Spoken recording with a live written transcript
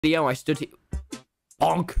video, I stood here.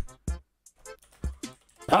 Bonk.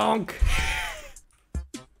 Bonk.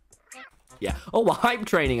 Yeah. Oh, we're hype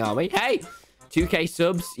training, are we? Hey, 2K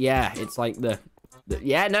subs. Yeah, it's like the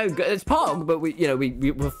yeah, no, it's Pog, but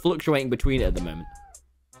we're fluctuating between it at the moment.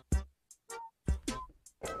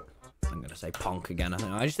 I'm gonna say Ponk again.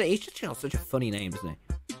 I just think he's just such a funny name, isn't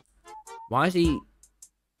he? Why is he?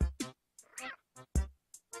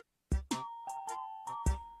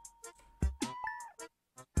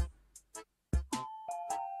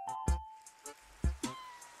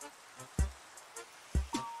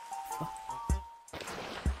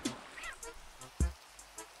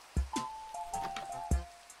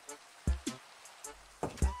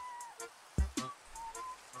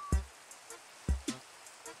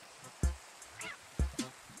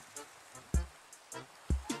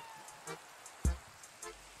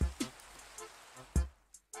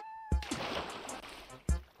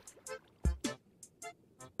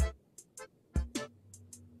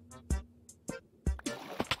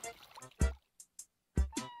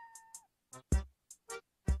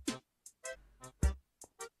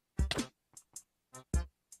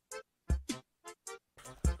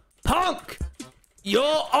 Punk! You're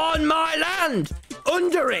on my land!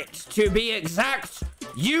 Under it, to be exact.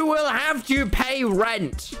 You will have to pay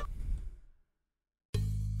rent.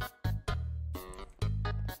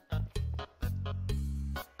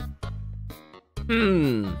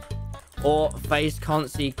 Or face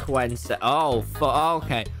consequence. Oh,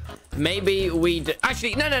 okay. Maybe we...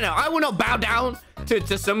 Actually, no. I will not bow down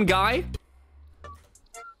to some guy.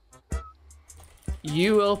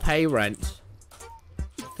 You will pay rent.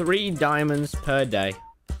 3 diamonds per day.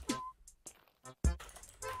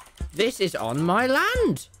 This is on my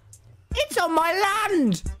land. It's on my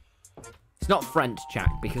land. It's not friend, chat,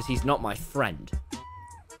 because he's not my friend.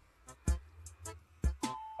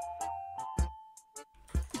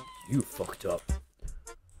 You fucked up.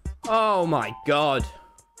 Oh my god.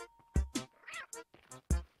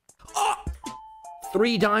 Oh!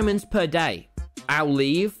 3 diamonds per day. I'll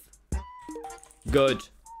leave. Good.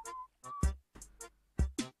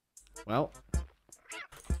 Well,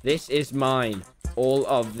 this is mine. All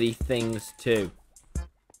of the things too.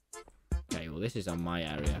 Okay, well, this is on my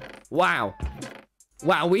area. Wow.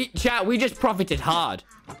 Wow, we just profited hard.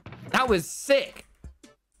 That was sick.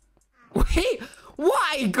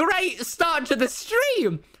 What a great start to the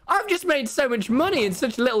stream. I've just made so much money in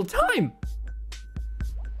such little time.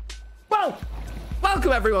 Well,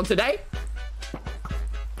 welcome everyone today.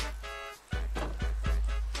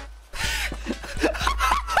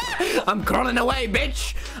 I'm crawling away,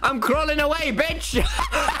 bitch. I'm crawling away, bitch.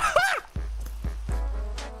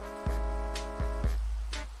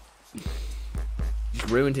 Just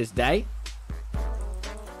ruined his day.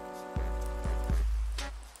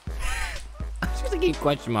 I'm just gonna keep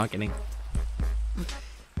question marking him.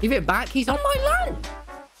 Give it back. He's on my land.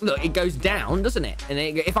 Look, it goes down, doesn't it? And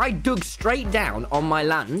if I dug straight down on my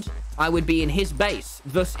land, I would be in his base.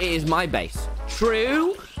 Thus, it is my base.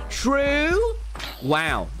 True. True.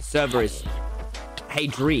 Wow. Server is... Hey,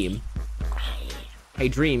 Dream. Hey,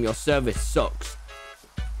 Dream, your service sucks.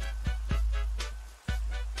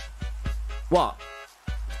 What?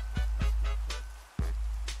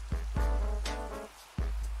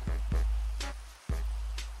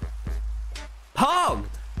 Pog!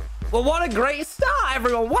 Well, what a great start,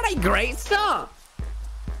 everyone. What a great start.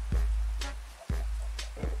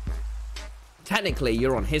 Technically,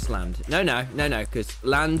 you're on his land. No, because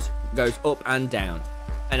land goes up and down.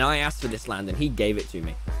 And I asked for this land, and he gave it to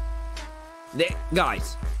me.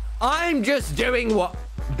 Guys, I'm just doing what...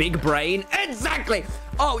 Big brain. Exactly.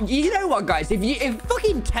 Oh, you know what, guys? If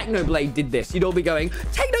fucking Technoblade did this, you'd all be going,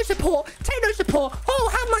 take no support. Take no support. Oh,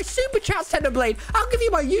 have my super chats, Technoblade. I'll give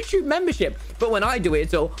you my YouTube membership. But when I do it,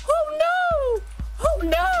 it's all, oh, no. Oh,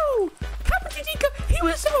 no. How did he go? He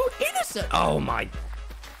was so innocent. Oh, my...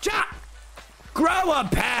 Chat. Grow a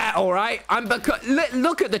pair, all right?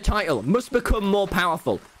 Look at the title. Must become more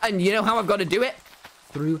powerful. And you know how I've got to do it?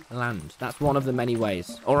 Through land. That's one of the many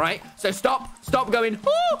ways. All right? So stop going,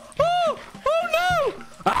 oh no!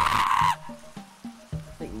 Ah! I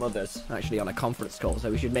think Mother's actually on a conference call, so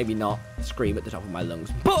we should maybe not scream at the top of my lungs.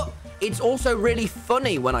 But it's also really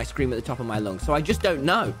funny when I scream at the top of my lungs, so I just don't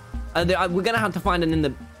know. And we're going to have to find an in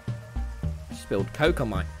the... Spilled Coke on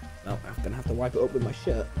my... Oh, I'm going to have to wipe it up with my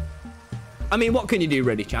shirt. I mean, what can you do,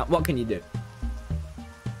 really, chat? What can you do?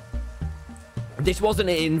 This wasn't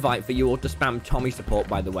an invite for you all to spam Tommy support,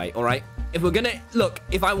 by the way, all right? If we're gonna... Look,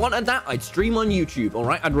 if I wanted that, I'd stream on YouTube, all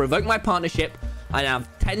right? I'd revoke my partnership, I'd have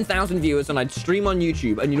 10,000 viewers and I'd stream on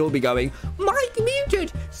YouTube and you'd all be going, Mike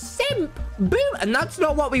muted, simp, boom. And that's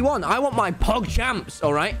not what we want. I want my pog champs,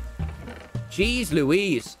 all right? Jeez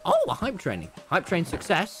Louise. Oh, a hype training. Hype train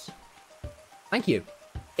success. Thank you.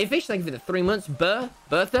 Hey Fish, thank you for the 3 months.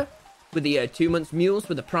 Bertha with the 2 months. Mules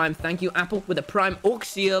with the prime. Thank you. Apple with the prime.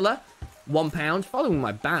 Auxiela, £1. Following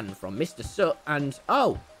my ban from Mr. Sut. And,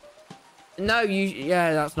 oh. No,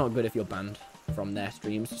 yeah, that's not good if you're banned from their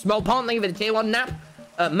streams. Small Pond, thank you for the tier 1 nap.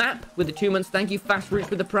 Map with the 2 months. Thank you. Fast Roots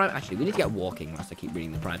with the prime. Actually, we need to get walking unless I keep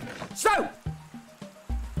reading the prime. So,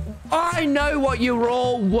 I know what you're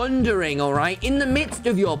all wondering, all right? In the midst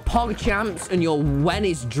of your pog champs and your when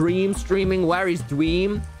is dream streaming, where is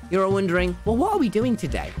dream, you're all wondering, well, what are we doing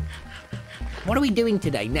today? What are we doing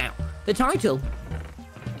today? Now, the title,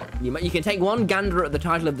 you can take one gander at the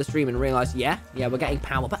title of the stream and realize, yeah, we're getting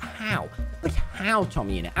power, but how? But how,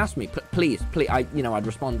 TommyInnit? Ask me, please. I'd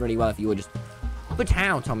respond really well if you were just, but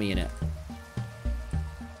how, TommyInnit?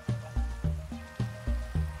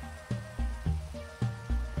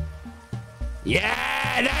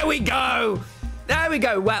 Yeah, there we go. There we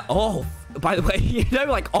go. Well, oh, by the way,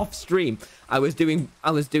 like off stream, I was doing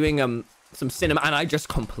some cinema and I just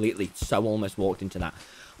completely almost walked into that.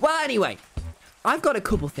 Well, anyway, I've got a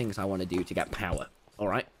couple things I want to do to get power, all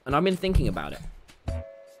right? And I've been thinking about it.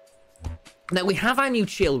 Now, we have our new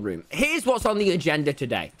chill room. Here's what's on the agenda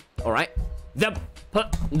today, all right? Here's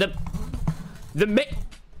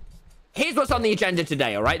what's on the agenda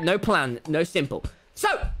today, all right? No plan, no simple.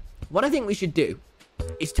 So, what I think we should do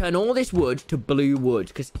is turn all this wood to blue wood,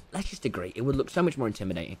 because let's just agree, it would look so much more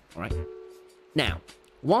intimidating, all right? Now,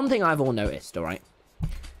 one thing I've all noticed, all right?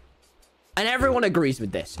 And everyone agrees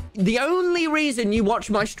with this. The only reason you watch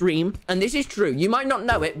my stream, and this is true, you might not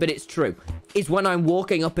know it, but it's true, is when I'm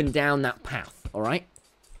walking up and down that path, all right?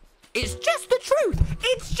 It's just the truth.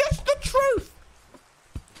 It's just the truth.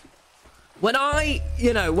 When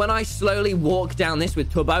I slowly walk down this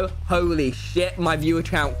with Tubbo, holy shit, my viewer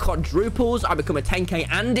count quadruples. I become a 10k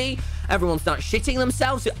Andy. Everyone starts shitting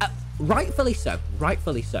themselves. Rightfully so.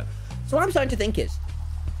 Rightfully so. So what I'm starting to think is,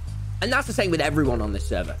 and that's the same with everyone on this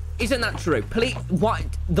server. Isn't that true? Please, what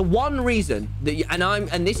the one reason that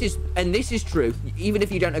and this is true, even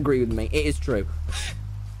if you don't agree with me, it is true.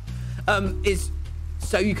 Is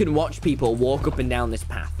so you can watch people walk up and down this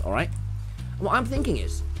path, all right? What I'm thinking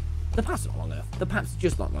is, the path's not long enough. The path's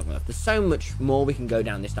just not long enough. There's so much more we can go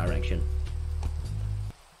down this direction.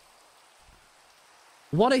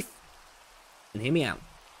 What if, and hear me out,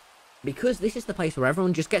 because this is the place where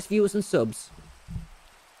everyone just gets viewers and subs,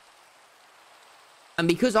 and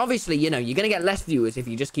because obviously, you're going to get less viewers if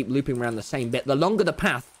you just keep looping around the same bit. The longer the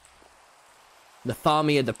path, the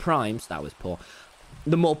farmier the primes, that was poor,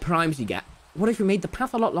 the more primes you get. What if we made the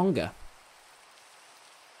path a lot longer?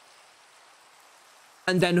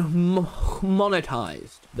 And then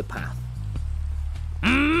monetized the path.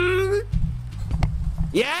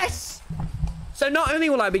 Yes! So not only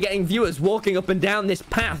will I be getting viewers walking up and down this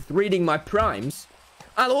path reading my primes,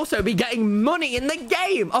 I'll also be getting money in the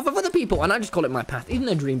game off of other people. And I just call it my path. Even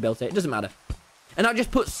though Dream built it, it doesn't matter. And I'll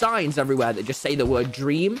just put signs everywhere that just say the word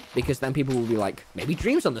Dream, because then people will be like, maybe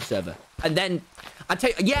Dream's on the server. And then I tell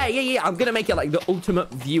you, yeah, I'm going to make it like the ultimate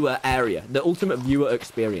viewer area, the ultimate viewer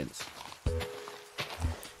experience.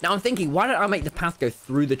 Now I'm thinking, why don't I make the path go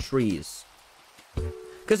through the trees?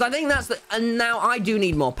 Because I think that's the... And now I do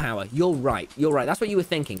need more power. You're right. You're right. That's what you were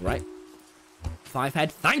thinking, right? 5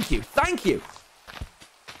 head. Thank you. Thank you.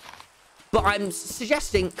 But I'm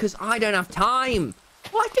suggesting, because I don't have time.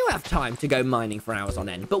 Well, I do have time to go mining for hours on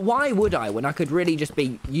end. But why would I when I could really just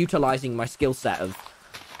be utilizing my skill set of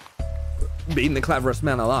being the cleverest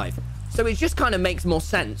man alive? So it just kind of makes more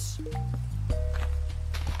sense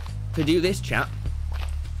to do this, chat.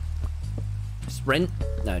 Sprint?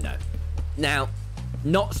 No. Now,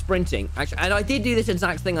 not sprinting. Actually, and I did do this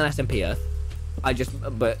exact thing on SMP Earth.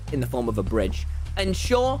 But in the form of a bridge. And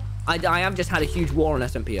sure, I have just had a huge war on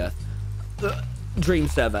SMP Earth. Dream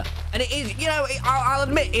server. And it is, I'll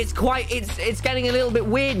admit, it's getting a little bit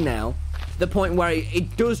weird now. To the point where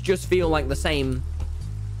it does just feel like the same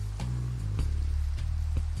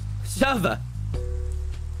server.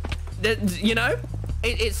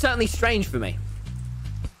 It's certainly strange for me.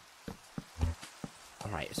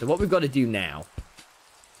 Alright, so what we've got to do now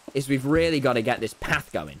is we've really got to get this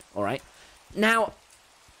path going, alright? Now,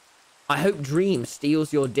 I hope Dream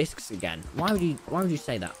steals your discs again. Why would you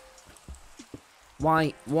say that?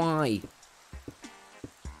 Why?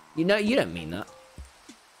 You don't mean that.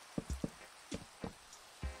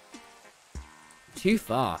 Too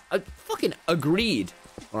far. Fucking agreed,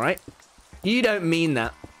 alright? You don't mean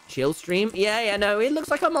that. Chill stream? Yeah, no, it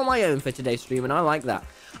looks like I'm on my own for today's stream, and I like that.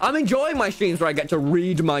 I'm enjoying my streams where I get to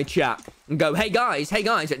read my chat and go, hey guys,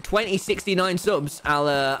 at 2069 subs,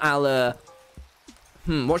 what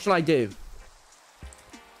shall I do?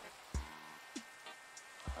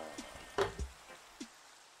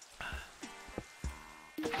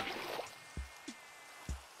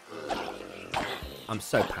 I'm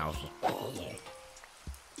so powerful.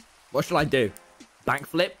 What shall I do?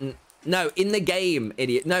 Backflip? No, in the game,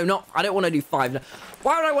 idiot. No, not. I don't want to do 5.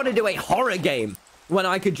 Why would I want to do a horror game when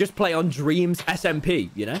I could just play on Dreams SMP,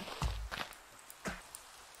 you know?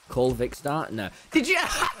 Call Vicstar? No. Did you...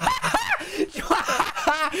 do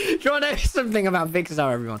you want to know something about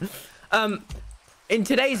Vicstar, everyone? In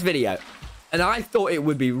today's video, and I thought it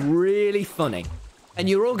would be really funny, and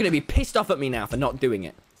you're all going to be pissed off at me now for not doing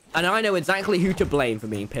it. And I know exactly who to blame for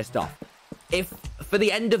being pissed off. If for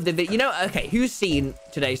the end of the video, you know, okay, who's seen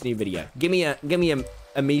today's new video? Give me a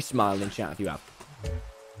me smile in chat if you have.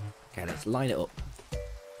 Okay, let's line it up.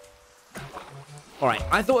 All right,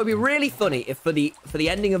 I thought it'd be really funny if for the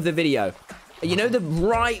ending of the video, you know, the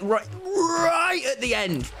right at the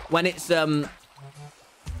end when it's okay,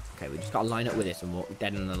 we just gotta line up with this and walk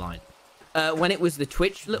dead in the line. When it was the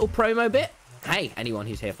Twitch little promo bit. Hey, anyone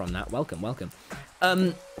who's here from that, welcome.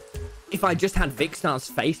 If I just had Vicstar's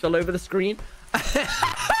face all over the screen,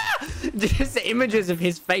 just images of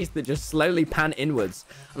his face that just slowly pan inwards,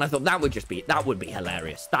 and I thought that would be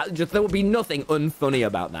hilarious. There would be nothing unfunny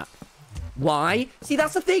about that. Why? See,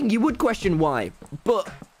 that's the thing. You would question why,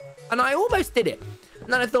 and I almost did it,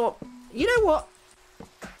 and then I thought, you know what?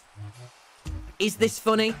 Is this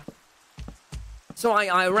funny? So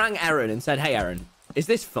I rang Aaron and said, hey, Aaron, is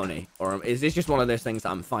this funny, or is this just one of those things that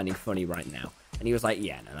I'm finding funny right now? And he was like,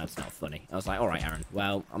 yeah, no, that's not funny. I was like, all right, Aaron,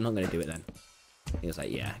 well, I'm not going to do it then. He was like,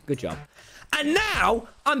 yeah, good job. And now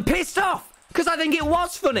I'm pissed off because I think it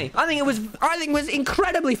was funny. I think it was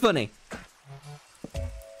incredibly funny.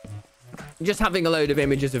 Just having a load of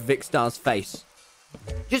images of Vicstar's face.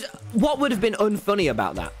 Just what would have been unfunny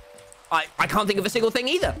about that? I can't think of a single thing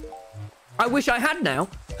either. I wish I had now.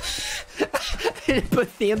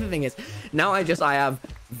 But the other thing is, now I have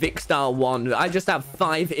Vicstar 1. I just have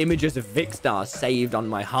 5 images of Vicstar saved on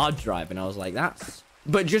my hard drive, and I was like, that's...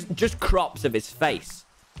 But just crops of his face.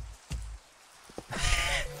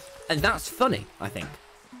 And that's funny, I think.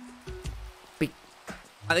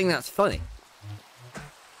 I think that's funny.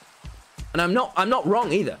 And I'm not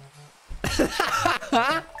wrong either.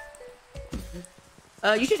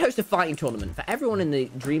 You should host a fighting tournament for everyone in the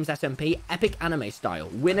Dreams SMP, epic anime style.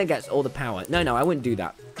 Winner gets all the power. No, I wouldn't do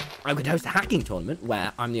that. I could host a hacking tournament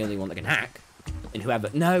where I'm the only one that can hack. And whoever...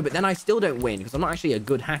 No, but then I still don't win because I'm not actually a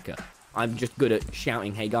good hacker. I'm just good at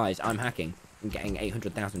shouting, hey guys, I'm hacking, and getting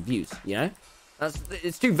 800,000 views, you know?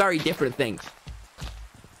 It's 2 very different things.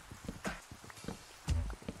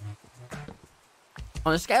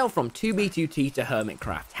 On a scale from 2B2T to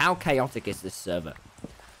Hermitcraft, how chaotic is this server?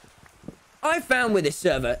 I found with this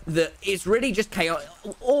server that it's really just chaotic.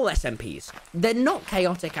 All SMPs, they're not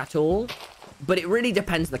chaotic at all, but it really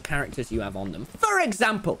depends on the characters you have on them. For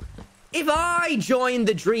example, if I join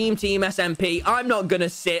the Dream Team SMP, I'm not going to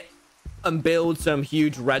sit and build some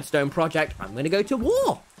huge redstone project. I'm going to go to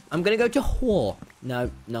war. I'm going to go to war.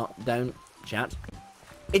 No, don't chat.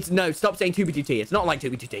 No, stop saying 2B2T. It's not like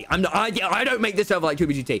 2B2T. I don't make this server like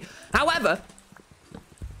 2B2T. However,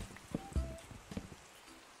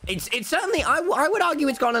 it's certainly, I would argue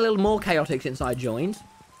it's gone a little more chaotic since I joined.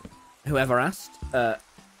 Whoever asked,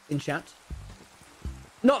 in chat.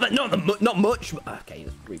 Not much. Okay,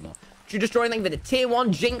 let's read more. Should you destroy anything with a tier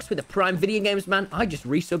 1 Jinx with a Prime Video Games, man? I just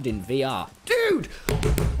resubbed in VR. Dude!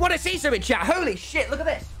 What a see some in chat. Holy shit, look at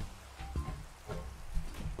this.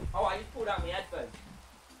 Oh, I just pulled out my headphones.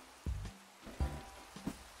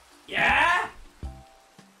 Yeah?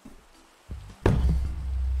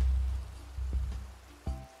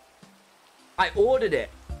 I ordered it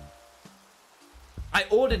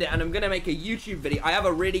and I'm gonna make a YouTube video. I have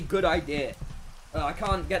a really good idea. I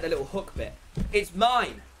can't get the little hook bit. It's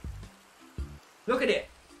mine. Look at it.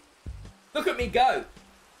 Look at me go.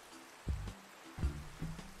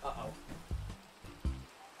 Uh-oh.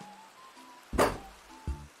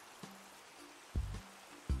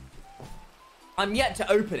 I'm yet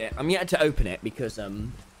to open it because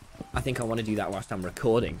I think I want to do that whilst I'm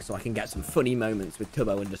recording so I can get some funny moments with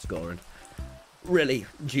Tubbo_ and really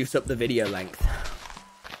juice up the video length.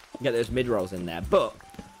 Get those mid-rolls in there, but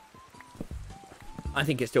I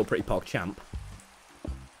think it's still pretty PogChamp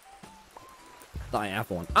that I have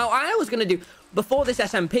one. Oh, I was going to do, before this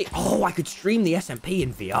SMP, I could stream the SMP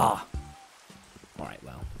in VR. Alright,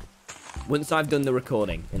 well, once I've done the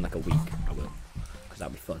recording in like a week, I will. Because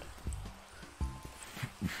that'd be fun.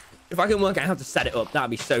 If I can work out how to set it up, that'd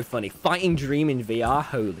be so funny. Fighting Dream in VR?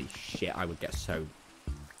 Holy shit, I would get so...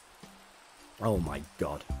 Oh my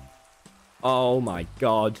god. Oh my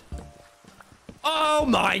god. Oh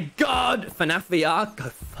my god! FNAF VR? Go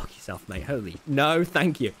fuck yourself, mate. Holy... No,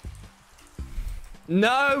 thank you.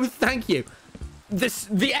 No, thank you. The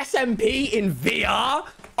SMP in VR?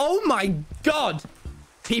 Oh my god!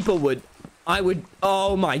 People would... I would...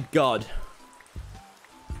 Oh my god.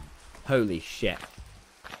 Holy shit.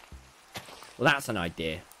 Well, that's an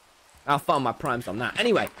idea. I'll farm my primes on that.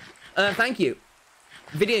 Anyway, thank you.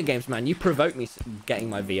 Video games, man. You provoked me getting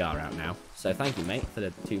my VR out now. So thank you, mate, for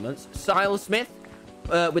the 2 months. Siles Smith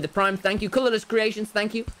with the prime. Thank you. Colorless Creations.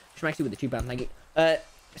 Thank you. Schmaxy with the £2. Thank you.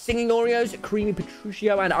 Singing Oreos, Creamy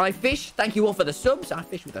Petruccio, and iFish. Thank you all for the subs.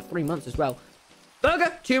 iFish with the 3 months as well.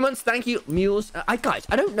 Burger, 2 months. Thank you. Mules. Guys,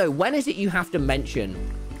 I don't know. When is it you have to mention...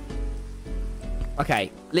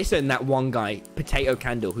 Okay, listen, that one guy, Potato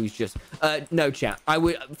Candle, who's just... no, chat. I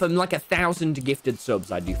would... From like 1,000 gifted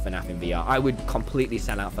subs I do FNAF in VR, I would completely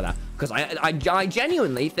sell out for that. Because I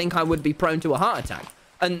genuinely think I would be prone to a heart attack.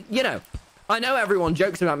 And, you know, I know everyone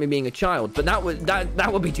jokes about me being a child, but that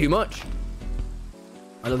would be too much.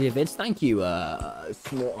 I love your vids. Thank you,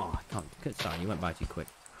 Small... Oh, I can't... Sorry, you went by too quick.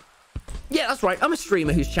 Yeah, that's right. I'm a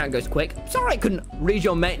streamer whose chat goes quick. Sorry I couldn't read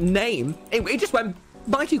your name. It just went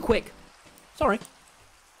by too quick. Sorry.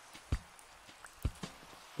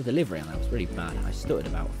 The delivery on that was really bad. I stuttered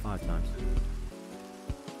about 5 times.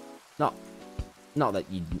 Not that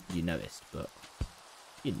you noticed, but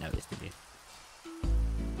you noticed, did you?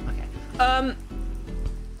 Okay.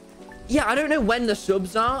 Yeah, I don't know when the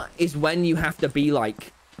subs are. Is when you have to be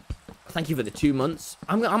like, thank you for the 2 months.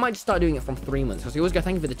 I might just start doing it from 3 months because you always go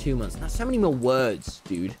thank you for the 2 months. That's so many more words,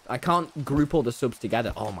 dude. I can't group all the subs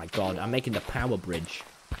together. Oh my god, I'm making the power bridge.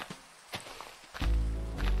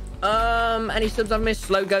 Any subs I've missed?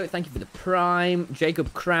 Slow Goat, thank you for the prime.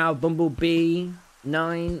 Jacob Crow, Bumblebee,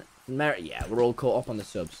 9. Merit, yeah, we're all caught up on the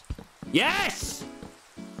subs. Yes!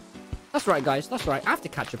 That's right, guys, that's right. I have to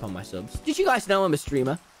catch up on my subs. Did you guys know I'm a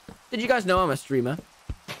streamer? Did you guys know I'm a streamer?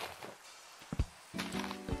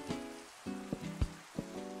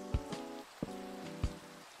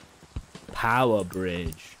 Power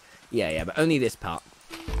bridge. Yeah, but only this part.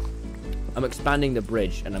 I'm expanding the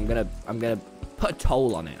bridge, and I'm gonna put a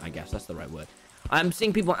toll on it, I guess. That's the right word. I'm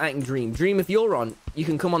seeing people acting Dream. Dream, if you're on, you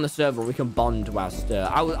can come on the server and we can bond whilst...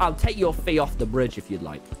 I'll take your fee off the bridge if you'd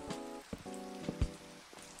like.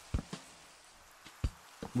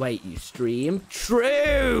 Wait, you stream?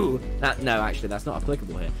 True! No, actually, that's not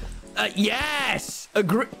applicable here. Yes!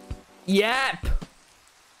 Agree... Yep!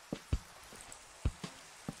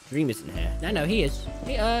 Dream isn't here. No, he is.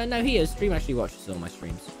 No, he is. Dream actually watches all my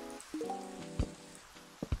streams.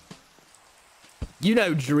 You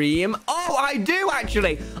know Dream. Oh, I do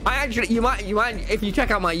actually. You might, if you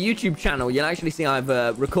check out my YouTube channel, you'll actually see I've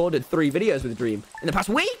recorded 3 videos with Dream in the past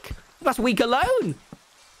week. The past week alone.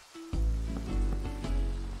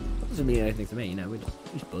 Doesn't mean anything to me, you know. We're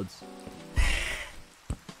just buds.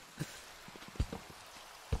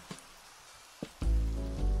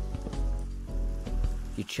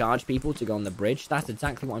 You charge people to go on the bridge. That's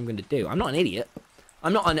exactly what I'm going to do. I'm not an idiot.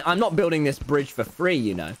 I'm not building this bridge for free,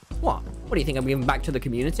 you know. What? What do you think? I'm giving back to the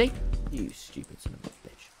community? You stupid son of a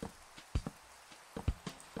bitch.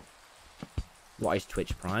 What is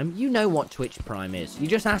Twitch Prime? You know what Twitch Prime is. You're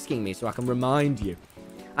just asking me so I can remind you.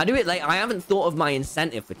 I do it late. I haven't thought of my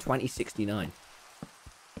incentive for 2069.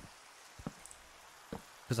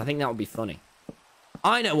 Because I think that would be funny.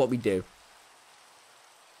 I know what we do.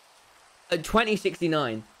 At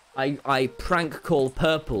 2069, I prank call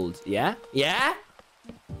Purpled. Yeah? Yeah?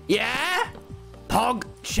 Yeah? Pog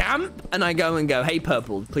champ? And I go, hey,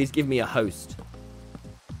 Purpled, please give me a host.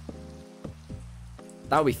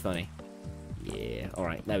 That would be funny. Yeah. All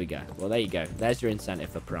right. There we go. Well, there you go. There's your incentive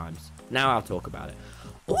for primes. Now I'll talk about it.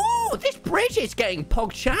 Oh, this bridge is getting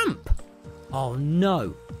Pog champ. Oh,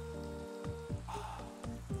 no.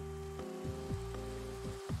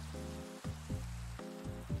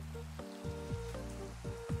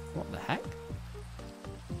 What the heck?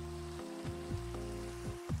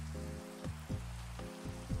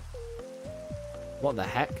 What the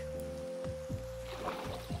heck?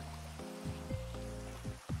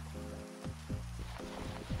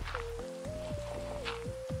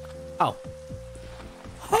 Oh.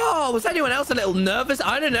 Oh, was anyone else a little nervous?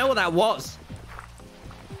 I don't know what that was.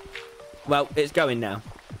 Well, it's going now.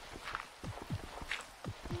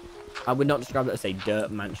 I would not describe it as a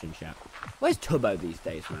dirt mansion chat. Where's Tubbo these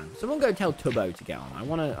days, man? Someone go tell Tubbo to get on. I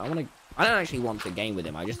don't actually want to game with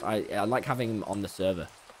him. I like having him on the server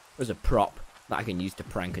as a prop. that I can use to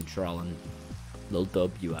prank and troll and little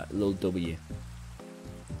W.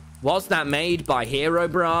 Was that made by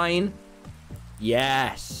Herobrine?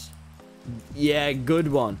 Yes. Yeah, good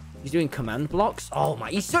one. He's doing command blocks. Oh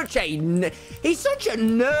my, he's such a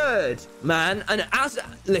nerd, man. And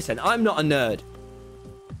listen, I'm not a nerd.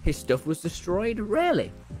 His stuff was destroyed,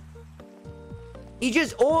 really.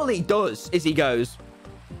 All he does is he goes,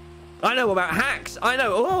 I know about hacks. I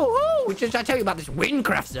know. Oh, just I tell you about this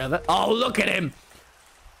Windcraft server. Oh, look at him.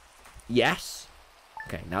 Yes.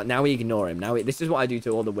 Okay, now we ignore him. This is what I do to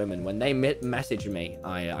all the women when they message me.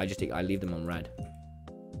 I leave them on red.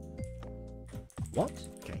 What?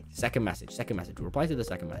 Okay, second message. Reply to the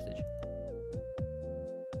second message.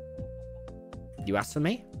 You asked for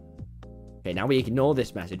me? Okay, now we ignore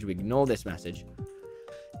this message.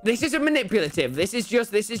 This isn't manipulative. This is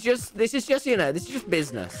just, you know, this is just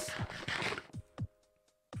business.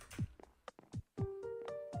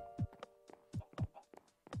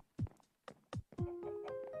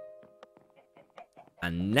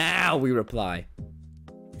 And now we reply.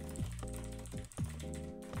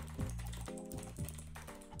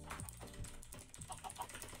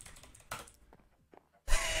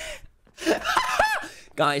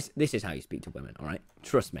 Guys, this is how you speak to women, all right?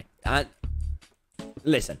 Trust me.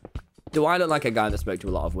 Listen, do I look like a guy that spoke to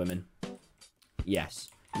a lot of women? Yes.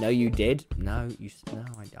 No, you did. No,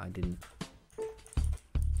 I didn't.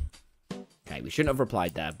 Okay, we shouldn't have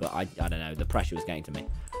replied there, but I don't know. The pressure was getting to me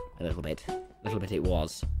a little bit. It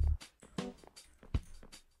was.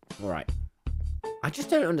 All right. I just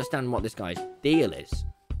don't understand what this guy's deal is.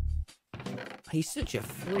 He's such a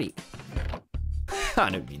freak.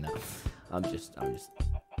 I don't mean that. I'm just.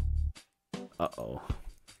 Uh-oh.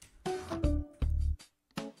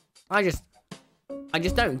 I just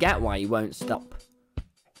don't get why he won't stop.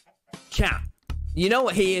 Chat. You know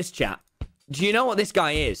what he is, chat? Do you know what this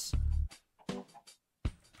guy is?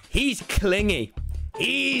 He's clingy.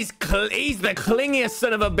 He's the clingiest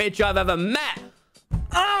son of a bitch I've ever met.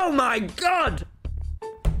 Oh my god.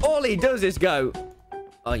 All he does is go,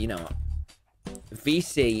 oh, you know what?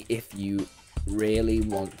 VC if you really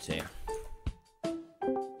want to.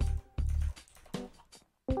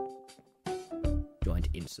 Joined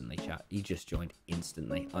instantly, chat. He just joined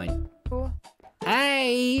instantly.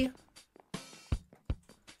 Hey!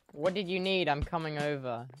 What did you need? I'm coming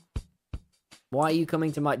over. Why are you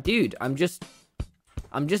coming to my... Dude, I'm just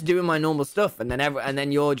doing my normal stuff, and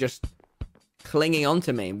then you're just clinging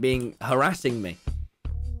onto me and harassing me.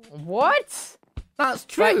 What? That's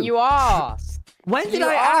true. But you asked. When did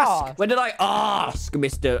I ask? When did I ask,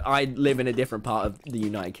 Mr. I live in a different part of the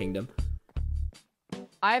United Kingdom?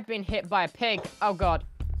 I've been hit by a pig. Oh, God.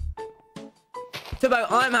 Turbo,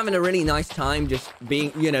 I'm having a really nice time just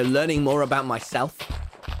being, you know, learning more about myself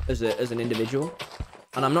as an individual.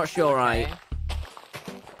 And I'm not sure okay.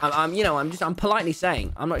 I'm politely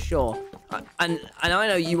saying, I'm not sure. And I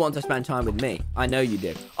know you want to spend time with me. I know you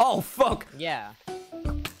do. Oh, fuck. Yeah.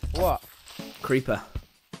 What? Creeper.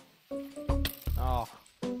 Oh.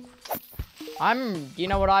 You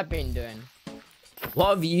know what I've been doing? What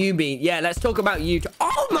have you been? Yeah, let's talk about you.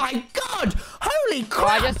 Oh my god! Holy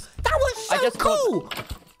crap! That was so cool!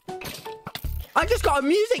 I just got a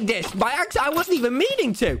music disc by accident. I wasn't even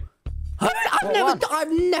meaning to.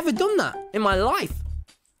 I've never done that in my life.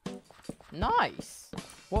 Nice.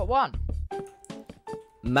 What one?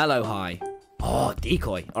 Mellow High. Oh,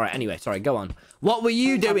 decoy. All right, anyway, sorry, go on. What were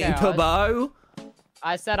you doing, Turbo?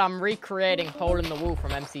 I said I'm recreating Hole in the Wall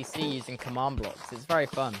from MCC using command blocks. It's very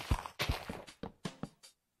fun.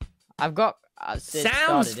 I've got...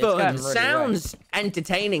 sounds fun. Really sounds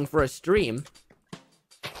entertaining for a stream.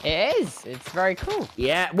 It is. It's very cool.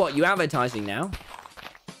 Yeah, what, you advertising now?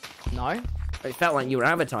 No. It felt like you were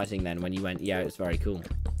advertising then when you went, yeah, it's very cool.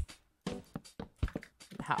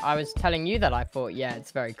 I was telling you that I thought, yeah,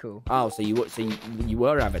 it's very cool. Oh, so you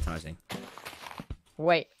were advertising.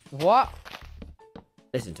 Wait, what?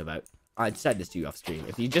 Listen, Turbo, I said this to you off stream.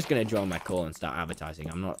 If you're just going to join my call and start advertising,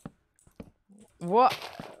 I'm not... What?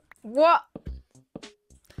 What?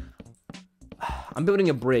 I'm building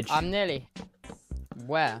a bridge. I'm nearly...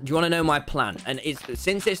 Where? Do you want to know my plan? And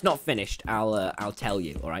since it's not finished, I'll tell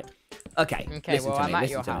you, all right? Okay. Okay, well, I'm at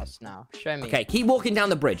your house now. Show me. Okay, keep walking down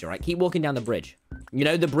the bridge, all right? Keep walking down the bridge. You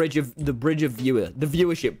know, the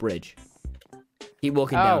viewership bridge. Keep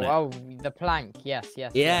walking down it. Oh, the plank. Yes.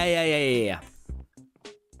 Yeah.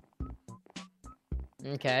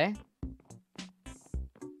 Okay.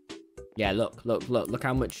 Yeah, look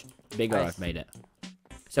how much bigger I've made it.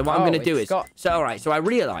 So what I'm going to do is... all right, so I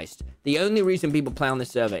realized the only reason people play on this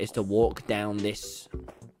server is to walk down this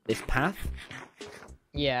path.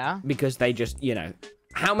 Yeah. Because they just, you know,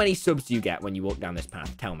 How many subs do you get when you walk down this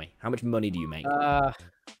path? Tell me. How much money do you make?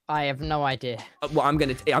 I have no idea. Well, I'm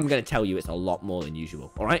gonna tell you it's a lot more than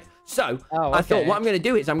usual. All right. So Oh, I thought what I'm gonna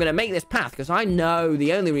do is I'm gonna make this path because I know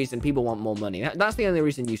the only reason people want more money. That's the only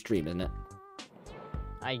reason you stream, isn't it?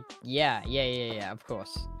 Yeah, of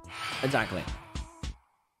course. Exactly.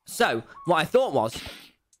 So what I thought was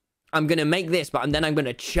I'm gonna make this, but then I'm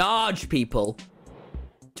gonna charge people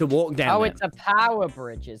to walk down. Oh, it's a power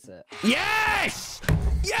bridge, is it? Yes!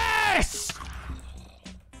 Yes!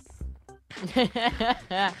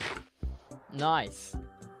 Nice.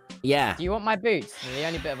 Yeah. Do you want my boots? They're the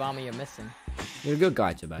only bit of armor you're missing. You're a good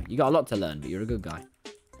guy, Turbo. You got a lot to learn, but you're a good guy.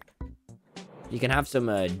 You can have some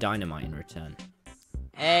dynamite in return.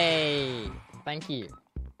 Hey, thank you.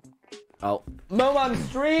 Oh. Mum, I'm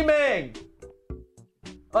streaming!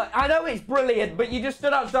 I know it's brilliant, but you just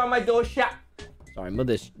stood outside my door Sorry,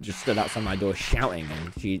 Mother's just stood outside my door shouting,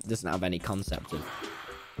 and she doesn't have any concept of...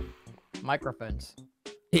 Microphones.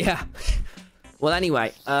 Yeah. Well,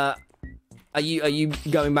 anyway, are you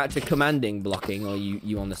going back to commanding blocking, or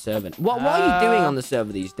you on the server? What are you doing on the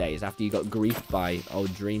server these days after you got griefed by old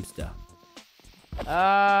Dreamster?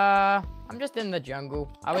 I'm just in the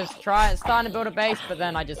jungle. I was starting to build a base, but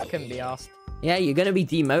then I just couldn't be asked. Yeah, you're gonna be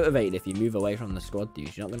demotivated if you move away from the squad,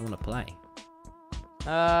 dude. You're not gonna want to play.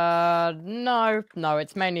 No,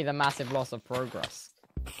 it's mainly the massive loss of progress.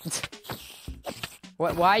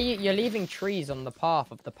 Why are you're leaving trees on the path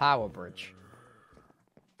of the power bridge?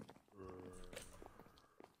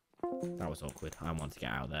 That was awkward. I wanted to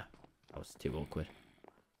get out of there. That was too awkward.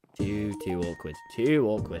 Too awkward. Too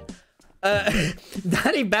awkward.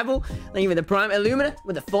 Danny Bevel, thank you for the prime. Illumina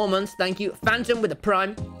with the 4 months, thank you. Phantom with the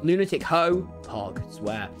prime. Lunatic Ho, Hog,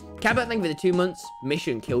 swear. Cabot, thank you for the 2 months.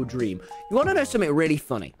 Mission Kill Dream. You want to know something really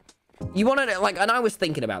funny? You want to know, like, and I was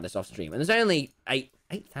thinking about this off stream, and there's only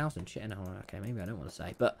 8,000 shit. No, okay, maybe I don't want to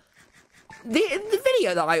say, but the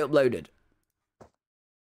video that I uploaded,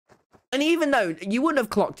 and even though you wouldn't have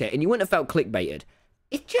clocked it and you wouldn't have felt clickbaited,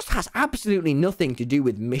 it just has absolutely nothing to do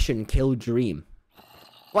with Mission Kill Dream.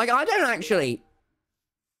 Like, I don't actually...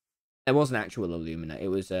 There was an actual Illumina. It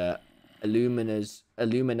was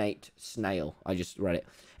Illuminate Snail. I just read it.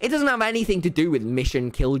 It doesn't have anything to do with Mission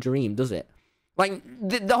Kill Dream, does it? Like,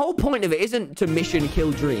 the whole point of it isn't to Mission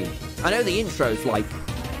Kill Dream. I know the intro's like,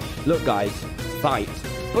 look, guys, fight.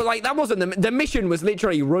 But, like, that wasn't... The mission was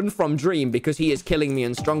literally run from Dream because he is killing me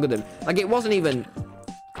and stronger than... Like, it wasn't even...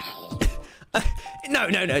 No,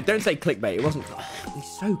 don't say clickbait. It wasn't... Oh, he's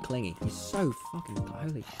so clingy. He's so fucking...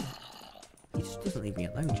 Holy shit. He just doesn't leave me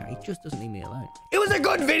alone, chat. He just doesn't leave me alone. It was a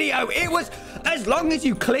good video. It was... As long as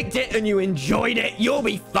you clicked it and you enjoyed it, you'll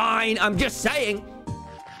be fine. I'm just saying.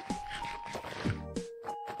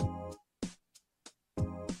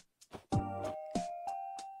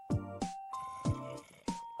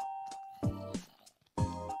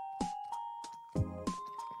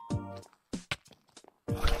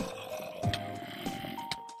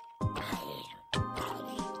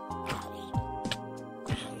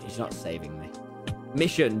 He's not saving me.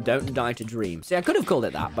 Mission, don't die to Dream. See, I could have called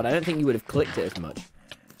it that, but I don't think you would have clicked it as much.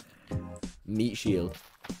 Meat shield.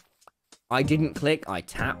 I didn't click, I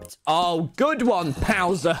tapped. Oh, good one,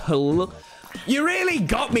 Powser. You really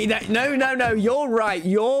got me there. No, you're right.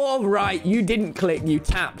 You're right. You didn't click, you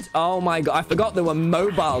tapped. Oh my god, I forgot there were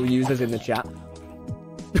mobile users in the chat.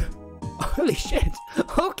 Holy shit.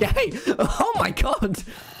 Okay. Oh my god.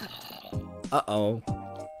 Uh-oh.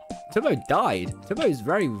 Turbo died. Turbo is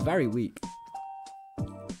very, very weak.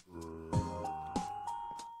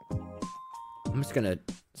 I'm just gonna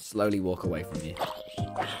slowly walk away from you.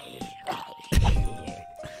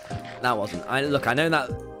 That wasn't... Look, I know that...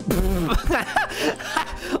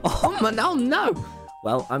 Oh no!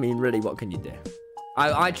 Well, I mean, really, what can you do?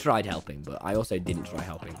 I tried helping, but I also didn't try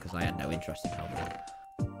helping because I had no interest in helping.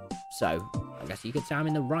 So, I guess you could say I'm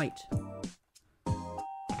in the right.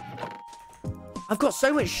 I've got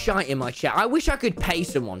so much shite in my chat. I wish I could pay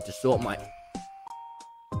someone to sort my...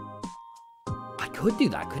 I could do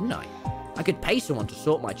that, couldn't I? I could pay someone to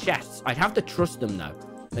sort my chests. I'd have to trust them, though.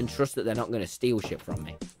 And trust that they're not going to steal shit from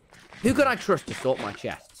me. Who could I trust to sort my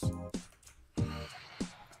chests?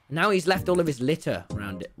 Now he's left all of his litter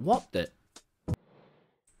around it. What the...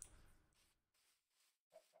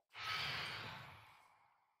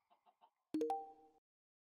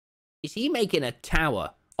 Is he making a tower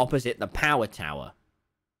opposite the power tower?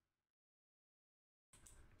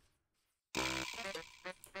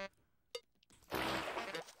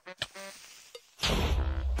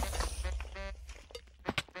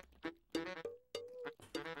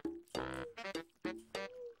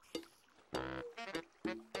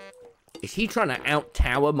 Is Is he trying to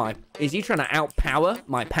out-tower my... Is he trying to outpower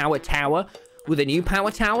my power tower with a new power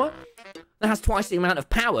tower that has twice the amount of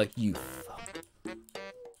power, you fuck?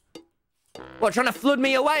 What, trying to flood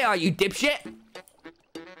me away, are you, dipshit?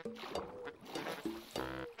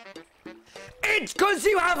 It's because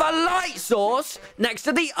you have a light source next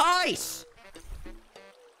to the ice.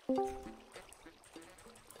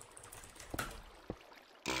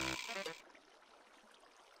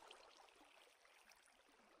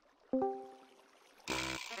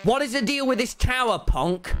 What is the deal with this tower,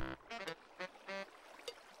 punk?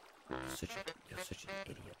 You're such an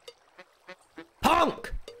idiot.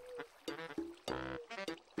 Punk!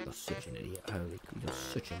 You're such an idiot. You're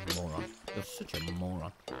such a moron. You're such a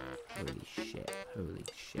moron. Holy shit. Holy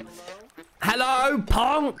shit. Hello,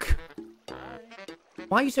 punk!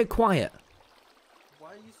 Why are you so quiet?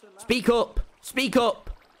 Why are you so loud? Speak up. Speak up.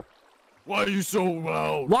 Why are you so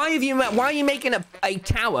loud? Why are you making a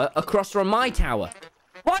tower across from my tower?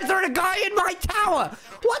 Why is there a guy in my tower?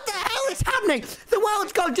 What the hell is happening? The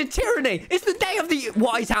world's gone to tyranny. It's the day of the...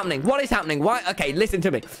 What is happening? What is happening? Why? Okay, listen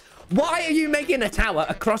to me. Why are you making a tower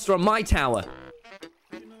across from my tower? How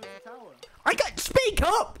do you know it's a tower? I can't speak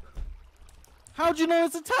up. How'd you know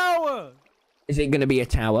it's a tower? Is it going to be a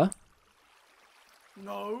tower?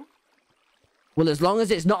 No. Well, as long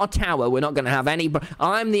as it's not a tower, we're not going to have any...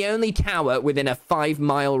 I'm the only tower within a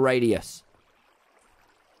 5-mile radius.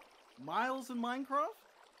 Miles in Minecraft?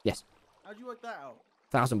 Yes. How'd you work that out?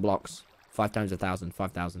 1,000 blocks. 5 times 1,000.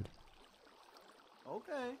 5,000.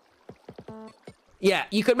 Okay. Yeah,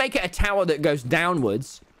 you could make it a tower that goes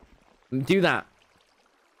downwards. Do that.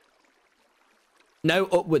 No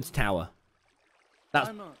upwards tower. That's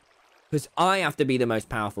Why not? because I have to be the most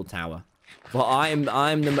powerful tower. Well, I'm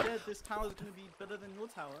the... Yeah, this tower's gonna be better than your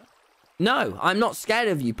tower. No, I'm not scared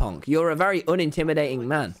of you, punk. You're a very unintimidating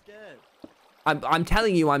man. Scared. I'm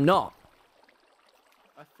telling you I'm not.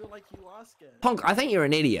 I feel like you are scared. Punk, I think you're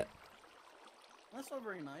an idiot. That's not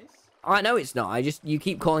very nice. I know it's not. You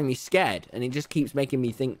keep calling me scared, and it just keeps making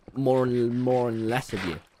me think more and less of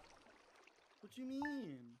you. What do you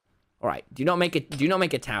mean? All right, do not make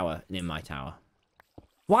a tower near my tower.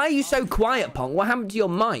 Why are you so quiet, punk? What happened to your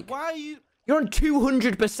mic? Why are you... You're on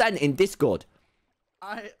 200% in Discord.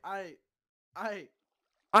 I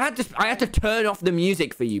had to turn off the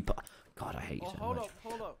music for you. God, I hate you so much.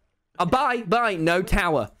 Hold up. Bye. No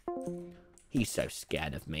tower. He's so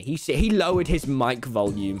scared of me. He lowered his mic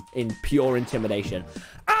volume in pure intimidation.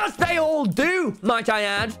 As they all do, might I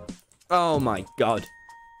add. Oh my god.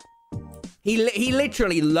 He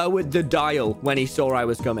literally lowered the dial when he saw I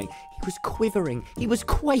was coming. He was quivering. He was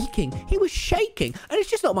quaking. He was shaking. And it's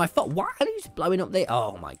just not my fault. Why are you blowing up there?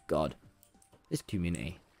 Oh my god. This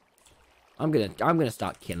community. I'm gonna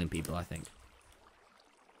start killing people, I think.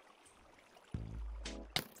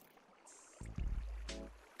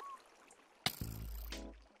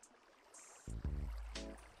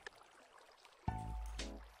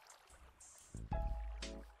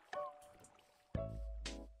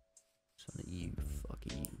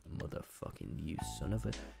 You son of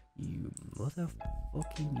a... You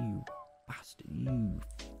motherfucking... You bastard.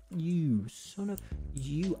 You son of...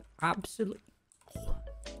 You absolute...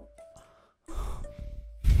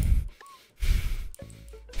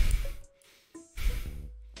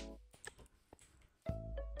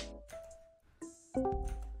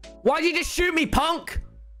 Why'd you just shoot me, punk?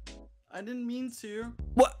 I didn't mean to.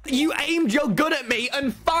 What? You aimed your gun at me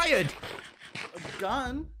and fired! A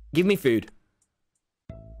gun? Give me food.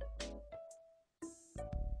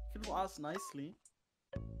 Could have asked nicely.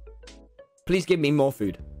 Please give me more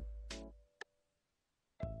food.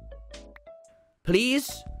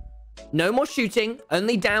 Please? No more shooting.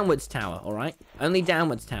 Only downwards tower, all right? Only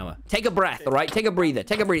downwards tower. Take a breath, all right? Take a breather.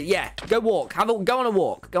 Take a breather. Yeah, go walk. Go on a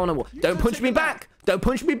walk. Go on a walk. Don't punch me back. Don't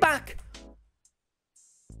punch me back.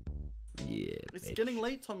 Yeah, It's bitch. getting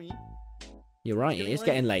late, Tommy. You're right, it is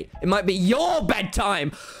getting late. It might be your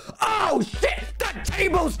bedtime. Oh, shit! The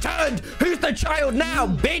table's turned! Who's the child now,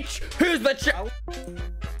 bitch? Who's the child?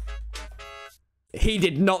 He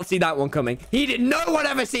did not see that one coming. He did no one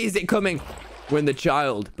ever sees it coming when the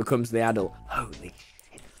child becomes the adult. Holy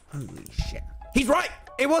shit. Holy shit. He's right!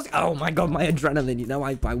 It was... Oh my god, my adrenaline. You know,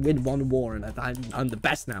 I win one war and I'm the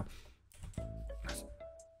best now. What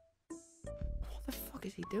the fuck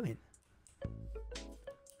is he doing?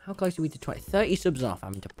 How close are we to 20? 30 subs off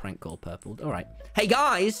having to prank call Purple. All right. Hey,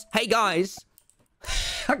 guys. Hey, guys.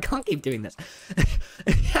 I can't keep doing this.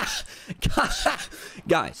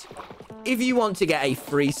 Guys, if you want to get a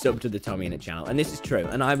free sub to the TommyInnit channel, and this is true,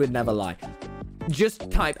 and I would never lie, just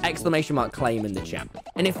type !claim in the chat.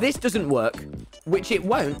 And if this doesn't work, which it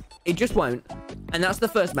won't, it just won't, and that's the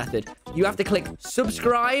first method, you have to click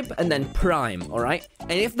subscribe and then prime, all right?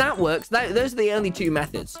 And if that works, those are the only two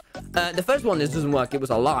methods. The first one, this doesn't work. It was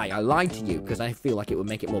a lie. I lied to you because I feel like it would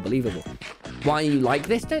make it more believable. Why you like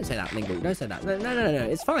this? Don't say that, Lingo. Don't say that. No.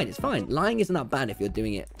 It's fine. It's fine. Lying isn't that bad if you're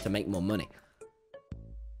doing it to make more money.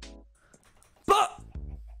 But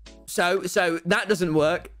so that doesn't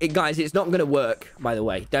work. Guys, it's not going to work, by the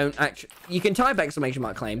way. Don't actually... You can type exclamation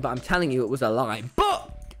mark claim, but I'm telling you it was a lie. But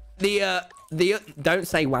don't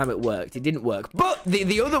say wow, it worked. It didn't work. But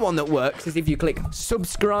the other one that works is if you click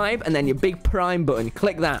subscribe and then your big prime button,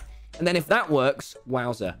 click that. And then if that works,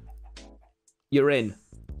 wowzer, you're in.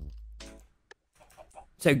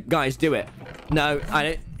 So guys, do it. No,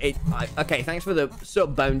 okay, thanks for the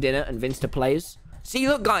sub Bone Dinner and Vince to Players. See,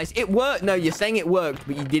 look, guys, it worked. No, you're saying it worked,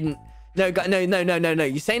 but you didn't. No.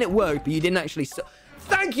 You're saying it worked, but you didn't actually.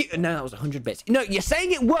 Thank you. No, that was 100 bits. No, you're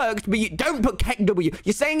saying it worked, but you don't put KW.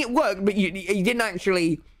 You're saying it worked, but you didn't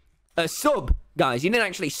actually sub, guys. You didn't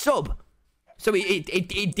actually sub, so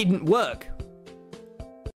it didn't work.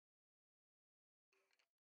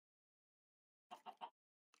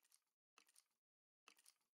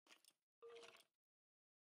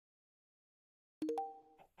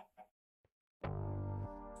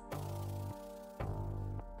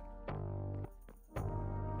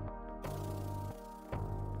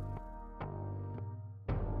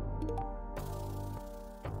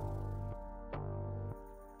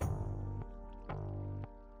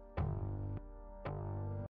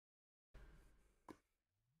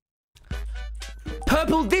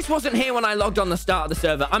 Purple, this wasn't here when I logged on the start of the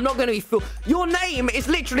server. I'm not going to be fooled. Your name is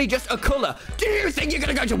literally just a color. Do you think you're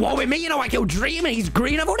going to go to war with me? You know, I killed Dream and he's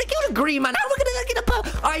green. I've already killed a green man. How am I going to get a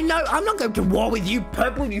purple? I know. I'm not going to war with you,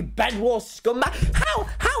 Purple, you bed war scumbag. How?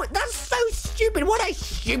 That's so stupid. What a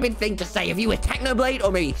stupid thing to say. If you were Technoblade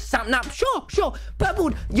or maybe Sapnap, sure.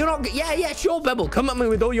 Purple, you're not... Yeah, sure, Purple. Come at me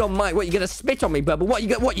with all your might. What, you going to spit on me, Purple? What, you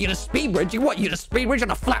going to speed bridge? You going to speed bridge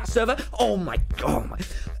on a flat server? Oh, my God.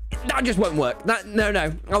 That just won't work. No.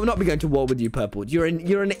 I will not be going to war with you, Purple. You're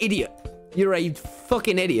an idiot. You're a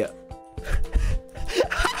fucking idiot.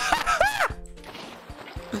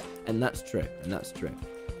 And that's true.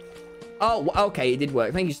 Oh, okay, it did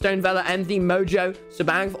work. Thank you, Stonevella, MD, Mojo,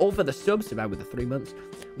 Sabang, all for the subs. Sabang with the 3 months.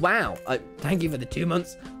 Wow. Thank you for the 2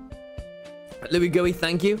 months. Louis Gooey,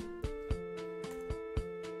 thank you.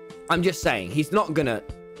 I'm just saying, he's not gonna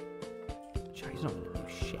do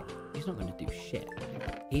shit. He's not gonna do shit.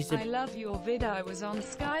 I love your vid. I was on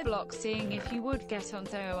Skyblock seeing if you would get on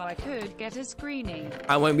so I could get a screening.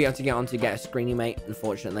 I won't be able to get on to get a screening, mate,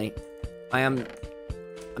 unfortunately. I'm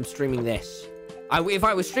streaming this. If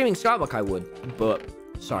I was streaming Skyblock, I would, but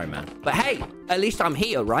sorry, man. But hey, at least I'm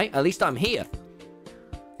here, right? At least I'm here.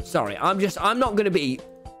 Sorry, I'm not gonna be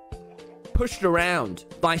pushed around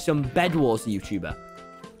by some Bed Wars YouTuber.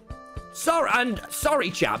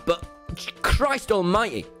 Sorry, chat, but Christ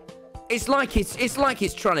almighty. It's like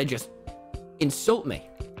it's trying to just insult me.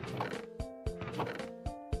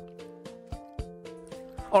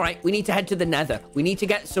 All right, we need to head to the Nether. We need to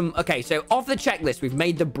get some... Okay, so off the checklist, we've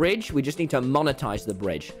made the bridge. We just need to monetize the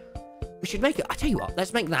bridge. We should make it... I tell you what,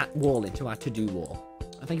 let's make that wall into our to-do wall.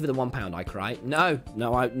 Thank you for the £1, I cry. No,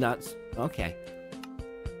 that's... Okay.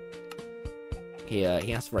 He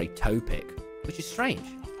asked for a toe pick, which is strange.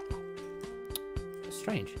 It's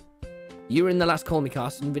strange. You were in the last Call Me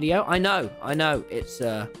Carson video. I know. It's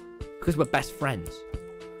because we're best friends.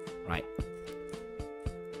 Right.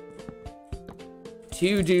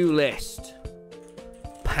 To-do list.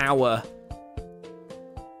 Power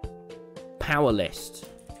list.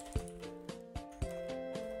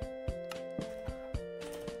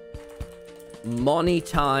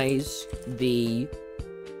 Monetize the...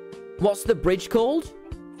 What's the bridge called?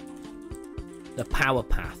 The power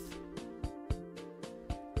path.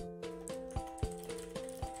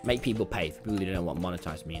 Make people pay, for people who don't know what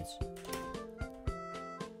monetize means.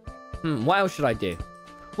 What else should I do?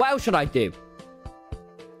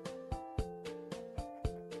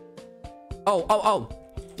 Oh.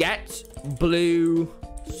 Get blue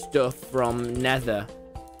stuff from Nether.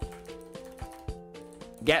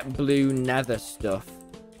 Get blue Nether stuff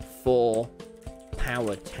for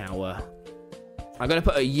power tower. I'm going to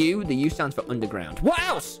put a U. The U stands for underground. What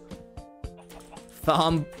else?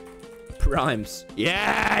 Farm primes.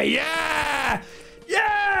 Yeah!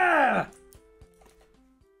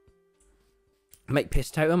 Make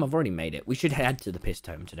piss totem. I've already made it. We should head to the piss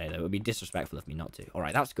totem today, though. It would be disrespectful of me not to. All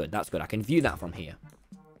right, that's good. I can view that from here.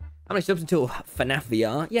 How many subs until FNAF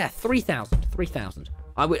VR? Yeah, 3,000.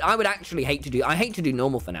 I would actually hate to do... I hate to do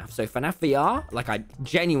normal FNAF. So FNAF VR, like, I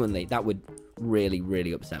genuinely... That would really,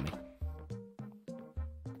 really upset me.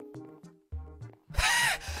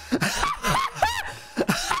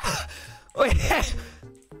 Wait.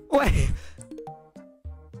 Wait.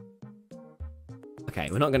 Okay,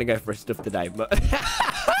 we're not going to go for stuff today, but...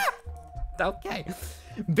 okay.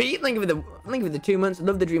 Beat, thank you for the 2 months.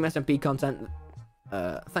 Love the Dream SMP content.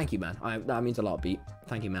 Thank you, man. That means a lot, Beat.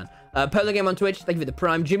 Thank you, man. Polar Game on Twitch, thank you for the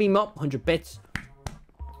Prime. Jimmy Mop, 100 bits.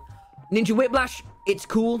 Ninja Whiplash, it's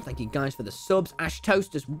cool. Thank you guys for the subs. Ash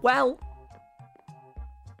Toast as well.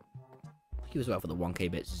 Thank you as well for the 1k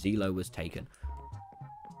bits. Zelo was taken.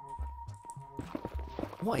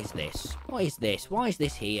 What is this? What is this? Why is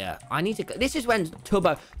this here? I need to... This is when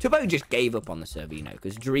Tubbo just gave up on the server, you know,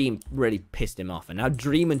 because Dream really pissed him off. And now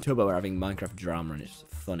Dream and Tubbo are having Minecraft drama, and it's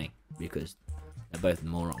funny because they're both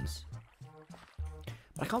morons.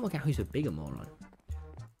 But I can't work out who's a bigger moron.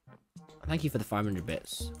 Thank you for the 500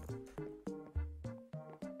 bits.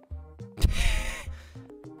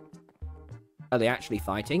 Are they actually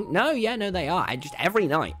fighting? No, yeah, no, they are. Just every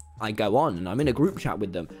night I go on and I'm in a group chat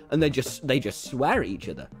with them and they just swear at each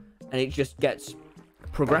other. And it just gets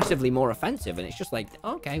progressively more offensive. And it's just like,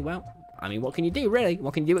 okay, well, I mean, what can you do, really?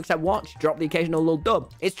 What can you do except watch, drop the occasional little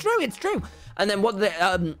dub? It's true, it's true. And then what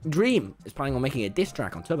the Dream is planning on making a diss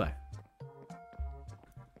track on Tubbo.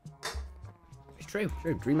 It's true,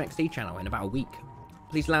 true. Dream XD channel in about a week.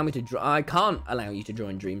 Please allow me to... I can't allow you to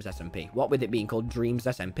join Dreams SMP. What with it being called Dreams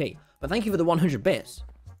SMP? But thank you for the 100 bits.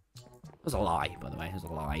 That was a lie, by the way. It was a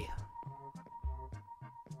lie.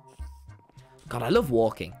 God, I love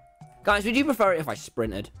walking. Guys, would you prefer it if I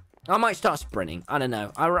sprinted? I might start sprinting. I don't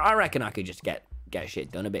know. I reckon I could just get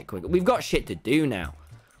shit done a bit quicker. We've got shit to do now.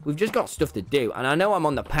 We've just got stuff to do. And I know I'm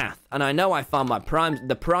on the path. And I know I found my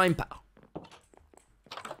the prime path.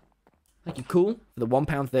 Thank you, cool. For the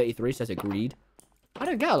 £1.33 says agreed. I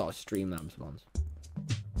don't get a lot of Streamlabs ones.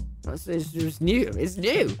 It's new. It's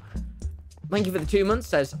new. Thank you for the 2 months.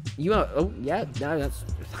 Says you are. Oh yeah. No, that's.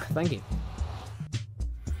 Thank you.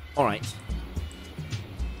 All right.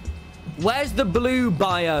 Where's the blue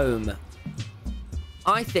biome?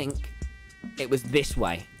 I think it was this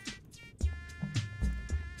way.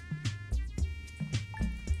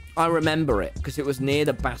 I remember it because it was near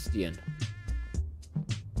the bastion.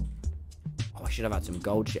 Oh, I should have had some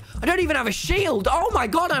gold shit. I don't even have a shield. Oh my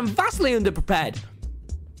god, I'm vastly underprepared.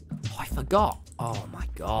 Oh, I forgot. Oh my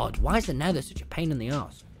god. Why is the nether such a pain in the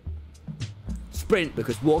ass? Sprint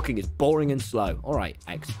because walking is boring and slow. All right,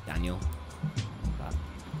 X Daniel. Well,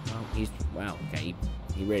 he's wow. Okay,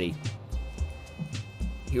 he really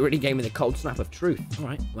gave me the cold snap of truth. All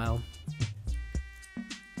right, well.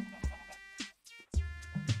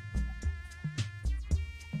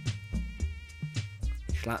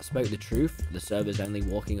 Schlatt spoke the truth. The server's only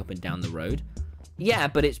walking up and down the road. Yeah,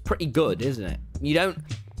 but it's pretty good, isn't it? You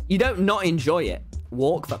don't not enjoy it.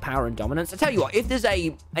 Walk for power and dominance. I tell you what, if there's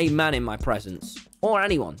a man in my presence, or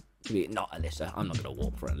anyone, not Alyssa, I'm not gonna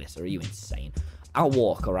walk for Alyssa. Are you insane? I'll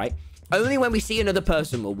walk, all right? Only when we see another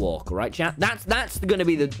person we'll walk, all right, chat? That's gonna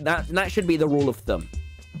be that should be the rule of thumb.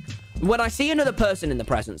 When I see another person in the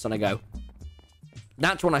presence and I go,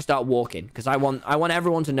 that's when I start walking, because I want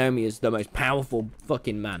everyone to know me as the most powerful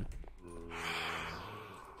fucking man.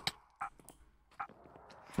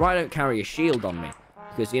 That's why I don't carry a shield on me,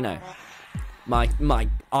 because you know, my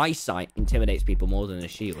eyesight intimidates people more than a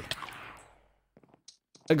shield.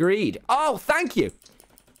 Agreed. Oh, thank you.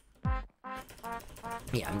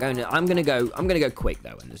 Yeah, I'm gonna go quick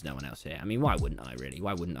though when there's no one else here. I mean, why wouldn't I really?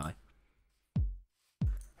 Why wouldn't I?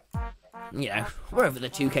 You know, we're over the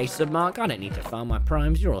 2k sub mark. I don't need to farm my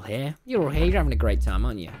primes. You're all here. You're having a great time,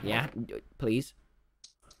 aren't you? Yeah, please.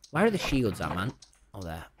 Where are the shields at, man? Oh,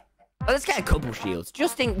 there. Oh, let's get a couple shields,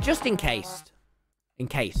 just in case. In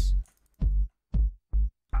case.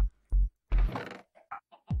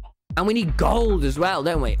 And we need gold as well,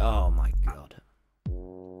 don't we? Oh my god.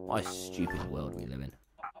 What a stupid world we live in.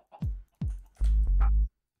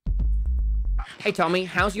 Hey Tommy,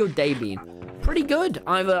 how's your day been? Pretty good.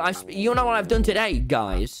 You know what I've done today,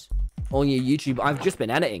 guys? On your YouTube, I've just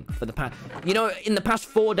been editing for the past. You know, in the past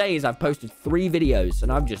 4 days, I've posted 3 videos,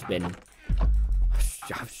 and I've just been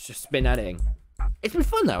editing. It's been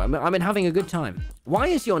fun though. I've been having a good time. Why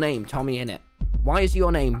is your name TommyInnit? Why is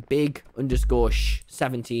your name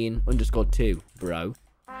big_17_2, bro?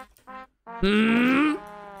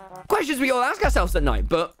 Questions we all ask ourselves at night,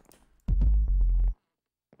 but.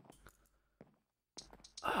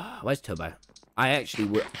 Where's Tubbo? I actually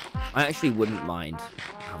wouldn't mind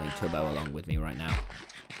having Tubbo along with me right now.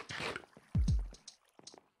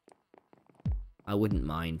 I wouldn't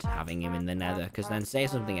mind having him in the nether, because then say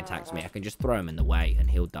something attacks me, I can just throw him in the way and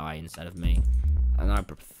he'll die instead of me. And I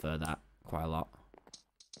prefer that quite a lot.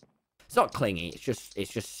 It's not clingy, it's just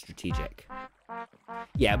strategic.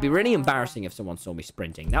 Yeah, it'd be really embarrassing if someone saw me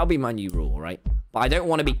sprinting. That'll be my new rule, right? But I don't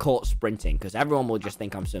want to be caught sprinting because everyone will just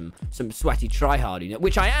think I'm some sweaty tryhard, you know,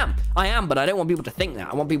 which I am. I am, but I don't want people to think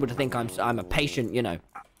that. I want people to think I'm a patient, you know.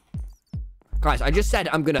 Guys, I just said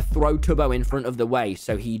I'm going to throw Tubbo in front of the way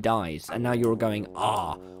so he dies. And now you're all going,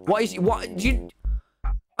 ah. What is... What... Do you...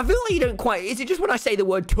 I feel like you don't quite... Is it just when I say the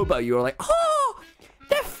word Tubbo, you're like, oh,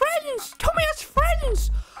 they're friends. Tommy has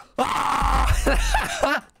friends.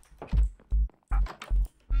 Ah!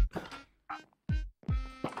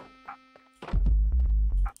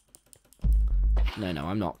 No,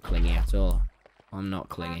 I'm not clingy at all. I'm not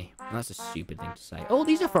clingy. That's a stupid thing to say. Oh,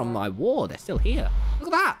 these are from my war. They're still here.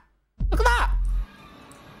 Look at that. Look at that.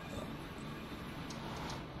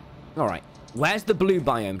 All right. Where's the blue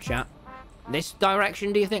biome, chat? This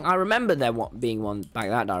direction, do you think? I remember there being one back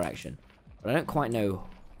that direction. But I don't quite know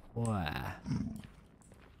where.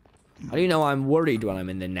 I do know I'm worried when I'm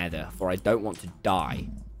in the nether, for I don't want to die.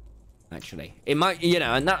 Actually. It might, you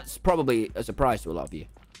know, and that's probably a surprise to a lot of you.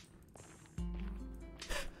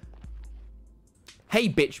 Hey,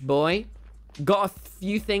 bitch boy. Got a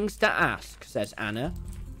few things to ask, says Anna.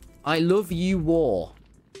 I love you, war.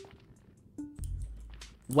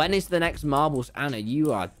 When is the next marbles? Anna,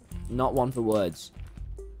 you are not one for words.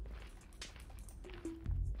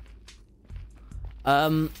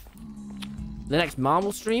 The next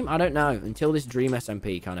marble stream? I don't know. Until this Dream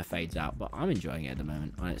SMP kind of fades out. But I'm enjoying it at the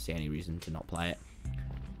moment. I don't see any reason to not play it.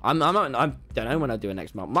 I don't know when I'll do a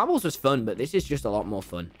next marble. Marbles was fun, but this is just a lot more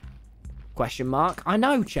fun. Question mark? I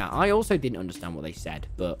know, chat. I also didn't understand what they said,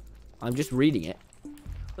 but I'm just reading it.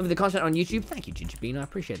 Love the content on YouTube. Thank you, Ginger Bean. I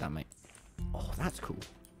appreciate that, mate. Oh, that's cool.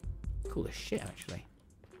 Cool as shit, actually.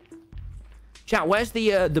 Chat, where's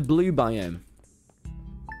the blue biome?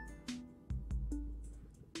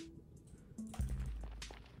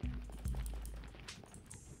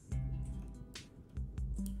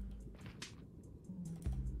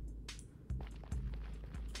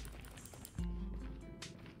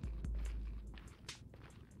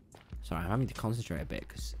 Sorry, I'm having to concentrate a bit,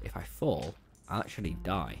 because if I fall, I'll actually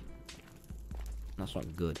die. That's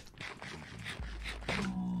not good.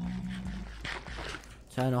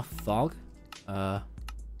 Turn off fog. Am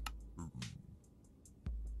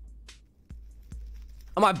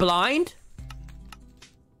I blind?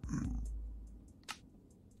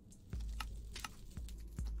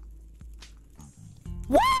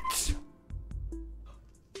 What?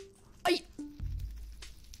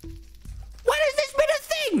 When has this been a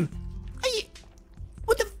thing?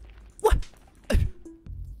 What the... What?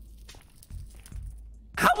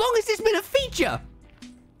 How long has this been a feature?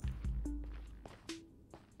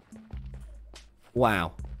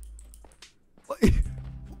 Wow.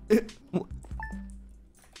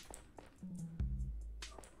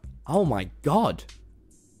 Oh my god.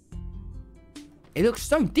 It looks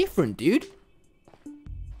so different, dude.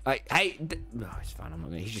 Hey, no, it's fine. I'm not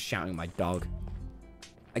gonna. He's just shouting at my dog.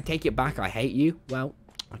 I take it back. I hate you. Well,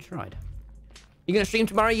 I tried. You gonna stream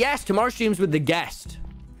tomorrow? Yes, tomorrow streams with the guest.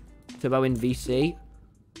 Tubbo in VC.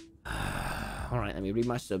 All right, let me read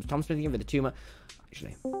my subs. Tom's been thinking for the 2 months.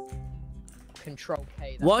 Actually. Control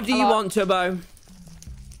K. What do you want, Tubbo?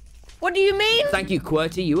 What do you mean? Thank you,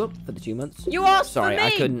 QWERTY. You up for the 2 months? You asked Sorry, for me.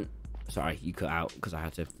 I couldn't. Sorry, you cut out because I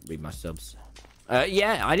had to read my subs.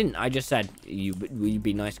 Yeah, I didn't. I just said you'd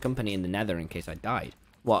be nice company in the nether in case I died.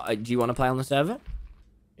 What? Do you want to play on the server?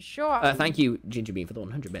 Sure. Thank you, Ginger Bean, for the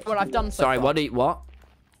 100 bits. What I've done so Sorry, far. what?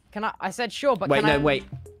 Can I said sure, but wait, can I... wait.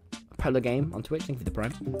 Polar Game on Twitch. Thank you for the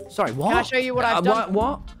prime. Sorry, what? Can I show you what I've done?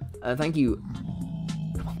 What? Thank you.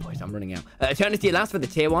 Come on, boys. I'm running out. Eternity Last for the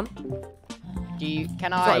tier 1.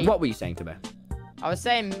 Can I... Sorry, what were you saying, Tubbo? I was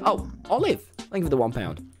saying... Oh, Olive. Thank you for the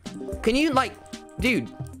 £1. Can you, like... Dude,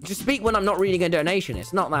 just speak when I'm not reading a donation.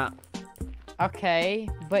 It's not that... Okay,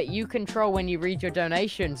 but you control when you read your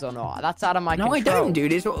donations or not. That's out of my control. No, I don't,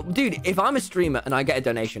 dude. Dude, if I'm a streamer and I get a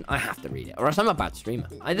donation, I have to read it. Or else I'm a bad streamer.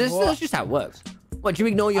 That's just how it works. What, do you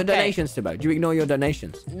ignore your donations, Tubbo? Do you ignore your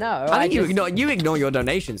donations? No, I think you ignore your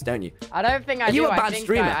donations, don't you? I don't think I do. Are you a bad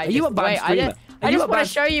streamer? Are you a bad streamer? I just want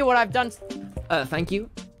to show you what I've done. Thank you.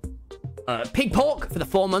 Pig Pork for the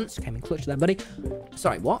 4 months. Came in clutch there, buddy.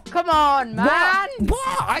 Sorry, what? Come on, man.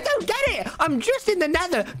 What? I don't get it. I'm just in the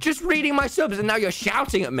nether, just reading my subs, and now you're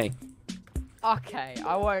shouting at me. Okay,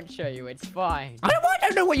 I won't show you. It's fine. I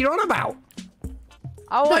don't know what you're on about.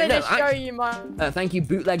 I wanted to show you my... Thank you,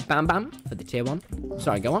 Bootleg Bam Bam, for the tier 1.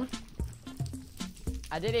 Sorry, go on.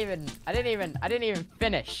 I didn't even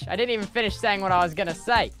finish. I didn't even finish saying what I was gonna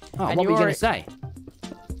say. Oh, what were you gonna say?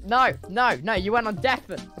 No, you went on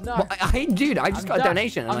deafen. No. Well, dude, I just got a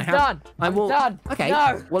donation, and I'm done. I will. Done. Okay.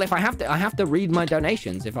 No. Well, if I have to read my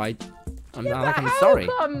donations. If I. I'm sorry.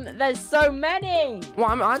 How come there's so many?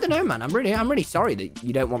 Well, I don't know, man. I'm really sorry that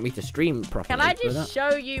you don't want me to stream properly. Can I just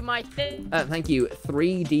show you my thing? Thank you,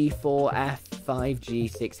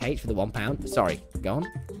 3D4F5G6H for the £1. Sorry, go on.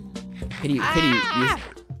 Could you use...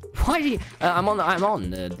 Why do you... I'm on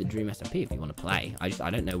the Dream SMP if you want to play. I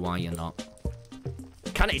don't know why you're not.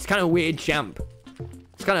 It's kind of weird, champ.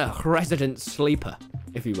 It's kind of resident sleeper,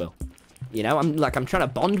 if you will. You know, I'm trying to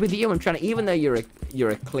bond with you. I'm trying to, even though you're a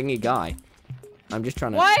clingy guy, I'm just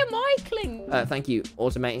trying to. Why am I clingy? Thank you,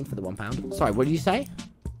 automating for the £1. Sorry, what did you say?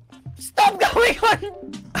 Stop going on.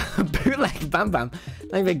 Bootleg Bam Bam.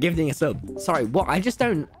 Thank you for gifting a sub. Sorry, what? I just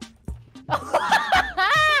don't.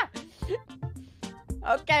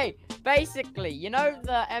 Okay, basically, you know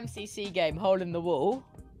the MCC game Hole in the Wall?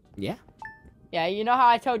 Yeah. Yeah, you know how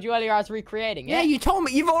I told you earlier I was recreating it? Yeah, you told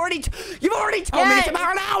me. You've already told me this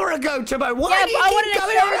about an hour ago, Tubbo. Why do you keep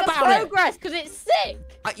going on about it? Progress, because it's sick.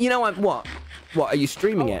 You know what? What? Are you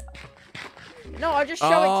streaming it? No, I'll just show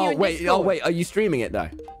it to you in Discord. Wait. Are you streaming it though?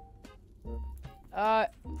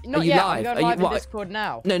 Not yet. I'm going live in Discord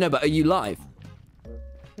now. No, but are you live?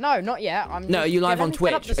 No, not yet. Are you live on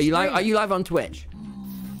Twitch? Are you live on Twitch?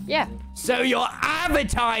 Yeah. So you're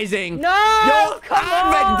advertising. No, come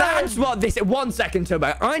on. That's what this. 1 second,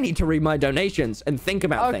 Turbo. I need to read my donations and think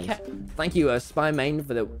about things. Thank you, Spy Main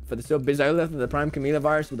for the sub, Bizola for the Prime Camila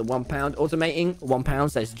virus with the £1. Automating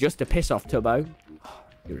 £1 says just to piss off Turbo.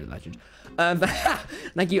 You're a legend.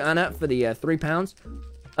 Thank you, Anna, for the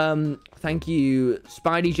 £3. Thank you,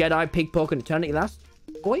 Spidey Jedi Pig Pork and Eternity Last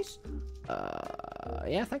boys.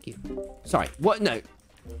 Yeah, thank you. Sorry. What? No.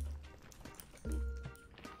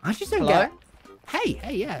 I just don't get it. Hey,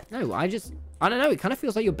 yeah. No, I don't know. It kind of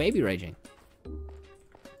feels like you're baby raging.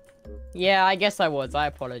 Yeah, I guess I was. I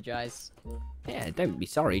apologize. Yeah, don't be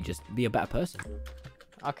sorry. Just be a better person.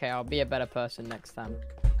 Okay, I'll be a better person next time.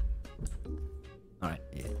 Alright,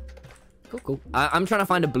 yeah. Cool. I'm trying to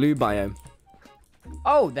find a blue biome.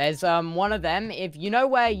 Oh, there's one of them. If you know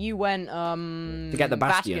where you went to get the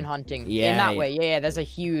bastion hunting. Yeah. In that way. Yeah, there's a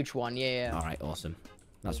huge one. Yeah. Alright, awesome.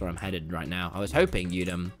 That's where I'm headed right now. I was hoping you'd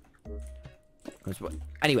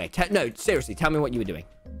Anyway, no, seriously, tell me what you were doing.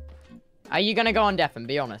 Are you gonna go on Def and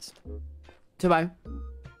be honest? Turbo?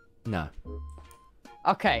 No.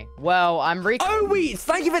 Okay, well, I'm Oh, wait,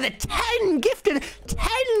 thank you for the 10 gifted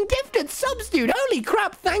subs, dude. Holy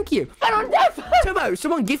crap, thank you. Turbo,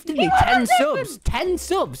 someone gifted me 10 subs. 10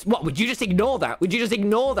 subs. What, would you just ignore that?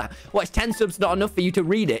 What, is 10 subs not enough for you to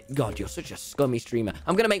read it? God, you're such a scummy streamer.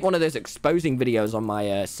 I'm going to make one of those exposing videos on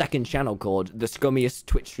my second channel called The Scummiest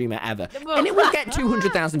Twitch Streamer Ever. And it will get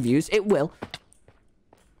 200,000 views. It will.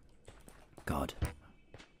 God.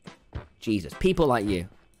 Jesus, people like you.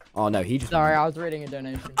 Oh, no, he just... Sorry, I was reading a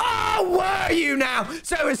donation. Oh, were you now?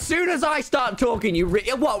 So as soon as I start talking, you...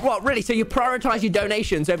 What, really? So you prioritize your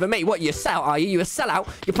donations over me? What, you a sellout, are you? You a sellout?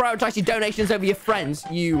 You prioritize your donations over your friends?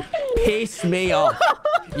 You piss me off.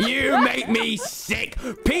 You make me sick.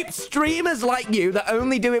 Streamers like you that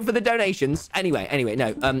only do it for the donations. Anyway,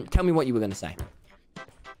 no. Tell me what you were going to say.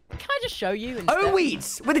 Can I just show you? Oh,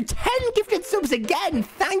 wait. With the 10 gifted subs again.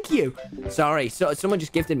 Thank you. Sorry. So someone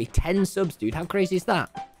just gifted me 10 subs, dude. How crazy is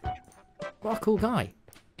that? What a cool guy.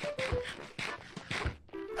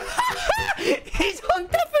 He's on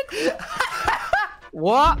deafened.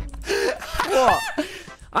 What? What?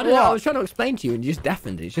 I don't know. I was trying to explain to you and you just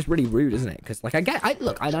deafened. It's just really rude, isn't it? Because, like, I get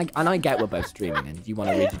we're both streaming and you want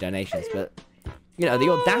to read your donations, but... You know, the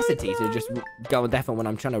audacity to just go on deafened when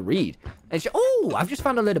I'm trying to read. Oh, I've just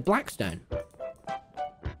found a load of blackstone.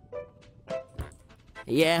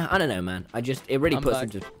 Yeah, I don't know, man. It really puts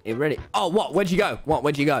into... It really... Oh, what? Where'd you go?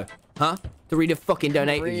 Where'd you go? Huh? To read a fucking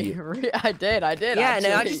donate with you. I did. Yeah,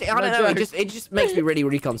 no, I don't know. It just makes me really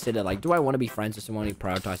reconsider, like, do I want to be friends with someone who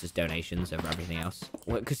prioritizes donations over everything else?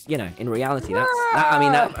 Because, you know, in reality,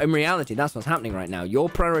 in reality, that's what's happening right now. You're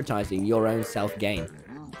prioritizing your own self-gain.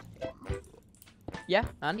 Yeah,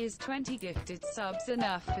 and? Is 20 gifted subs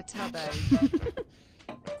enough for Tubbo?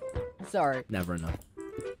 Sorry. Never enough.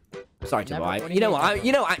 Sorry, Tubbo. You know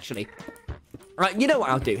what? Actually... Right, you know what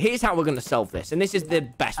I'll do? Here's how we're going to solve this. And this is the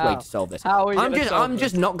best way to solve this. I'm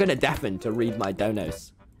just not going to deafen to read my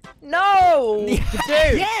donos. No! Dude!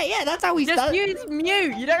 yeah, that's how we just use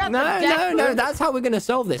mute. You don't have to deafen. No, that's how we're going to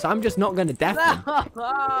solve this. I'm just not going to deafen.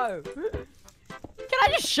 No! Can I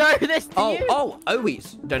just show this to you?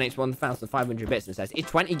 Always donates 1,500 bits and says, is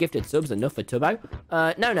 20 gifted subs enough for Tubbo?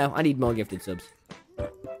 No, I need more gifted subs.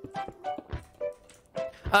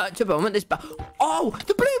 Tubbo, I want this Oh,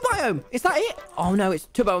 the blue biome! Is that it? Oh, no, it's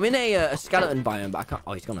Tubbo. I'm in a skeleton biome, but I can't...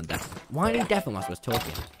 Oh, he's gone on deafen. Why did he deafen whilst I was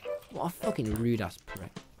talking? What a fucking rude-ass prick.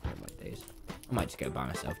 Oh, my days. I might just go by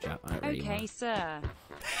myself, chat. I don't really Okay, want. sir.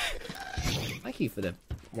 Thank you for the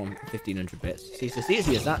 1,500 bits. See, it's as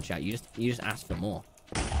easy as that, chat. You just ask for more.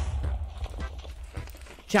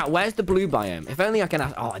 Chat, where's the blue biome? If only I can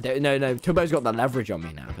ask. Oh, I don't. No. Tubbo's got the leverage on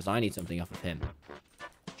me now because I need something off of him.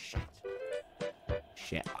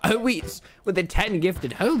 Shit. Oh, wait, with the 10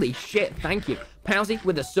 gifted. Holy shit, thank you. Palsy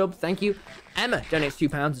with a sub, thank you. Emma donates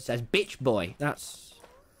 £2 and says, bitch boy. That's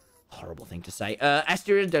a horrible thing to say.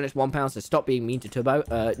 Esther donates £1, says, stop being mean to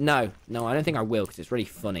Tubbo. No, I don't think I will because it's really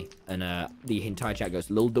funny. And the entire chat goes,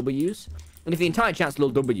 lil W's. And if the entire chat's lil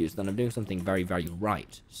W's, then I'm doing something very, very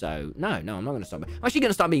right. So, no, I'm not going to stop. I'm actually going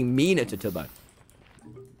to start being meaner to Tubbo.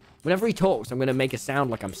 Whenever he talks, I'm going to make a sound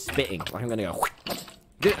like I'm spitting. Like I'm going to go...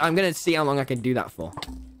 I'm going to see how long I can do that for.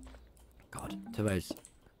 God, Tubbo's...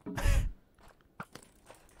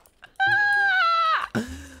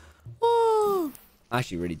 Oh. I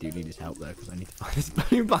actually really do need his help, though, because I need to find this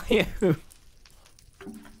blue biome.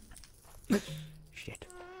 Shit.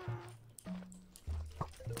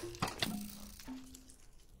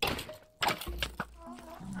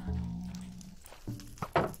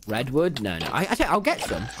 Redwood? No. I'll get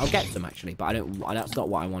some. I'll get some, actually, but I don't... That's not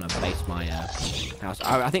what I want to base my house.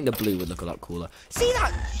 I think the blue would look a lot cooler. See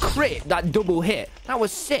that crit? That double hit? That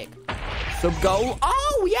was sick. Sub-goal.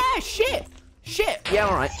 Oh, yeah, shit. Yeah,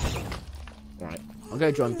 all right. All right. I'll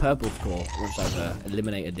go join Purple's score once I've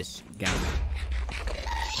eliminated this gang.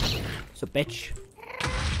 So, bitch.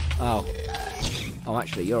 Oh. Oh,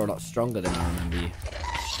 actually, you're a lot stronger than I remember you.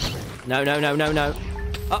 No.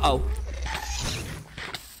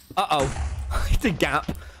 Uh-oh. It's a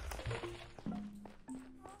gap.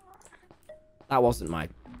 That wasn't my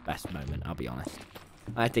best moment, I'll be honest.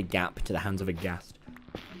 I had to gap to the hands of a ghast.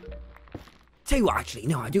 Tell you what, actually,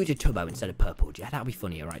 no, I do it to Tubbo instead of Purple. Yeah, that'll be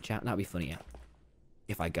funnier, right, chat? That'll be funnier.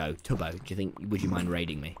 If I go, Tubbo, do you think, would you mind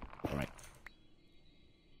raiding me? Alright.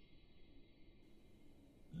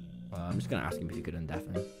 I'm just gonna ask him if he could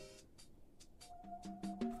undeafen.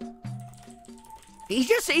 He's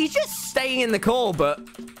just staying in the call, but...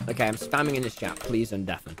 Okay, I'm spamming in this chat. Please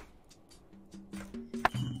undeafen.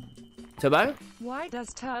 Tubbo? Why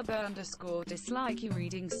does Turbo _ dislike you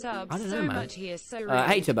reading subs I don't know, so man. much? He is so rude.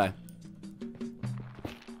 Hey, Tubbo.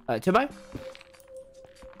 Tubbo?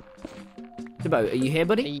 Tubbo, are you here,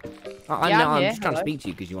 buddy? I'm here. just trying to Hello. speak to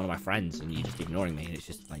you because you're one of my friends and you're just ignoring me and it's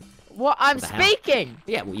just like... What? I'm What the hell? speaking!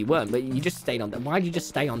 Yeah, well, you weren't, but you just stayed on... Why did you just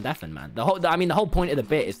stay on deafen, man? The whole point of the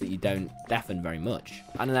bit is that you don't deafen very much.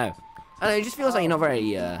 I don't know. It just feels like you're not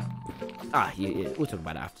very, we'll talk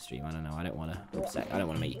about it after stream. I don't know. I don't want to upset... I don't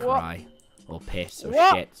want to make you cry or piss or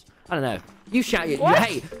shit. I don't know. You shout...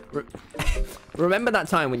 Hey! Remember that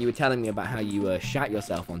time when you were telling me about how you shat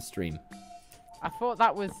yourself on stream? I thought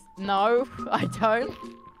that was... No, I don't.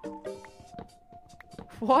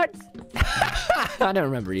 What? I don't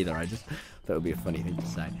remember either. I just thought it would be a funny thing to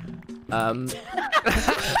say.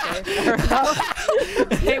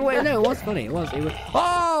 Wait, no, it was funny. It was.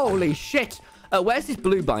 Holy shit! Where's this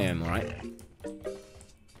blue biome, alright?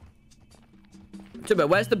 Tubbo,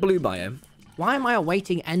 where's the blue biome? Why am I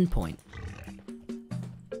awaiting endpoint?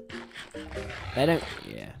 They don't...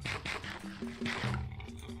 Yeah.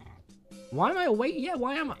 Why am I awaiting... Yeah,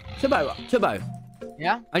 why am I... Tubbo.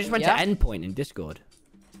 Yeah? I just went to endpoint in Discord.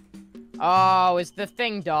 Oh, is the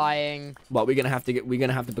thing dying? What, we're gonna have to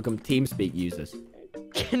become TeamSpeak users.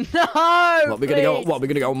 No! What, we're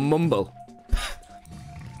gonna go mumble.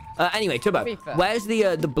 Anyway, Tubbo, where's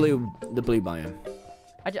the blue biome?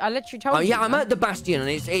 I literally told you. Oh yeah, I'm at the bastion and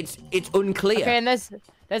it's unclear. Okay, and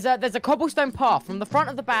there's a cobblestone path from the front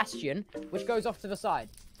of the bastion which goes off to the side.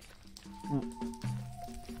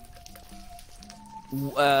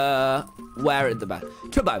 Where at the back?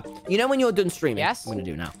 Tubbo, you know when you're done streaming? Yes. I'm gonna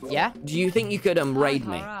do now. Yeah? Do you think you could raid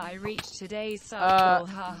me? I reached today's sub goal,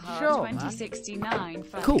 sure, 2069.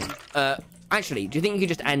 Cool. Actually, do you think you could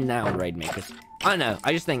just end now and raid me? Because I don't know.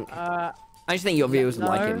 I just think your viewers would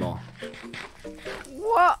like it more.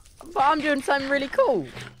 What? But I'm doing something really cool.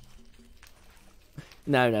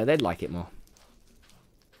 No, they'd like it more.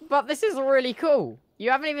 But this is really cool.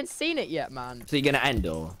 You haven't even seen it yet, man. So you're gonna end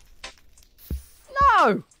or?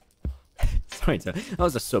 No! Sorry, that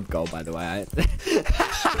was a sub goal, by the way.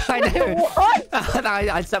 I know. What?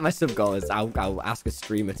 I set my sub goal as I'll ask a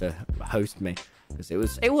streamer to host me because it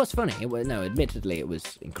was funny. Admittedly, it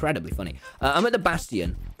was incredibly funny. I'm at the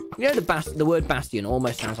bastion. You know the word bastion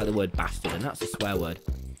almost sounds like the word bastard, and that's a swear word.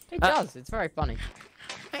 It does. It's very funny.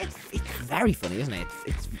 It's very funny, isn't it?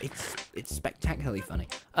 It's spectacularly funny.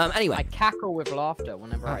 Anyway, I cackle with laughter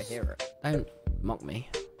whenever I hear it. don't mock me.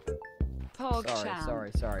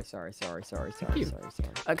 Sorry.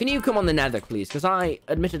 Can you come on the nether, please? Because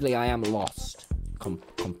admittedly, I am lost.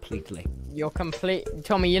 Completely. You're complete,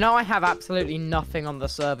 Tommy. You know I have absolutely nothing on the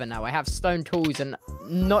server now. I have stone tools and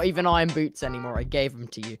not even iron boots anymore. I gave them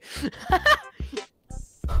to you.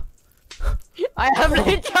 I have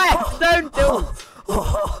stone tools.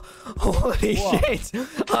 Holy shit!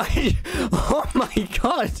 Oh my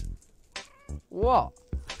god! What?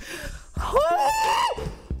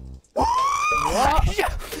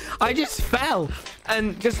 I just fell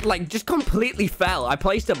and just completely fell. I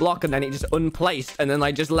placed a block and then it just unplaced and then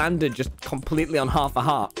I just landed just completely on half a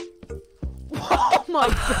heart. Oh my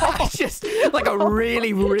god! It's just like a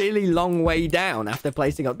really, really long way down after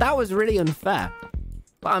placing up. That was really unfair.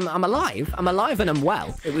 But I'm alive. I'm alive and I'm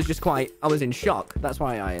well. It was just I was in shock. That's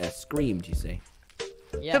why I screamed, you see.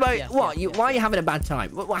 Yes, Why are you having a bad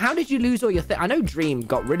time? How did you lose all your I know Dream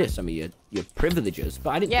got rid of some of your privileges,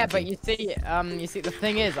 but I didn't. Yeah, but you see, the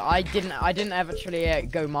thing is, I didn't actually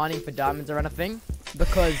go mining for diamonds or anything,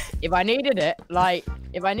 because if I needed it,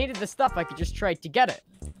 if I needed the stuff, I could just trade to get it.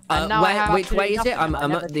 And now which way is it? I'm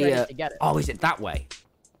at the. It. Oh, is it that way?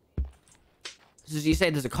 So you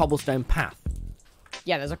say there's a cobblestone path.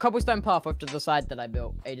 Yeah, there's a cobblestone path up to the side that I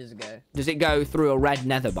built ages ago. Does it go through a red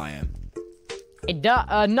nether biome? It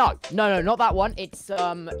does. No, not that one. It's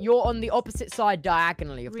you're on the opposite side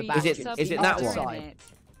diagonally of the back. Is it that one? Sorry.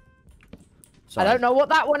 I don't know what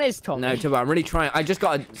that one is, Tom. No, Tubbo, I'm really trying. I just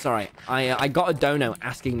got a. Sorry, I got a dono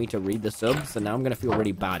asking me to read the subs, so now I'm gonna feel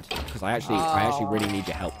really bad because I actually really need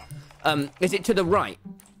your help. Is it to the right?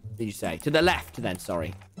 Did you say to the left? Then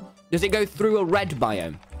sorry. Does it go through a red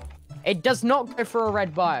biome? It does not go through a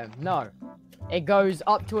red biome. No, it goes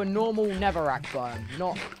up to a normal netherrack biome.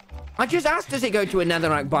 Not. I just asked, does it go to a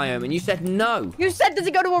netherrack biome, and you said no. You said, does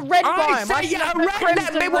it go to a red biome? I said, yeah,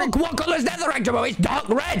 red. What color is netherrack, Jumbo? It's dark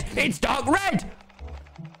red. It's dark red.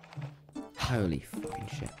 Holy fucking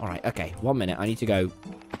shit. All right, okay. 1 minute. I need to go.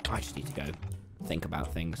 I just need to go think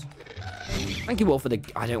about things. Thank you all for the.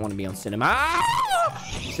 I don't want to be on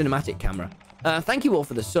cinematic camera. Thank you all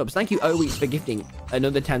for the subs. Thank you, Oweeks, for gifting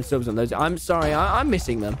another 10 subs on those. I'm sorry, I'm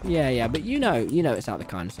missing them. Yeah, but you know it's out of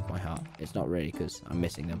the kindness of my heart. It's not really because I'm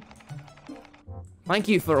missing them. Thank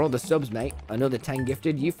you for all the subs, mate. Another 10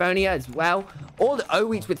 gifted. Euphonia as well. All the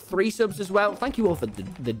Oweeks with 3 subs as well. Thank you all for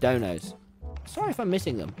the donos. Sorry if I'm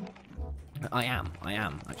missing them. I am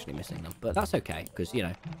actually missing them, but that's okay because you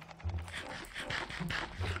know.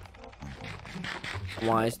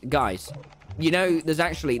 Guys. You know, there's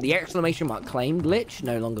actually the exclamation mark claim glitch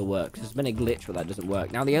no longer works. There's been a glitch where that doesn't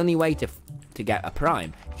work. Now, the only way to get a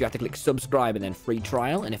prime is you have to click subscribe and then free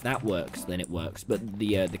trial. And if that works, then it works. But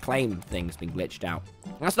the claim thing's been glitched out.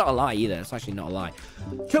 That's not a lie either. That's actually not a lie.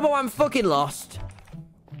 Trouble, I'm fucking lost.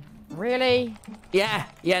 Really? Yeah,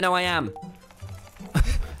 no, I am.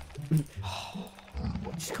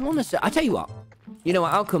 Just come on a sec. I tell you what. You know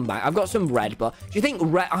what? I'll come back. I've got some red, but do you think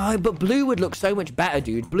red? Oh, but blue would look so much better,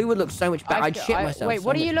 dude. Blue would look so much better. I'd shit myself. Wait,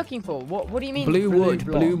 what are you looking for? What do you mean? Blue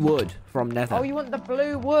wood from Nether. Oh, you want the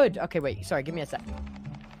blue wood? Okay, wait. Sorry, give me a sec.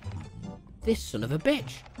 This son of a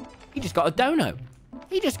bitch. He just got a dono.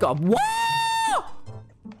 He just got a what?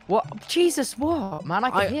 What? Jesus, what? Man,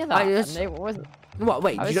 I could hear that. What?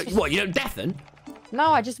 Wait, what? You don't deafen?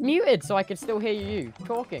 No, I just muted so I could still hear you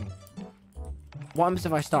talking. What happens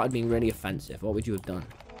if I started being really offensive? What would you have done?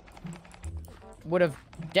 Would have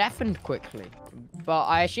deafened quickly. But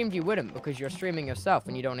I assumed you wouldn't because you're streaming yourself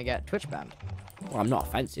and you don't want to get Twitch banned. Well, I'm not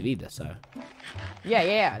offensive either, so.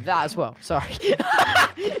 Yeah, that as well. Sorry.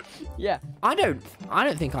 Yeah. I don't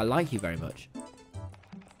think I like you very much.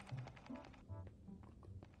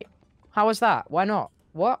 How was that? Why not?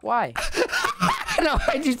 What? Why? No,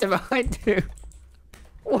 I do.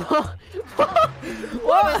 What?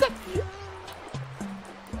 What?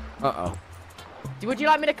 Uh-oh. Would you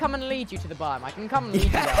like me to come and lead you to the biome? I can come and lead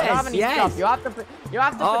you there. I don't have any stuff. You have to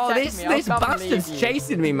protect me. This bastard's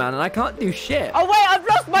chasing me, man, and I can't do shit. Oh, wait, I've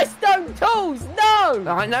lost my stone tools! No!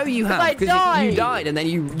 I know you have, because you died, and then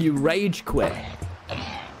you rage quit.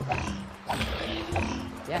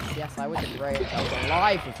 Yes, I was in rage. I was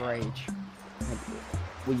alive with rage.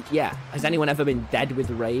 Well, yeah. Has anyone ever been dead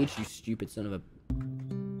with rage, you stupid son of a...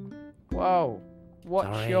 Whoa.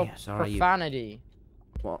 What's your profanity?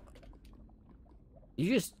 What?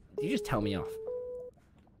 You just tell me off.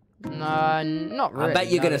 No, not really. I bet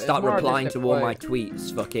you're gonna start replying to all my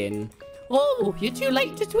tweets, fucking. Oh, you're too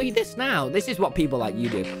late to tweet this now. This is what people like you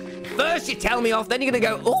do. First you tell me off, then you're gonna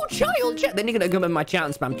go, oh, child chat. Then you're gonna come in my chat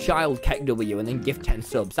and spam child KW and then give 10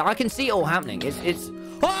 subs. So I can see it all happening. It's.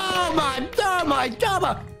 Oh my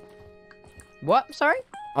dumber. What? Sorry?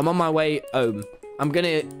 I'm on my way home. I'm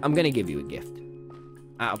gonna give you a gift.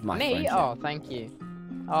 Out of my Me? friendship. Oh, thank you.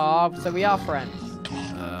 Oh, so we are friends.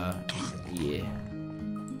 Yeah.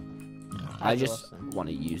 I just want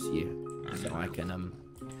to use you so I can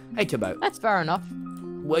Hey Tubbo. That's fair enough.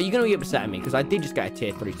 Well, you're gonna be upset at me because I did just get a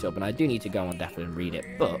tier 3 sub and I do need to go on Death and read it,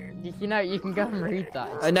 but You know, you can go and read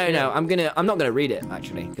that. no, I'm not gonna read it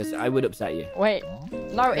actually because I would upset you. Wait,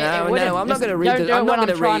 no, No, wouldn't. I'm not Just gonna read don't it. do I'm it not when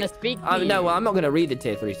gonna I'm trying read. to speak to you. No, I'm not gonna read the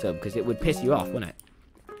tier 3 sub because it would piss you off, wouldn't it?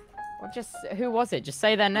 Well, just who was it? Just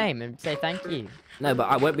say their name and say thank you. No, but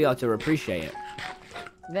I won't be able to appreciate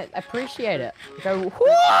it. Appreciate it. Go,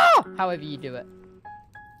 whoa! However you do it.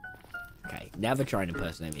 Okay, never try and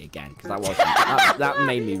impersonate me again because that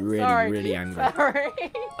made me really, Sorry. really angry. Sorry.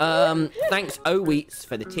 Thanks, Wheats,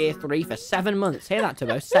 for the tier 3 for 7 months. Hear that,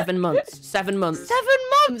 Tubbo? 7 months. 7 months. 7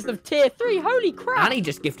 months of tier 3. Holy crap! And he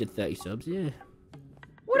just gifted 30 subs. Yeah,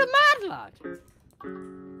 What a mad lad!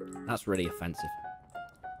 that's really offensive.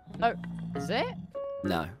 Oh, is it?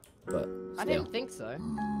 No, but I still. didn't think so.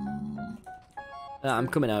 I'm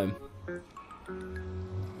coming home.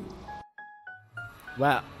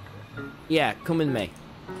 Well, yeah, come with me.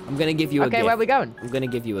 I'm gonna give you a gift. Okay, where are we going? I'm gonna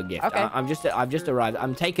give you a gift. Okay. I've just arrived.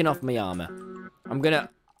 I'm taking off my armor. I'm gonna.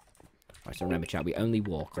 Alright, so remember, chat. We only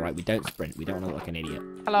walk. All right, we don't sprint. We don't want to look like an idiot.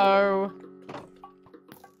 Hello.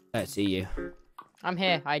 Let's see you. I'm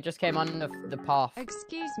here. I just came on the path.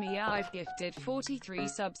 Excuse me, I've gifted 43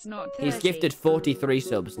 subs, not 30. He's gifted 43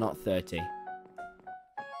 subs, not 30.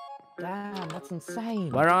 Damn, that's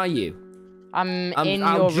insane. Where are you? I'm in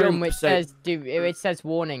I'll your room, jump, which so- says it says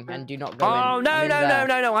warning and do not go in. Oh no I'm in no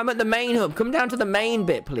there. no! I'm at the main hub. Come down to the main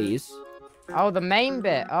bit, please. Oh, the main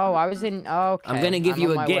bit. Oh, I was in. Oh, okay. I'm gonna give you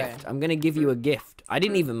on a my gift. way. I'm gonna give you a gift. I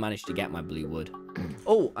didn't even manage to get my blue wood.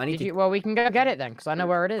 Oh, I need Did to. you? Well, we can go get it then, because I know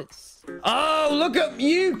where it is. Oh, look at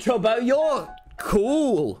you, Tubbo. You're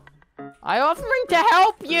cool. I'm offering to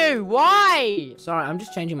help you. Why? Sorry, I'm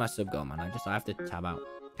just changing my sub goal, man. I have to tab out.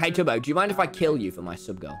 Hey, Tubbo, do you mind if I kill you for my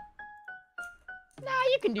sub goal? Nah,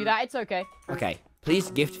 you can do that. It's okay. Okay,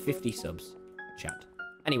 please gift 50 subs, chat.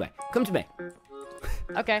 Anyway, come to me.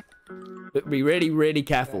 Okay. But be really, really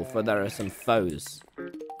careful, for there are some foes.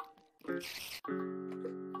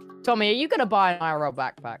 Tommy, are you gonna buy an IRL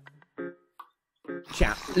backpack?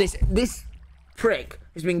 Chat, listen, this prick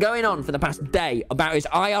has been going on for the past day about his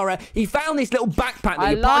IRL. He found this little backpack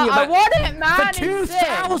that you put on your I back. want it, man. For it's sick.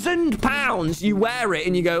 £2,000, you wear it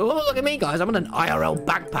and you go, oh, look at me, guys. I'm on an IRL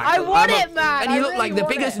backpack. I want it, man. And you I look really like the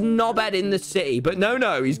want biggest it. knobhead in the city. But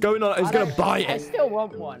no, he's going on. He's I going to don't- buy I it. still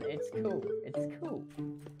want one. It's cool. It's cool.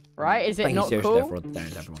 Right? Is it Thank you not seriously, cool? therefore,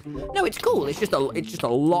 thanks, everyone. No, it's cool. It's just a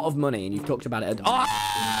lot of money, and you've talked about it.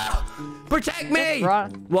 Oh! Protect me!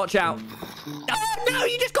 Right. Watch out. Oh, no,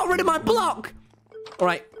 you just got rid of my block. All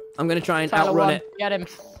right, I'm going to try and Tyler outrun won. it. Get him.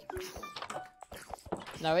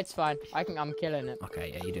 No, it's fine. I'm killing it.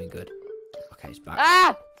 Okay, yeah, you're doing good. Okay, it's back.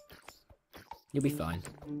 Ah! You'll be fine.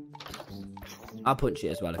 I'll punch it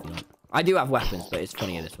as well if you want. I do have weapons, but it's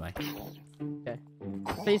funnier this way. Okay.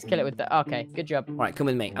 Please kill it with the. Okay, good job. All right, come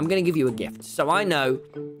with me. I'm going to give you a gift. So I know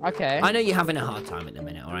Okay. you're having a hard time at the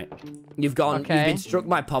minute, all right? You've Okay. been struck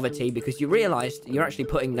by poverty because you realized you're actually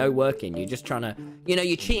putting no work in. You're just trying to,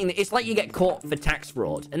 you're cheating. It's like you get caught for tax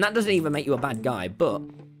fraud. And that doesn't even make you a bad guy, but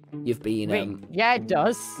you've been, Wait, yeah, it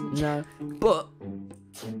does. no, but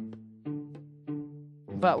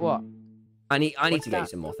But what? I need What's to get you that?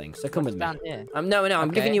 some more things. So come with me. Down here. No, I'm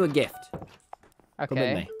Okay. giving you a gift. Come with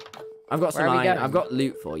Okay. me. I've got some Where are we iron. going? I've got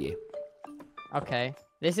loot for you. Okay.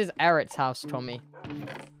 This is Eric's house, Tommy.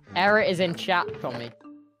 Eric is in chat, Tommy.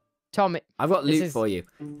 Tommy. I've got This loot is- for you.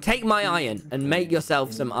 Take my iron and make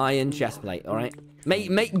yourself some iron chestplate, all right?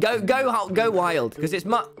 Go wild, because it's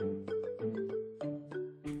my...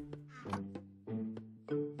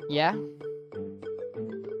 Yeah.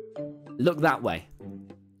 Look that way.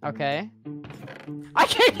 Okay. I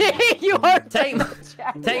can hear you on Take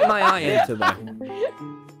my iron,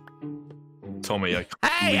 Tubbo. Tommy,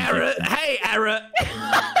 Hey, Eric! Hey, Eric!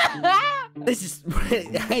 This is...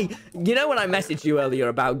 Hey, you know when I messaged you earlier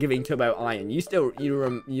about giving Tubbo iron?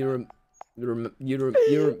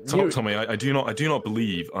 Tommy, I do not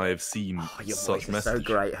believe I have seen Your such voice is messages.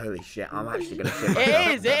 so great. Holy shit, I'm actually gonna shit myself.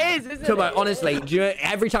 It is, isn't Tubbo, it? honestly,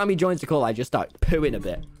 every time he joins the call, I just start pooing a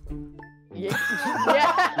bit. Yeah.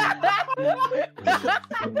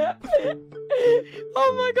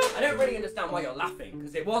 Oh my god. I don't really understand why you're laughing,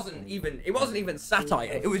 because it wasn't even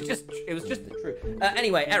satire. It was just the truth.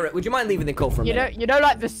 Anyway, Eric, would you mind leaving the call for a minute? You know,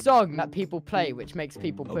 like the song that people play, which makes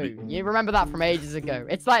people poo. You remember that from ages ago?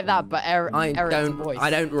 It's like that, but Eric's voice. I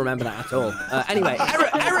don't remember that at all. Anyway,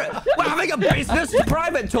 Eric, we're having a business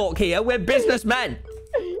private talk here. We're businessmen.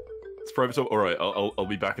 It's private talk. All right, I'll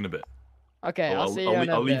be back in a bit. Okay, I'll see you in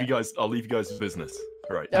a I'll leave bit. you guys. I'll leave you guys to business.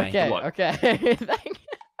 All right. Okay. Okay, Good luck. okay. Thank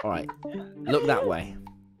All right. Look that way.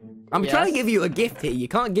 I'm trying to Yes? give you a gift here. You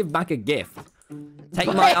can't give back a gift. Take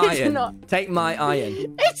But my it's iron. not- Take my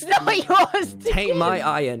iron. It's not yours. to Take give. my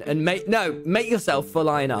iron and make yourself full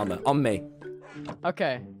iron armor on me.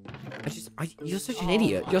 Okay. You're such an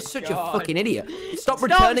idiot. You're such a God. fucking idiot. Stop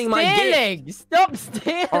returning my gift. stealing! Stop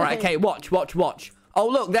stealing! All right, okay, watch. Oh,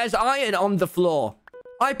 look, there's iron on the floor.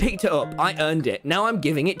 I picked it up. I earned it. Now I'm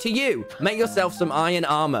giving it to you. Make yourself some iron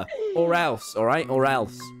armor. Or else, all right? Or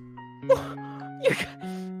else.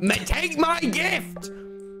 Take my gift!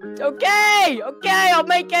 Okay, I'll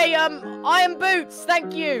make a iron boots.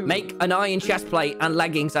 Thank you. Make an iron chest plate and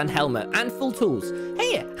leggings and helmet and full tools.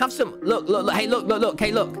 Here, have some. Look. Hey, look.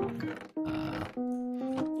 Hey, look.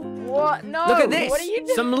 What? No. Look at this. What are you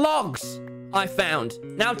doing? Some logs I found.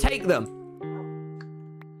 Now take them.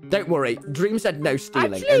 Don't worry. Dream said no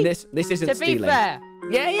stealing, Actually, and this isn't To stealing. be fair.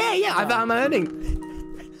 Yeah. I'm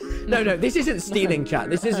earning. No, this isn't stealing, chat.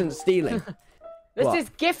 This isn't stealing. This What? is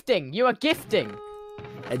gifting. You are gifting.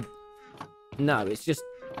 No, it's just.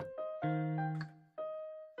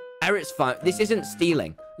 Eric's fine. This isn't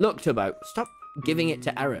stealing. Look, Tubbo, stop giving it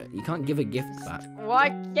to Eric. You can't give a gift back.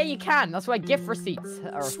 Why? Yeah, you can. That's why gift receipts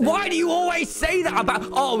are a thing. Why do you always say that about?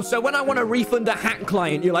 Oh, so when I want to refund a hack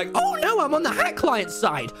client, you're like, oh no, I'm on the hack client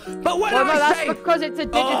side. But when Well, no, I that's say, because it's a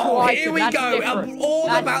digital oh, item. here we That's go, different. all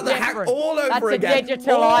That's about the hack different. all over That's again, a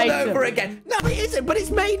digital all item. over again. No, it isn't. But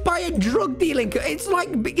it's made by a drug dealing. It's like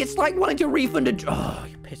wanting to refund a. Oh,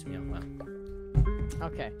 you piss me off, man.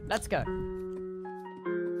 Okay, let's go.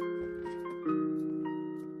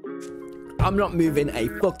 I'm not moving a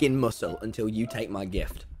fucking muscle until you take my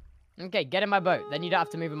gift. Okay, get in my boat. Then you don't have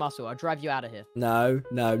to move a muscle. I'll drive you out of here. No.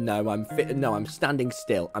 I'm standing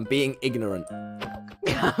still. I'm being ignorant.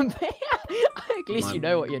 At least you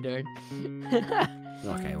know what you're doing.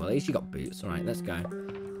 Okay, well, at least you got boots. All right, let's go.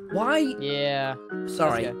 Why? Yeah.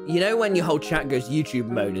 Sorry. Let's go. You know when your whole chat goes YouTube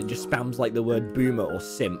mode and just spams like the word boomer or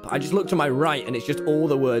simp? I just look to my right and it's just all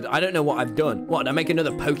the words. I don't know what I've done. What, did I make another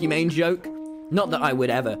Pokemon joke? Not that I would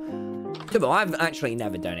ever. Tubbo, I've actually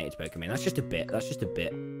never donated to Pokemon. That's just a bit.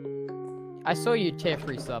 I saw you tier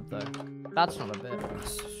 3 sub though. That's not a bit.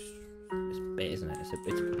 It's a bit, isn't it? It's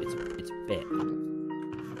a bit.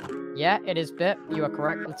 Yeah, it is bit. You are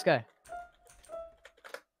correct. Let's go.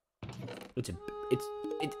 It's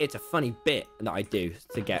a funny bit that I do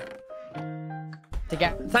to get.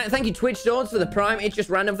 Thank you, Twitch Swords, for the Prime. It's just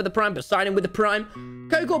random for the Prime, but sign in with the Prime.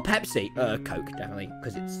 Coke or Pepsi? Coke, definitely,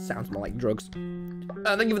 because it sounds more like drugs.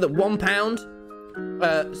 Thank you for the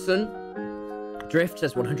 £1. Son. Drift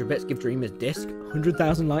says 100 bits. Give Dreamers disc.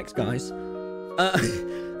 100,000 likes, guys.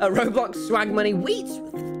 Roblox swag money.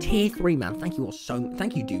 Wheats, tier 3, man. Thank you all so.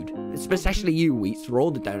 Thank you, dude. Especially you, Wheats, for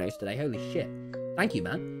all the donos today. Holy shit. Thank you,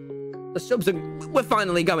 man. The subs we're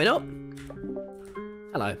finally going up.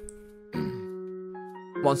 Hello.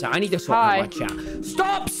 One sec, I need to sort out my chat.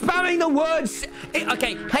 Stop spamming the words!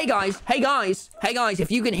 Okay, hey guys,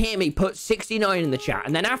 if you can hear me, put 69 in the chat,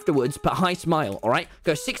 and then afterwards, put hi smile, alright?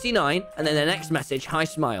 Go 69, and then the next message, hi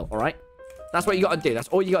smile, alright? That's what you gotta do, that's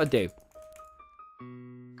all you gotta do.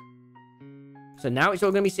 So now it's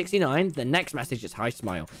all gonna be 69, the next message is hi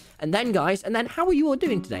smile. And then, guys, how are you all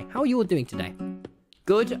doing today? How are you all doing today?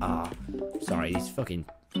 Good? Sorry, these fucking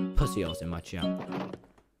pussy-holes in my chat.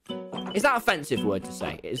 Is that an offensive word to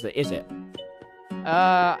say? Is it?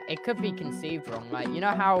 It could be conceived wrong. Like, you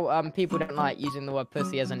know how people don't like using the word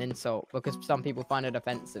pussy as an insult because some people find it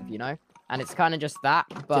offensive, you know? And it's kind of just that,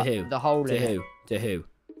 but to who? the whole To who? To who?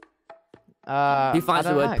 Who finds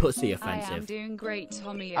the word pussy I am offensive? doing great,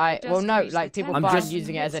 Tommy. Well, no, like people I'm find just-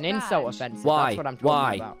 using it as an insult offensive. Why? That's what I'm talking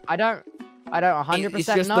Why? about. I don't 100% It's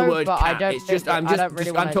just know, the word but cat. I don't. It's just think I'm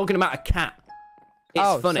wanna... talking about a cat. It's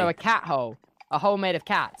oh, funny. so a cat hole. A hole made of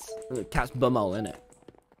cats. Cat's bumhole, innit?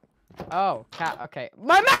 Oh, cat. Okay.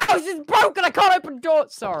 My mouse is broken. I can't open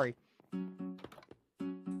doors. Sorry.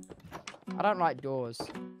 I don't like doors.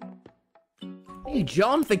 Thank you,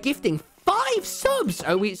 John, for gifting 5 subs.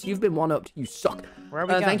 Oh, Wheats, you've been one-upped. You suck. Where are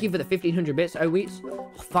we going? Thank you for the 1,500 bits. Oh, Wheats.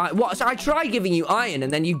 5. What? So I tried giving you iron,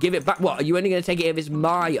 and then you give it back. What? Are you only going to take it if it's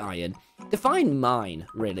my iron? Define mine,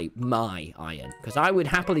 really. My iron. Because I would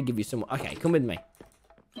happily give you some. Okay, come with me.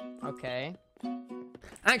 Okay.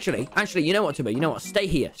 Actually, you know what, Tubbo? You know what? Stay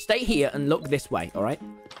here and look this way, all right?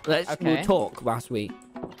 We'll talk whilst we...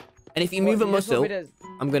 And if you move a muscle,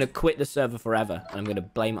 I'm going to quit the server forever, and I'm going to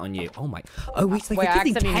blame it on you. Oh, my... Oh, Wheats, like, Wait, you're I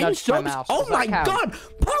giving accidentally 10 nudged my subs? mouse. Oh, Does my that count? God!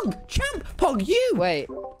 Pog! Champ! Pog, you! Wait.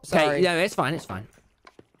 Okay, Sorry. no, it's fine, You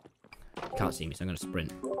can't see me, so I'm going to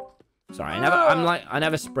sprint. Sorry, I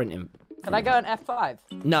never sprint Can I go on F5?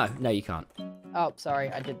 No, no, you can't. Oh, sorry,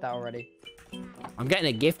 I did that already. I'm getting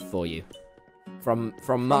a gift for you from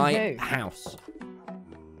my who? house.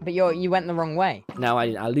 But you went the wrong way. No, I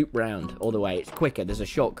didn't. I loop round all the way. It's quicker. There's a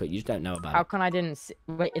shortcut. You just don't know about How it. come I didn't see...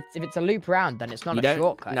 Wait, if it's a loop round, then it's not You a don't.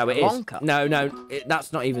 shortcut. No, it's it a is. long cut. No,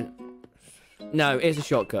 that's not even. No, it is a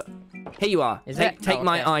shortcut. Here you are. Is take it? take Oh,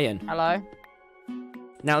 my okay. iron. Hello?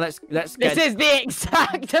 Now let's This get. is the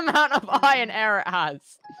exact amount of iron Eric has.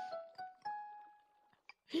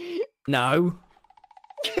 No.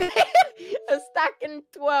 A stack and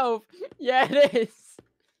 12. Yeah, it is.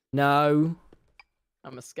 No.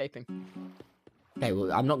 I'm escaping. Okay,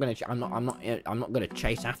 well, I'm not gonna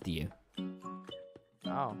chase after you.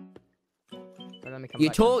 Oh. Well, let me come You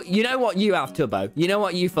back talk. You know what you have, Tubbo. You know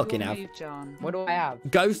what you fucking have. Move, John. then. What do I have?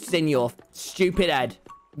 Ghosts in your stupid head.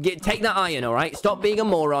 Take that iron, all right? Stop being a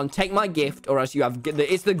moron. Take my gift, or else you have.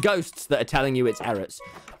 It's the ghosts that are telling you it's errors.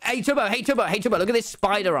 Hey, Tubbo. Hey, Tubbo. Hey, Tubbo. Look at this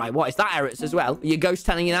spider eye. What is that? Errors as well? Are your ghost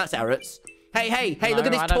telling you that's errors? Hey. No, Look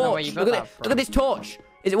at this I don't know where torch. you Look got at that it. Look at this torch.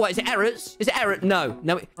 Is it what? Is it errors? Is it error? No.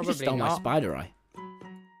 You just Probably stole my not. spider eye.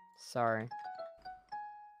 Sorry.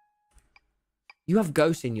 You have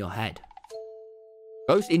ghosts in your head.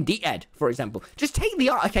 Ghosts in the head, for example. Just take the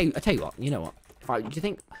eye. Okay, I tell you what. You know what? Do you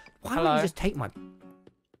think? Why don't Hello? you just take my?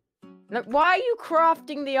 Look, why are you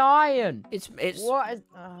crafting the iron? It's. What is...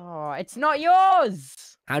 Oh, it's not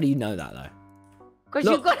yours. How do you know that though? Because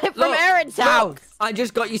you Look, got it from look, Aaron's look, house. I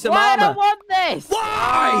just got you some Why armor. I don't want this?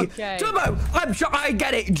 Why? Okay. Tubbo, I'm sure I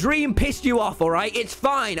get it. Dream pissed you off, all right? It's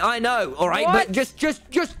fine, I know, all right? What? But just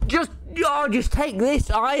take this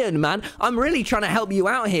iron, man. I'm really trying to help you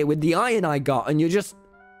out here with the iron I got, and you're just...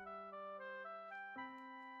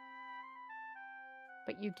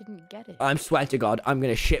 But you didn't get it. I swear to God, I'm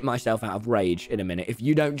going to shit myself out of rage in a minute. If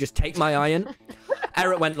you don't just take my iron...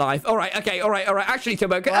 Eric went live. All right, okay, all right. Actually,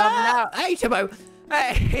 Tubbo... Hey, Tubbo.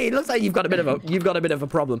 Hey, it looks like you've got a bit of a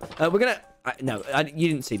problem. We're gonna... you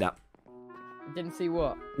didn't see that. Didn't see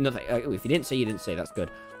what? Nothing. If you didn't see, you didn't see. That's good.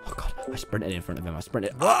 Oh God, I sprinted in front of him. I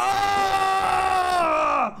sprinted. Ah!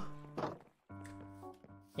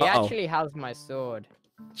 He actually has my sword.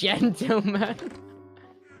 Gentleman.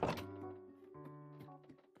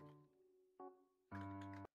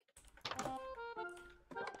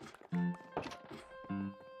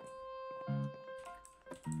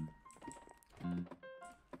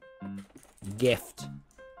 Gift.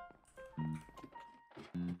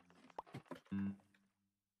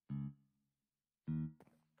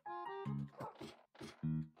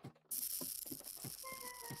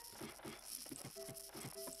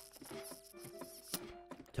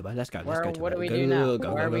 Tubbo, let's go. What Tubbo. do we do now?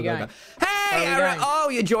 Where are we going? Hey, Where are we Eric. going? Oh,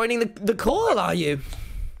 you're joining the call, are you?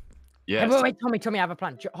 Yes. Wait, Tommy, I have a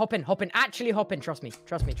plan. Hop in. Actually hop in. Trust me.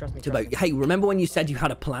 Tubbo, hey, remember when you said you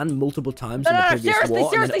had a plan multiple times in the No, previous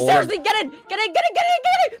war? seriously, get in.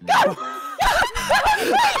 Go!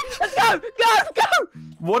 Let's go.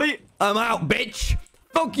 What are you? I'm out, bitch.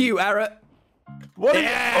 Fuck you, Eric. What are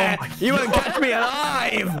Yeah, you? Oh my you won't catch me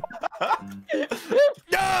alive.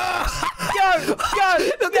 No! Go!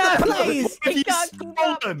 Look at the plays. What have you can't keep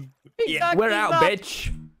up. stolen? Yeah, we're out,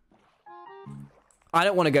 bitch. I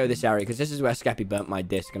don't want to go this area because this is where Skeppy burnt my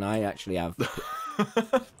disc, and I actually have.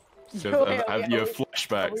 So have you Are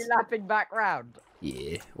flashbacks? we lapping back round?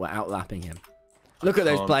 Yeah, we're outlapping him. Look at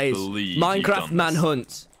those Can't plays. believe you've Minecraft done this.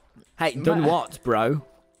 manhunt. Hey, done what, bro?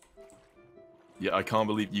 Yeah, I can't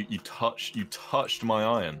believe you touched my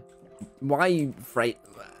iron. Why are you afraid?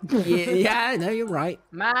 Yeah, no, you're right.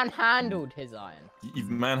 Manhandled his iron. You've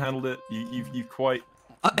manhandled it. You've quite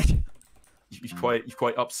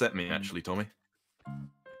upset me actually, Tommy.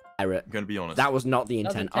 Eric, I'm gonna be honest. that was not the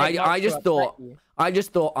intent. Doesn't take much I to just upset thought you.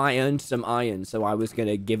 I earned some iron, so I was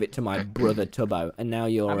gonna give it to my brother Tubbo, and now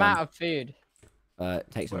you're I'm out of food.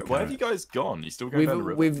 take some. Where have you guys gone? You still going down the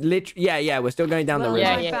river? We've literally yeah, we're still going down the Well, river.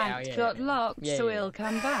 my Yeah, bank yeah. got locked, Yeah, so yeah. he'll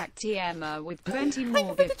come back to Emma with 20 more Thank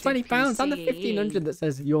you for the gifted £20 and the PCE. 1500 that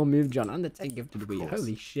says your move, John, and the 10 gifted weed.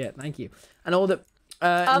 Holy shit, thank you. And all the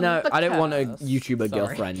no, I don't want a because- YouTuber Sorry.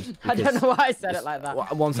 girlfriend. I don't know why I said it like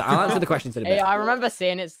that. One sec, I'll answer the questions in a bit. Hey, I remember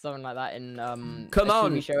seeing it something like that in Come a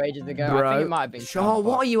on, TV show ages ago. bro. I think it might have been. Sure,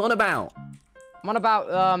 what are you on about? What about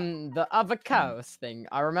the other coast thing?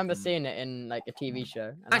 I remember seeing it in like a TV show.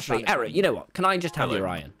 and I Actually, found it Eric, you know what? Can I just have Hello. your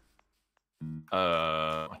iron?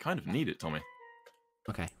 I kind of need it, Tommy.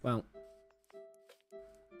 Okay, well,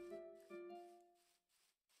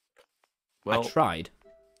 Well, I tried.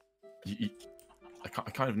 I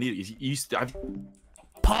kind of need it. You used to.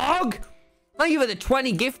 Pog! Thank you for the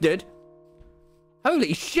 20 gifted.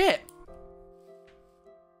 Holy shit.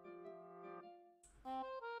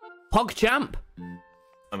 Pog champ.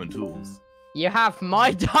 diamond tools. You have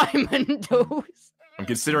my diamond tools. I'm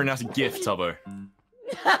considering that a gift, Tubbo.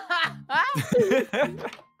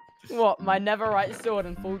 What? My Neverite sword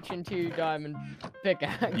and Fortune 2 diamond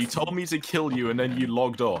pickaxe. You told me to kill you and then you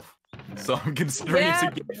logged off. So I'm considering it's a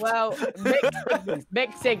Yeah, gift. well,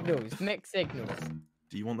 mixed signals.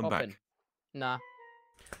 Do you want them Hop back? in. Nah,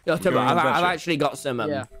 Yo, You're Tubbo, going on I've adventure. actually got some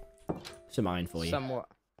Yeah. some iron for you. somewhat.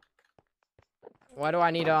 Why do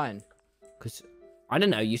I need iron? Because I don't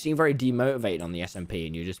know, you seem very demotivated on the SMP,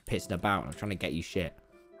 and you're just pissed about. I'm trying to get you shit.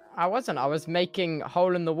 I wasn't. I was making a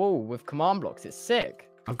hole in the wall with command blocks. It's sick.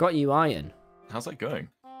 I've got you iron. How's that going?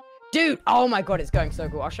 Dude, oh my god, it's going so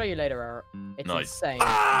cool. I'll show you later, Eric. It's Nice. insane.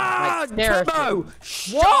 Ah, Like, seriously.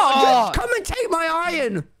 Tubbo! What? Come and take my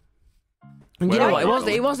iron! And Where you know are what?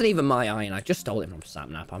 you? It wasn't even my iron. I just stole it from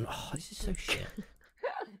Sapnap. Oh, this is so shit.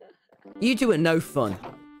 You two are no fun.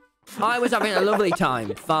 I was having a lovely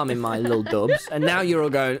time farming my little dubs, and now you're all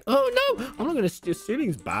going, oh no, I'm not going to steal.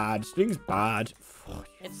 Stealing's bad. Stealing's bad. Fuck.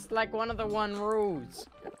 It's like one of the rules.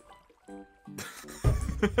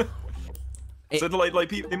 So like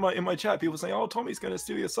people in my chat, people saying, "Oh, Tommy's going to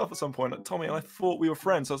steal your stuff at some point." Like, Tommy, I thought we were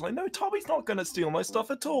friends. So I was like, "No, Tommy's not going to steal my stuff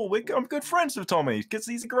at all. I'm good friends with Tommy because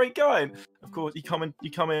he's a great guy." And of course, you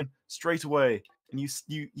come in straight away, and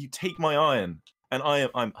you take my iron, and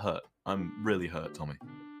I'm hurt. I'm really hurt, Tommy.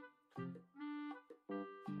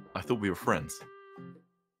 I thought we were friends.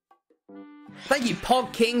 Thank you,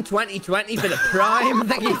 Pog King 2020 for the prime.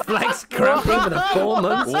 Thank you, Flex Crampy for the 4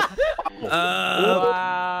 months.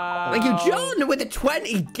 Wow. Thank you, John, with the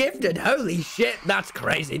 20 gifted. Holy shit, that's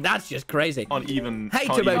crazy. That's just crazy. Can't even. Hey,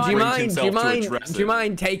 can't Tubbo, even do you bring mind? himself to address Do you it.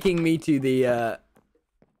 mind taking me to the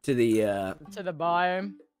To the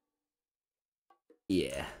biome.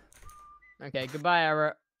 Yeah. Okay, goodbye,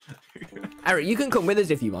 Eric. Eric, you can come with us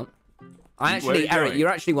if you want. Where are you Eric, going? you're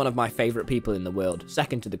actually one of my favorite people in the world,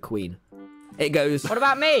 second to the Queen. It goes, What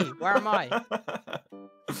about me? Where am I?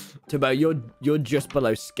 Tubbo, you're just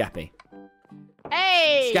below Skeppy.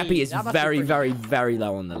 Hey! Skeppy is That must be very, pretty very, good. very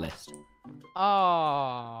low on the list.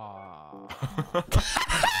 Oh.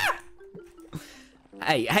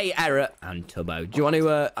 Hey, Eric and Tubbo, do you want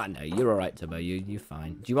to? I know you're all right, Tubbo. You're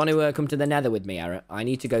fine. Do you want to come to the Nether with me, Eric? I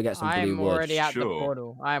need to go get some blue I'm wood. already at the Sure.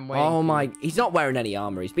 portal. I am waiting. Oh my! He's not wearing any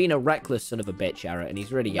armor. He's being a reckless son of a bitch, Eric, and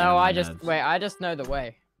he's really getting No, on my I just nerves. wait. I just know the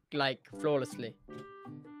way, like flawlessly.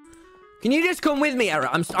 Can you just come with me, Eric?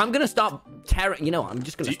 I'm gonna start tearing. You know, I'm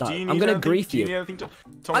just gonna start. Do you I'm need gonna anything? grief Do you need you. anything?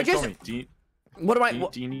 Tommy, I just- Tommy, do you? What do I?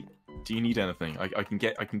 Do you need anything? I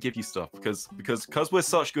can give you stuff because we're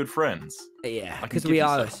such good friends. Yeah, can because give we you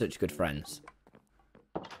are stuff. such good friends.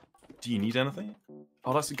 Do you need anything?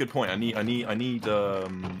 Oh, that's a good point. I need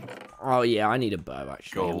Oh yeah, I need a bow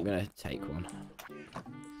actually. I'm Gold. gonna take one.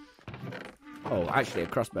 Oh, actually, a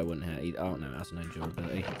crossbow wouldn't hurt either. Oh no, that's no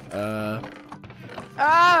durability.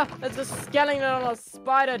 Ah! There's a skeleton on a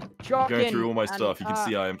spider jogging. going through all my and, stuff. You can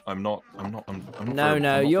see I'm not No, very- no, I'm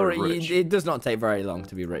not you're. very rich. It does not take very long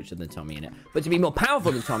to be richer than TommyInnit, but to be more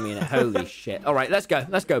powerful than TommyInnit. Holy shit! All right, let's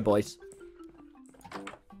go, boys.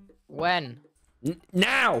 When?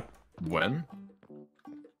 Now. When?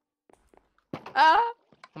 Ah!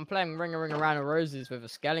 I'm playing Ring a Ring Around of Roses with a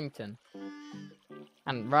skeleton.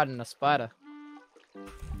 And riding a spider.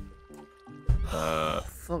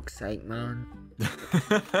 Fuck's sake, man.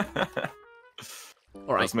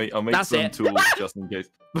 All right. I'll make That's some it. tools just in case.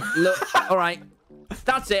 Look, all right.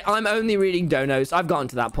 That's it. I'm only reading donos. I've gotten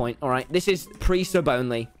to that point. All right. This is pre-sub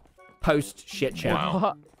only. Post shit show. Wow.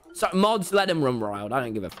 What? So mods, let them run wild. I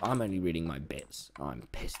don't give a. I'm only reading my bits. I'm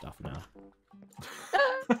pissed off now.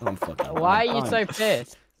 I'm fucking. Why are you so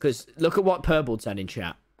pissed? Because look at what Purple said in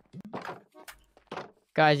chat.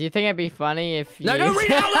 Guys, you think it'd be funny if you... No, don't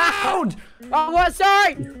read out loud. Oh, what?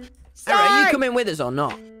 Sorry! Sarah, are you Sorry! coming with us or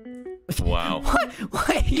not? Wow.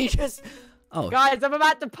 Why are you just? Oh. Guys, I'm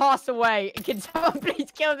about to pass away. Can someone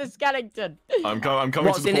please kill the skeleton? I'm coming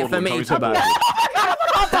What's to the in it portal. for me, I'm coming to the Tubbo? portal. Oh my god,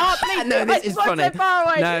 I'm on top, please! No, this I is spawned funny. so far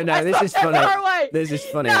away. No, I this spawned is so funny. far away. This is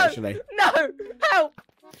funny, No, actually. No! Help!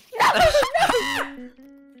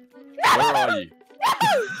 Where are you?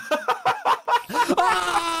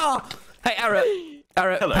 Oh! Hey,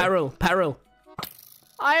 Eric, Hello. peril.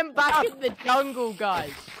 I am back in the jungle,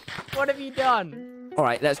 guys. What have you done? All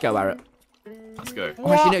right, let's go, Eric. Let's go.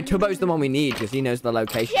 Oh, actually, no, Tubbo's the one we need because he knows the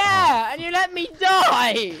location. Yeah, and you let me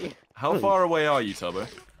die! How far away are you, Tubbo?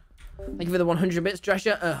 Thank you for the 100 bits,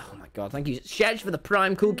 Drescher. Oh my god, thank you. Shedge for the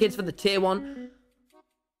prime, Cool Kids for the tier 1.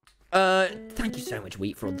 Thank you so much,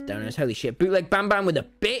 Wheat, for all the donuts. Holy shit. Bootleg Bam Bam with the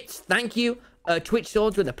bits. Thank you. Twitch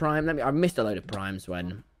Swords with the prime. I missed a load of primes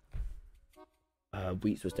when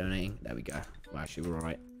Wheats was donating. There we go. Well, actually, we're all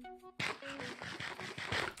right.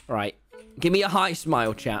 Right. Give me a high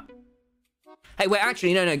smile, chat. Hey, wait,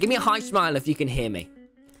 actually, no. Give me a high smile if you can hear me.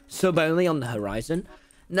 Sub only on the horizon.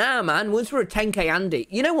 Nah, man, once we're at 10k Andy.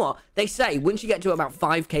 You know what? They say once you get to about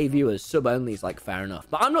 5k viewers, sub only is like fair enough.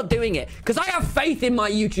 But I'm not doing it because I have faith in my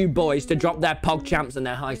YouTube boys to drop their pog champs and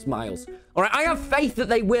their high smiles. All right, I have faith that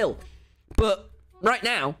they will. But right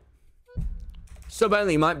now, sub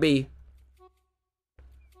only might be...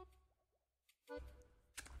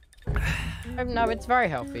 No, it's very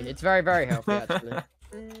healthy. It's very, very healthy, actually.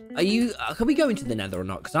 Are you... can we go into the nether or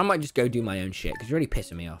not? Because I might just go do my own shit because you're really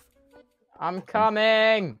pissing me off. I'm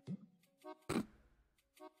coming!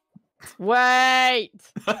 Wait!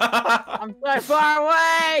 I'm so far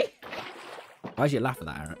away! Why'd you laugh at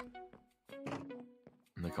that, Eric?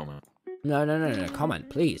 No comment. No. Comment,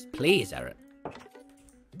 please. Please, Eric.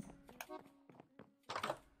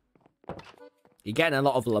 You're getting a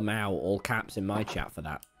lot of Lamau, all caps, in my chat for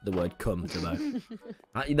that. The word "cum" to know.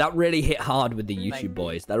 That really hit hard with the YouTube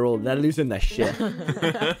boys. They're losing their shit.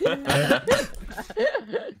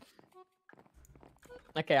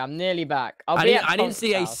 Okay, I'm nearly back. I didn't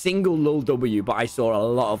see a single lul W, but I saw a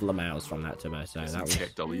lot of Lamaus from that Tomo. So that was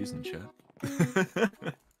check W's in chat.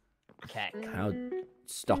 Okay. How?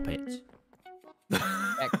 Stop it.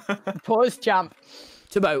 Pause, champ.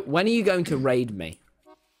 Tomo, when are you going to raid me?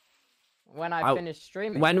 When I finish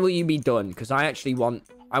streaming. When will you be done? Because I actually want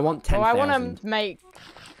 10,000. Oh, I want to make... Do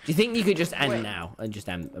you think you could just end now and just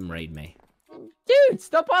end and raid me? Dude,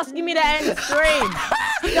 stop asking me to end stream.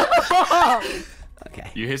 Stop. Okay.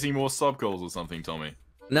 You hitting more sub goals or something, Tommy?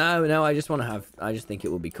 No, I just want to have... I just think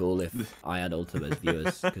it would be cool if I had Ultima's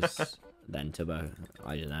viewers, because then Turbo,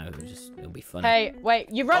 I don't know, it'll be funny. Hey, wait,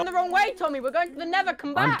 you've run the wrong way, Tommy. We're going to the Nether.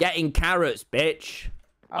 Come back. I'm getting carrots, bitch.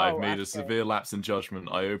 Oh, I've made a severe lapse in judgment.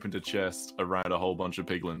 I opened a chest around a whole bunch of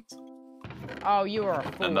piglins. Oh, you are a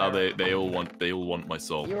fool. And now they all want my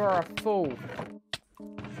soul. You are a fool.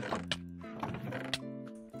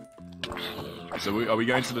 So are we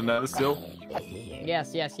going to the Nether still?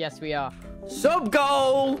 Yes, we are. Sub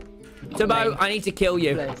goal! Turbo, I need to kill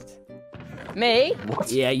you. Me? What?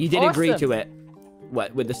 Yeah, you did agree to it.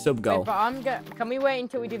 What, with the sub goal? Wait, but can we wait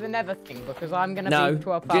until we do the Nether thing? Because I'm gonna be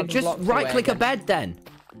 12,000 blocks just right-click a bed then.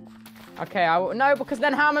 Okay, no, because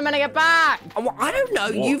then how am I gonna get back? Oh, I don't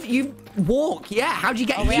know. Walk. You walk. Yeah. How'd you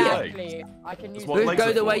get Oh, here? yeah, actually, I can use.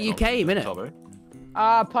 Go the way you came, innit?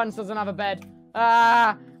 Punch doesn't have a bed.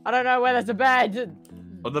 I don't know where there's a bed.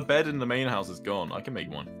 But the bed in the main house is gone. I can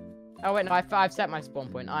make one. Oh wait, no, I've set my spawn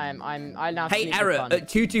point. I now. Hey, sleep with Error, Punch. at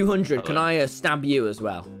 2200, can I stab you as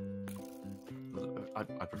well? I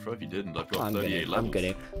prefer if you didn't. I've got 38 levels. I'm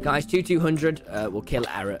good. Guys, 2200, we'll kill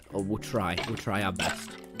Error, or we'll try. We'll try our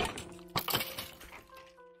best.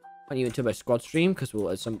 When you into a squad stream, because we'll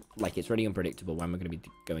it's really unpredictable when we're going to be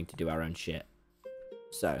going to do our own shit.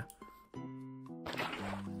 So.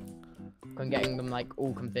 I'm getting them like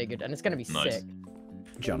all configured, and it's gonna be sick.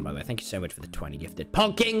 John, by the way, thank you so much for the 20 gifted.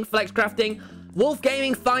 Pog King, Flex Crafting, Wolf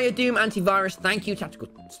Gaming, Fire Doom, Antivirus. Thank you, Tactical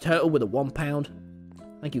Turtle with a £1.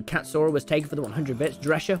 Thank you, Cat Sora was taken for the 100 bits.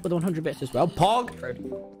 Drescher with the 100 bits as well. Pog.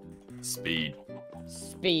 Speed.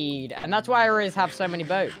 And that's why I always have so many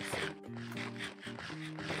boats.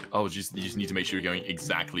 Oh, you just need to make sure you're going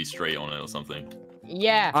exactly straight on it or something.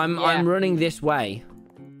 Yeah. I'm running this way.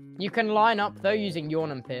 You can line up though using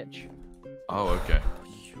Yawn and Pitch. Oh, okay.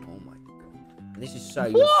 Oh my god. This is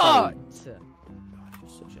so... What?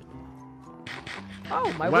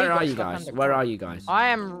 Oh, my Where are you guys? Where are you guys? I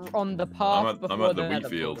am on the path I'm at the wheat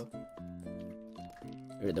field.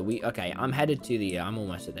 You're at the wheat... Okay, I'm headed to the... I'm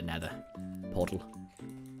almost at the Nether portal.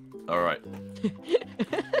 Alright.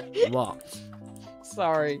 What?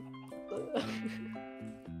 Sorry.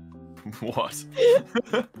 What?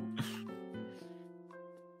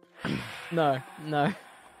 No.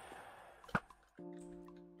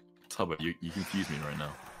 Tubbo, you confuse me right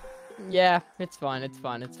now. Yeah, it's fine. Are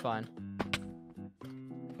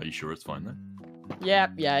you sure it's fine then?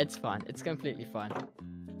 Yeah, it's fine. It's completely fine.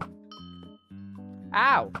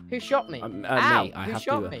 Ow! Who shot me? Ow! Me. Who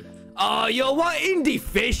shot me? Oh, you're what indie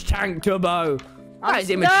fish tank, Turbo? That is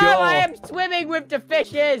immature. No, I am swimming with the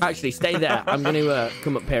fishes. Actually, stay there. I'm going to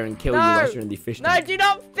come up here and kill you whilst you're in the fish tank. No, do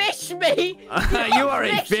not fish me. You are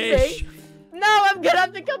a fish. Me. No, I'm gonna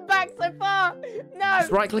have to come back so far. No.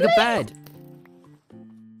 Just right-click a bed.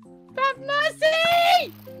 Have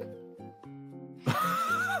mercy!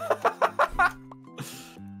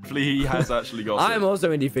 Flea has actually got I'm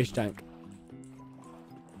also in the fish tank.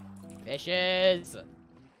 Fishes.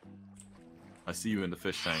 I see you in the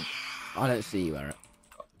fish tank. I don't see you, Eric.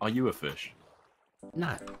 Are you a fish?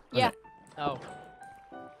 No. Yeah. Oh.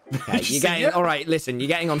 Okay, you're getting all right. Listen, you're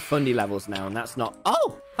getting on fundy levels now, and that's not.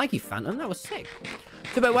 Oh, thank you, Phantom. That was sick.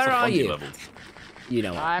 So, but where are you? Levels. You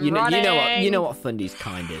know what? I'm You know what? You know running. what fundy's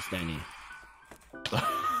kind is, don't you?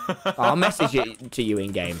 I'll message it to you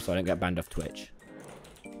in game so I don't get banned off Twitch.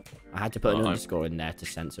 I had to put an underscore in there to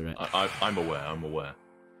censor it. I'm aware. I'm aware.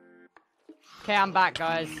 Okay, I'm back,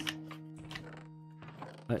 guys.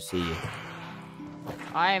 Let's see you.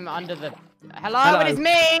 I am under the. Hello, it is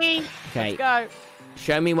me. Okay. Let's go.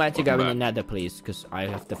 Show me where to go in the Welcome nether, please, because I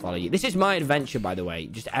have to follow you. This is my adventure, by the way.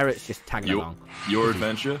 Just Eric's just tagging along. Your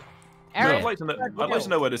adventure? Eric, I'd like to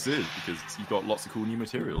know where this is because you've got lots of cool new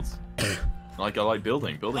materials. I like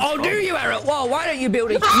building. Oh, do you, Eric? Well, why don't you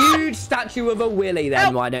build a huge statue of a Willy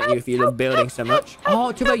then? Why don't you, if you love building so much?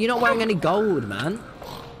 Oh, Tubo, you're not wearing any gold, man.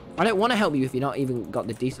 I don't want to help you if you're not even got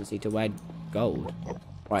the decency to wear gold.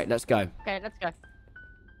 Right, let's go. Okay, let's go.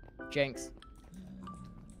 Jinx.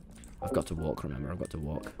 I've got to walk, remember? I've got to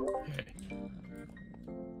walk. Okay.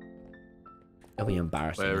 It'll be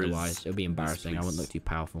embarrassing Where otherwise. is It'll be embarrassing. I won't look too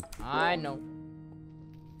powerful. I know.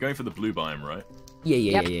 Going for the blue biome, right?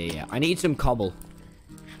 Yeah. I need some cobble.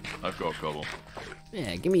 I've got cobble.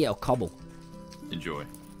 Yeah, give me your cobble. Enjoy.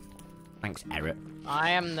 Thanks, Eric.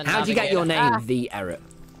 I am the. How'd you get your name, navigator. The Eric?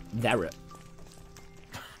 Theric.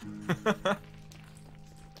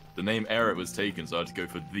 The name Eric was taken, so I had to go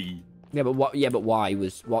for the. Yeah, but what? Yeah, but why?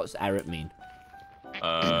 What's Eric mean?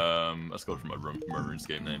 Let's go from my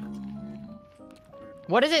RuneScape name.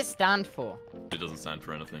 What does it stand for? It doesn't stand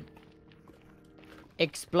for anything.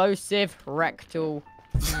 Explosive rectal.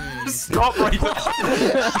 Stop right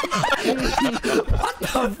there! What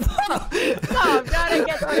the fuck? No, I'm trying to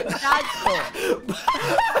get what it stands for.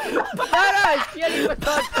 No, it's purely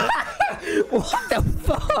because. What the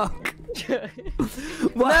fuck?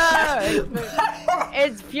 No,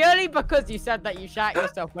 it's purely because you said that you shat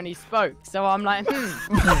yourself when he spoke. So I'm like,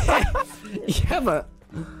 Yeah, but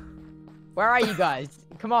Where are you guys?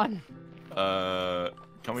 Come on.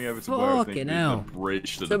 Coming over to where I think Fucking the hell.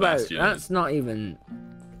 bridge to so the bastion. that's not even.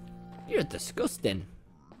 You're disgusting.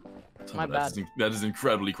 My bad. That is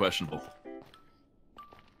incredibly questionable.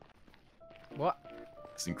 What?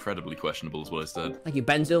 It's incredibly questionable, is what I said. Thank you,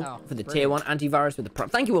 Benzil, Oh, for the brilliant. tier 1 antivirus with the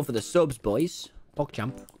prop. Thank you all for the subs, boys.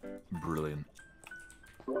 PogChamp. Brilliant.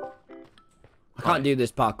 I can't do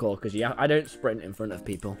this parkour because I don't sprint in front of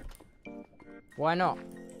people. Why not?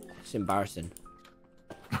 It's embarrassing.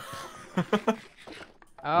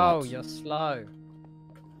 Oh, What? you're slow.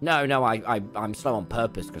 No, I'm slow on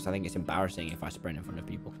purpose because I think it's embarrassing if I sprint in front of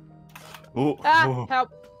people. Oh, Ah, help!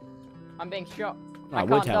 I'm being shot. I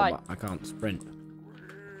would can't help, die. but I can't sprint.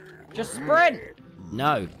 Just sprint!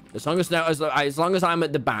 No, as long as I'm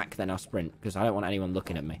at the back, then I'll sprint because I don't want anyone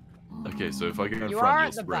looking at me. Okay, so if I go in You front, are you'll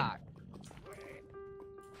at the sprint. back.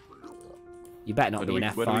 You better not Where be do an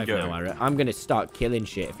we- where do we F5 go? now, Eric. I'm gonna start killing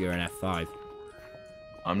shit if you're an F5.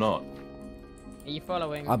 I'm not. Are you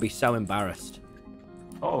following? I'll be so embarrassed.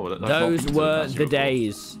 Oh, that's not Those pizza, were that's the your fault.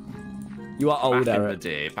 days. You are old, Back in the Eric.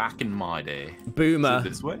 day, back in my day. Boomer. Is it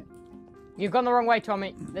this way? You've gone the wrong way,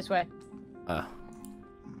 Tommy. This way.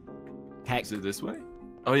 Heck. Is it this way?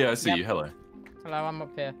 Oh yeah, I see Yep. you. Hello. Hello, I'm up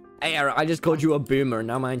here. Hey, Eric, I just called you a boomer, and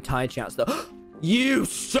now my entire chat's the. You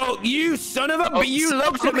suck! You son of a! Oh, you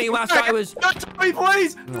looked at me whilst I was. No, Tommy,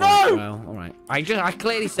 please! Alright, No! well, all right. I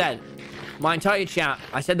clearly said my entire chat.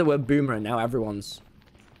 I said the word boomer, and now everyone's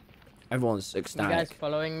You guys ecstatic.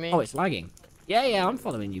 following me? Oh, it's lagging. Yeah, I'm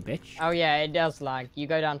following you, bitch. Oh yeah, it does lag. You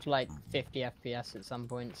go down to like 50 FPS at some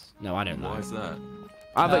points. No, I don't Why lag. is that?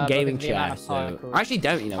 I have a because gaming of the amount chair, of so parkour. I actually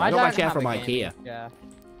don't. You know, I got my don't chair have from a IKEA. gaming chair.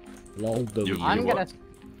 Lol, You- I'm what? gonna.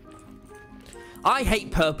 I hate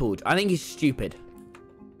purpled. I think he's stupid.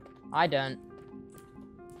 I don't.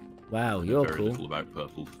 Wow, you're Very cool. little about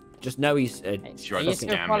purple. Just know he's. Hey, Sure, are you doesn't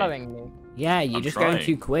still scam me. following me? Yeah, you're I'm just going trying.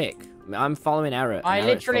 too quick. I'm following Eric. I and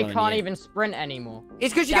Eric's literally following can't you. even sprint anymore.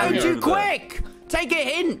 It's because you're Down going here. too quick. Take a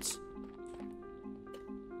hint.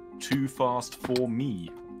 Too fast for me.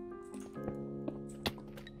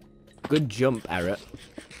 Good jump, Eric.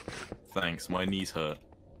 Thanks, my knees hurt.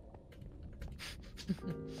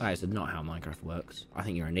 That is not how Minecraft works. I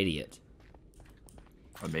think you're an idiot.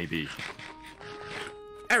 Or maybe.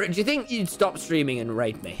 Eric, do you think you'd stop streaming and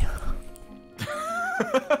raid me?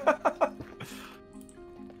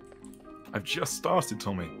 I've just started,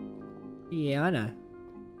 Tommy. Yeah, I know.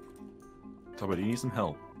 Tommy, do you need some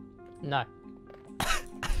help? No.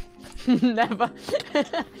 Never.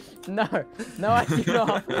 No, I do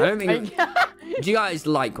not. I don't think. Do you guys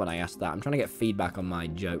like when I ask that? I'm trying to get feedback on my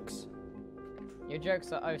jokes. Your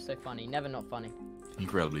jokes are oh so funny. Never not funny.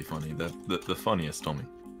 Incredibly funny. The funniest, Tommy.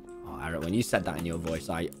 Oh, Eric, when you said that in your voice,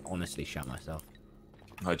 I honestly shat myself.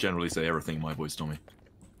 I generally say everything in my voice, Tommy.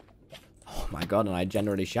 Oh my god, and I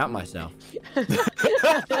generally shout myself.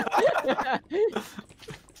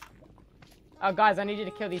 Oh, guys, I need you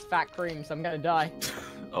to kill these fat creams. I'm gonna die.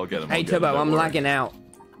 I'll get them. Hey, Turbo, I'm lagging out.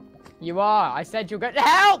 You are. I said you're going to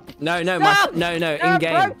help. No, no, Stop! no, They're in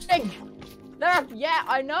game. approaching. Yeah,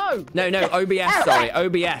 I know. No, OBS. Sorry,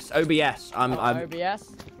 OBS. I'm.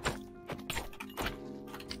 OBS.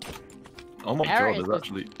 Oh my Eric, god, there's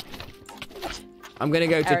actually. I'm gonna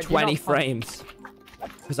go to Eric, 20 frames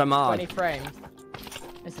because I'm hard. 20 frames.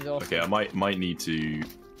 This is awesome. Okay, I might need to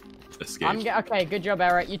escape. Okay, good job,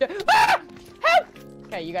 Eric. You do. Ah! Help!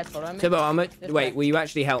 Okay, you guys follow me. Turbo, I'm at. This Wait, way. will you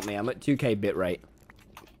actually help me? I'm at 2K bitrate.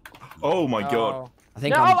 Oh my god. I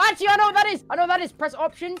think. No, I'm... oh, actually, I know what that is. I know what that is. Press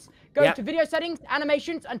options, go Yep. to video settings,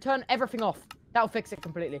 animations, and turn everything off. That'll fix it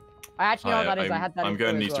completely. I actually know what that is. I had that. I'm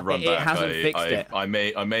going to need to run It back. hasn't fixed it. I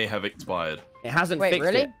may have expired. It hasn't Wait, fixed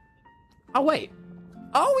really? it. Oh wait.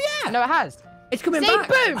 Oh yeah. No, it has. It's coming See, back.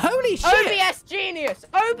 boom! Holy shit. OBS genius!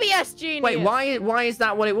 OBS genius! Wait, why is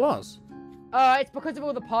that what it was? It's because of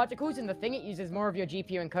all the particles in the thing. It uses more of your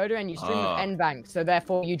GPU encoder, and you stream with NVANC, so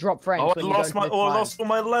therefore you drop frames. Oh, when I you lost go my. into Oh, I this lost all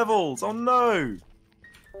my levels. Oh no.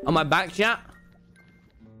 On my back, chat.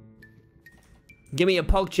 Give me a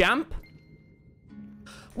pog champ.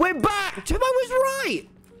 We're back. Turbo was right.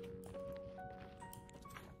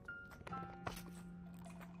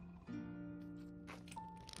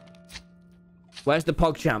 Where's the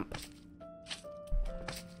pog champ?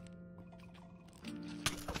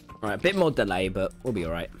 Alright, a bit more delay, but we'll be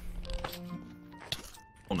alright.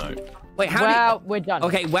 Oh no. Wait, how Well, we're done.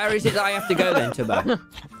 Okay, where is it that I have to go then, Turbo?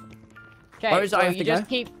 Okay, where is it I have you to just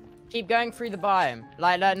go? keep going through the biome.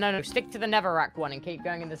 Like, no, stick to the Netherrack one and keep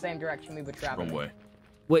going in the same direction we were traveling. Wrong way.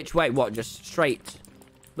 Which way? What? Just straight?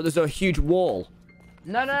 But there's a huge wall.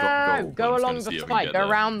 No, Go go I was along gonna see the if we can side. get Go there.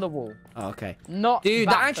 around the wall. Oh, okay. Not Dude,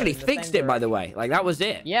 back, that actually though, in the fixed same it, by the direction. way. Like, that was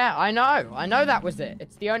it. Yeah, I know that was it.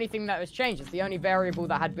 It's the only thing that was changed. It's the only variable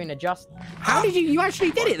that had been adjusted. How did you actually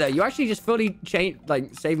did it, though? You actually just fully changed,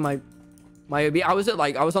 like, saved my OB. I was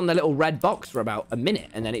on the little red box for about a minute,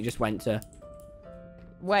 and then it just went to...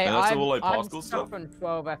 Wait, And that's I'm, all, like, I'm particle stuck stuff? on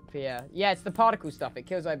 12 FPS. Yeah, it's the particle stuff. It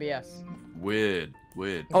kills OBS. Weird.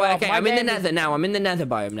 Oh, Well, okay, my I'm in the game is- nether now. I'm in the nether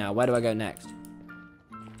biome now. Where do I go next?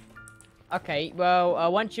 Okay, well,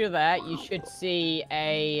 once you're there, you should see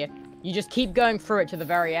a... You just keep going through it to the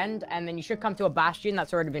very end, and then you should come to a bastion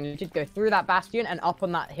that's already been looted. Go through that bastion and up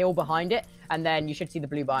on that hill behind it, and then you should see the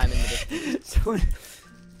blue biome in the distance. Someone...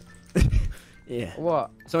 yeah.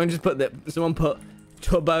 What? Someone put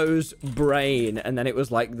Turbo's brain, and then it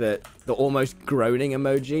was like the almost groaning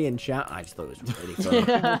emoji in chat. I just thought it was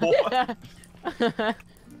really funny.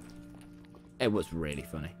 It was really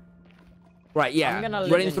funny. Right, yeah. I'm gonna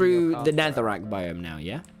live Running in through your the car. netherrack biome now,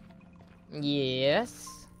 yeah? Yes.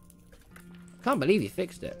 Can't believe you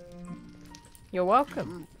fixed it. You're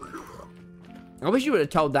welcome. I wish you would have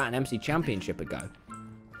told that an MC Championship ago.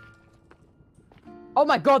 Oh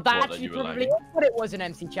my god, that What, that actually you were probably lagging? is what it was an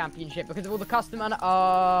MC Championship because of all the custom and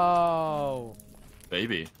oh.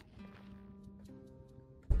 Baby.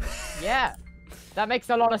 Yeah. That makes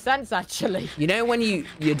a lot of sense actually. You know when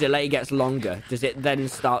your delay gets longer, does it then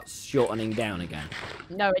start shortening down again?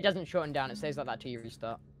 No, it doesn't shorten down. It stays like that till you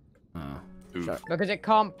restart. Oh. Oof. So- Because it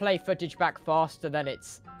can't play footage back faster than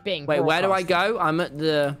it's being Wait, where do I broadcast. go? I'm at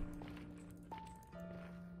the...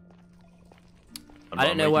 I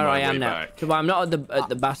don't know making where my I am way now. back. So I'm not at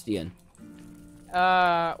the bastion.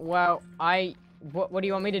 Well, what do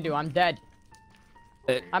you want me to do? I'm dead.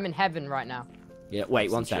 Uh, I'm in heaven right now. Yeah, wait,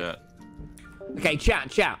 one sec. Chat. Okay,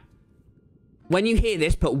 chat. When you hear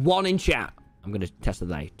this, put 1 in chat. I'm gonna test the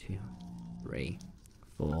delay. 2, 3,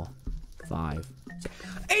 4, 5, 6.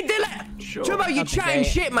 It delay! Sure. Turbo, you're Okay. chatting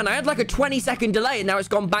shit, man. I had like a 20-second delay, and now it's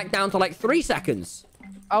gone back down to like 3 seconds.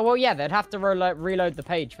 Oh, well, yeah, they'd have to reload the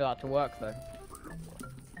page for that to work, though.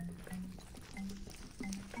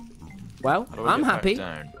 Well, How do I I'm get back happy.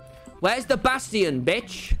 down? Where's the bastion,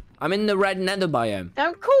 bitch? I'm in the red nether biome.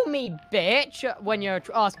 Don't call me bitch when you're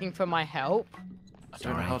asking for my help. I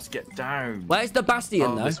don't know how to get down. Where's the bastion,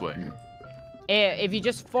 Oh, though? this way. If you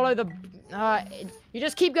just follow the... you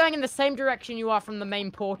just keep going in the same direction you are from the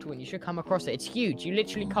main portal and you should come across it. It's huge. You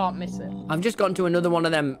literally can't miss it. I've just gone to another one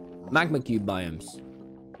of them magma cube biomes.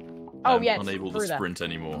 Oh, I'm yeah, it's unable to through there. sprint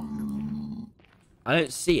anymore. I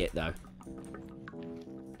don't see it, though.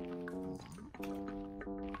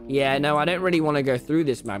 Yeah, no, I don't really want to go through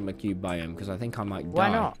this magma cube biome because I think I might die. Why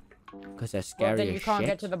not? Because they're scary Well, then as you can't shit.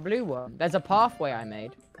 get to the blue one. There's a pathway I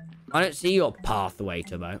made. I don't see your pathway,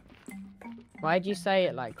 Turbo. Why'd you say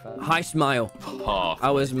it like that? Hi, Smile. Half.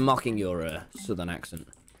 I was mocking your southern accent.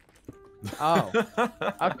 Oh.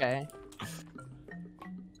 Okay.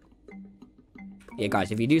 Yeah,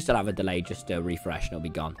 guys, if you do still have a delay, just refresh and it'll be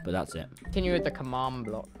gone. But that's it. Continue with the command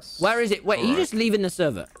blocks. Where is it? Wait, are you just leaving the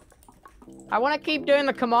server? I want to keep doing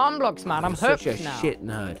the command blocks, man. I'm hooked Such a now. shit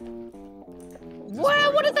nerd.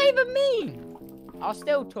 Well, what do they even mean? I'll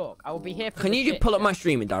still talk. I will be here for Can the you just shit pull up show. my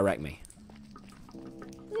stream and direct me?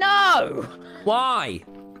 No! Why?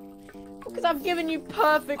 Because I've given you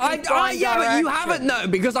perfectly Yeah, but you haven't, no,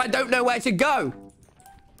 because I don't know where to go.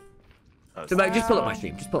 So, mate, just pull up my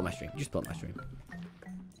stream. Just pull up my stream. Just pull up my stream.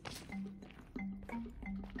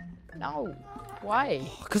 No. Why?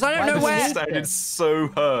 Because I don't know This where. sounded so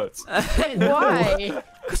hurt. Why?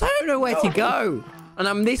 Because I don't know where to go. And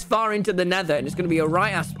I'm this far into the nether, and it's going to be a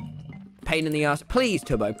right-ass pain in the ass. Please,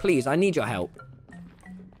 Turbo, please, I need your help.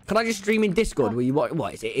 Can I just stream in Discord? Will you,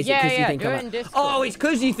 what is it? Is it because you think do I'm... it in Discord. Oh, it's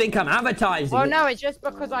because you think I'm advertising. Well, it. no, it's just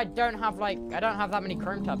because I don't have that many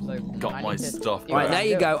Chrome tabs open. Got I my need to stuff. figure Right, out there how to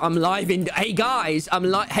you do go. it. I'm live in... Hey,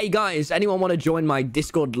 guys, anyone want to join my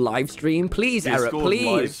Discord live stream? Please, Eric, Discord please.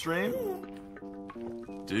 live stream?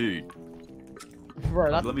 Dude,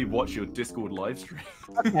 Bro, that's let me watch your Discord live stream.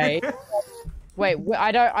 okay. Wait,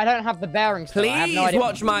 I don't have the bearings. For it. I have Please no idea.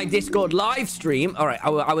 watch my Discord live stream. All right, I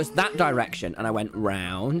was that direction, and I went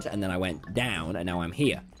round, and then I went down, and now I'm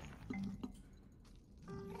here.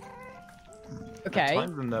 Okay. Time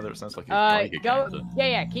in the nether, it sounds like a Geiger go. counter.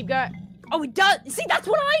 Yeah, keep going. Oh, it does. See, that's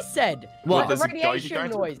what I said. What? Like the There's a Geiger radiation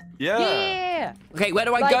counter? noise. Yeah. Yeah. Okay, where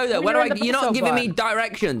do I Like, go, though? when Where do you're I... in the You're not pixel giving me burn.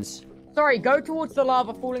 directions. Sorry, go towards the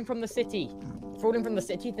lava falling from the city. Falling from the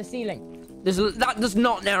city, the ceiling. That does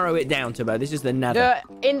not narrow it down, Turbo. This is the nether.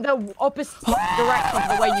 In the opposite direction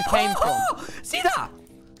to the way you came from. See that?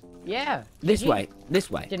 Yeah. This GG. way. This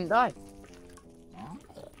way. Didn't die.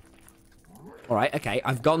 All right, okay.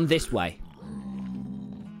 I've gone this way.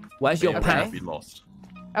 Where's your Yeah, path? Be lost.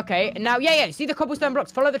 Okay, now, yeah. See the cobblestone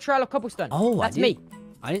blocks? Follow the trail of cobblestone. Oh, that's me.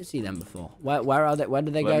 I didn't see them before. Where are they? Where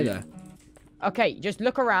did they go, Let me- though? Okay, just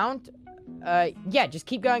look around. Yeah, just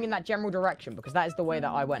keep going in that general direction because that is the way that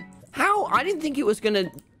I went. How? I didn't think it was gonna...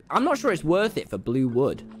 I'm not sure it's worth it for blue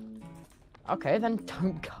wood. Okay, then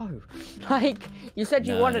don't go. Like, you said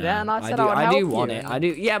you No, wanted no. it, and I said I would I help do you. want it. I do.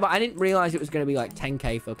 Yeah, but I didn't realize it was gonna be like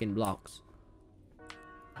 10k fucking blocks.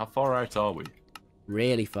 How far out are we?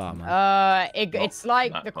 Really far, man. It's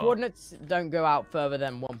like that the far. coordinates don't go out further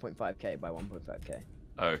than 1.5k by 1.5k.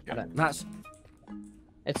 Okay. That's...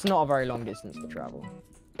 It's not a very long distance to travel.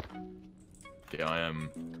 Yeah, I am.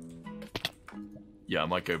 Yeah, I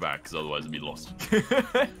might go back because otherwise I'd be lost.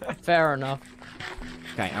 Fair enough.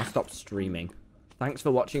 Okay, I'll stop streaming. Thanks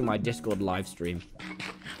for watching my Discord live stream.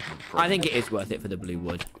 I think it is worth it for the blue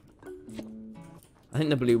wood. I think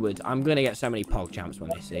the blue wood... I'm gonna get so many pog champs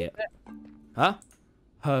when they see it. Huh?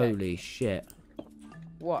 Holy shit.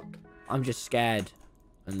 What? I'm just scared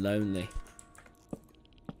and lonely.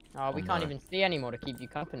 Oh, we can't even see anymore to keep you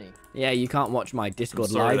company. Yeah, you can't watch my I'm Discord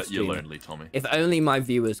sorry live that you're stream. lonely, Tommy. If only my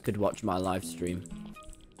viewers could watch my live stream.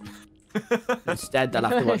 Instead, they'll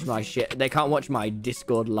have to watch my shit. They can't watch my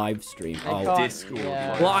Discord live stream. They Oh, can't- Discord.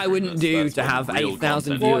 yeah. live what I stream, wouldn't do that's to when have real 8,000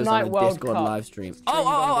 content- viewers on Fortnite a World Discord Cup. live stream. Streamed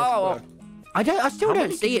on Discord. I still How don't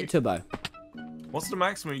many see can it, Turbo. What's the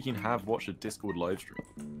maximum you can have watch a Discord live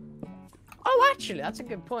stream? Oh, actually, that's a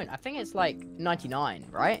good point. I think it's like 99,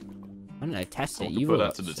 right? I don't know, test it. Someone You've put all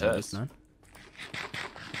that to got the servers, test. man.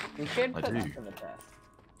 We should I put that do. to the test.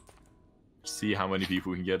 See how many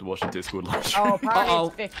people we can get to watch a Discord live stream. Oh, apparently Uh-oh.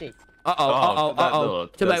 it's 50. Uh-oh.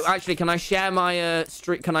 Turbo, that's- actually, can I share my,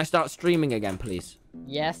 can I start streaming again, please?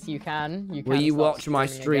 Yes, you can. Will you start watch my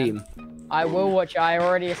streaming stream? again. I will watch. I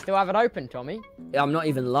already still have it open, Tommy. I'm not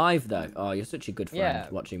even live, though. Oh, you're such a good friend Yeah.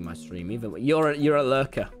 watching my stream. Even you're a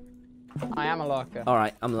lurker. I am a lurker. All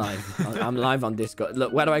right, I'm live. I'm live on Discord.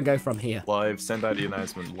 Look, where do I go from here? Live, send out the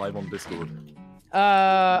announcement live on Discord.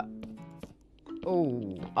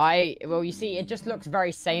 Oh, well, you see, it just looks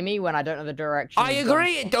very samey when I don't know the direction. I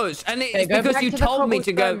agree, it does, and it's Okay, go because back you to the told me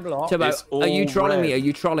to go. cobblestone block. Turbo, It's are you all trolling me? red. Are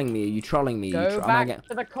you trolling me? Are you trolling me? Go back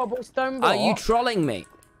to the cobblestone block. Are you trolling me?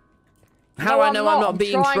 How No, I I'm know I'm not. not I'm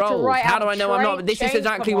being trying to trolled? write How out do I know I'm not? train This is change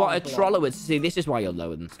exactly what a command troller would see. This is why you're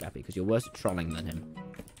lower than Scappy, because you're worse at trolling than him.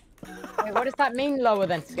 Wait, what does that mean, lower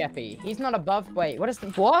than Skeppy? He's not above. Wait, what is the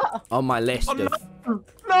what? On my list of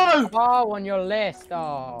No! Oh, on your list.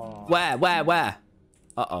 Oh. where?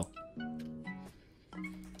 Uh-oh.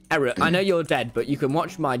 Eric, I know you're dead, but you can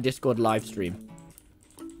watch my Discord live stream.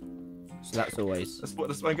 So that's always. That's what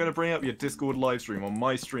I'm going to bring up your Discord live stream on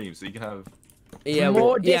my stream, so you can have. Yeah,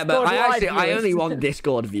 More yeah, but Discord live I only viewers. want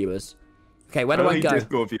Discord viewers. Okay, where do I Only go?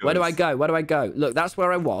 Discord viewers. Where do I go? Where do I go? Look, that's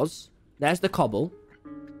where I was. There's the cobble.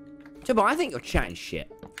 But I think you're chatting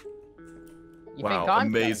shit. You Wow, think I'm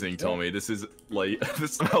amazing, telling Tommy. This is like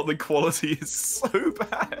somehow the quality is so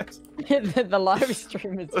bad. the live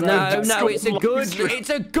stream is No, it's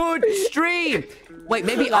a good stream. Wait,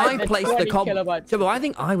 maybe Like I the placed the 20 cobble. kilobytes. So, I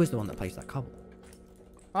think I was the one that placed that cobble.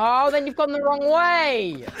 Oh, then you've gone the wrong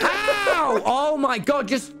way. Ow! Oh my god,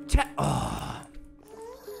 just oh.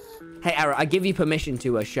 Hey, Ara, I give you permission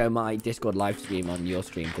to show my Discord live stream on your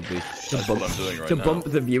stream to boost That's what I'm doing right to now. bump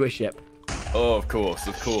the viewership. Oh, of course,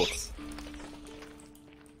 of course.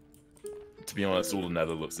 To be honest, all the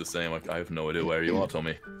nether looks the same. I have no idea where you are,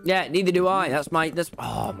 Tommy. Yeah, neither do I. That's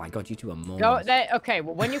oh my god, you two are more. Go there. Okay,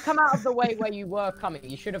 well, when you come out of the way where you were coming,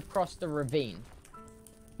 you should have crossed the ravine.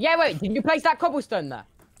 Yeah, wait, did you place that cobblestone there?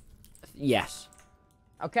 Yes.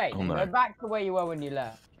 Okay, Oh, no. go back to where you were when you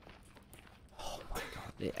left. Oh my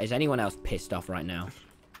god. Is anyone else pissed off right now?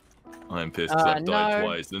 I am pissed because I've died no.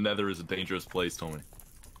 twice. The nether is a dangerous place, Tommy.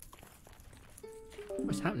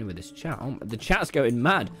 What's happening with this chat? Oh, the chat's going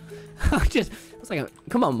mad. I was like,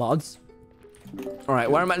 come on, mods. All right,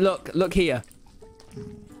 where am I? Look here.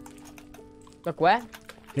 Look where?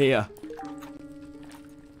 Here.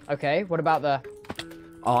 Okay, what about the...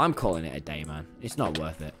 Oh, I'm calling it a day, man. It's not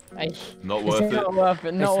worth it. Hey, Not it's worth it. not worth it.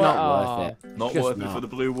 It's Not not worth it. Not Just worth it not. for the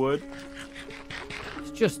blue wood.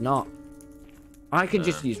 It's just not. I can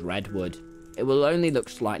just use redwood. It will only look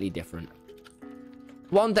slightly different.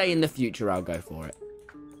 One day in the future, I'll go for it.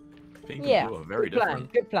 Pink and Yeah, blue are very good plan,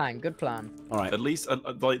 different. good plan, good plan. All right. At least,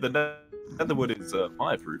 like, the nether wood is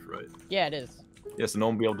fireproof, right? Yeah, it is. Yeah, so no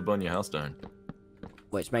one will be able to burn your house down.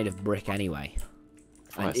 Well, it's made of brick anyway.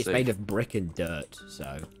 I And it's see. made of brick and dirt,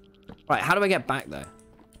 so... Right, how do I get back, though?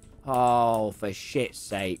 Oh, for shit's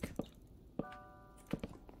sake.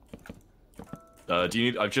 Do you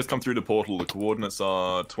need... I've just come through the portal. The coordinates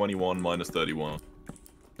are 21 minus 31.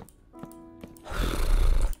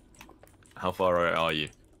 How far out are you?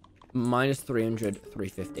 Minus 300,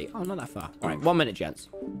 350. Oh, not that far. All right, 1 minute, gents.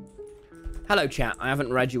 Hello, chat. I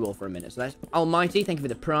haven't read you all for a minute, so that's... Almighty, thank you for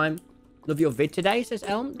the prime. Love your vid today, says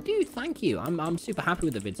Elm. Dude, thank you. I'm super happy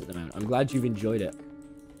with the vids at the moment. I'm glad you've enjoyed it.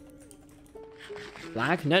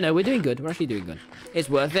 Flag? No, we're doing good. We're actually doing good. It's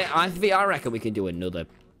worth it. I reckon we can do another.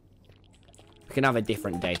 We can have a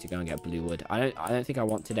different day to go and get blue wood. I don't think I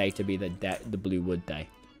want today to be the blue wood day.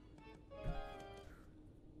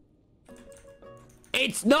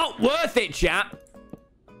 It's not worth it, chat.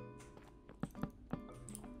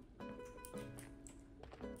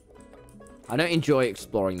 I don't enjoy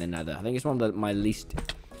exploring the nether. I think it's one of my least...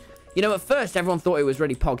 You know, at first everyone thought it was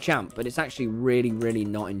really PogChamp, but it's actually really, really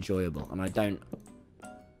not enjoyable. And I don't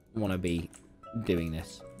want to be doing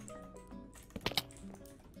this.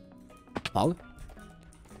 Pog?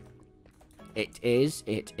 It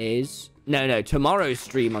is. No, tomorrow's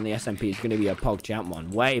stream on the SMP is going to be a PogChamp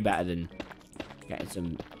one. Way better than getting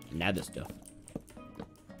some nether stuff.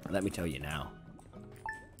 Let me tell you now.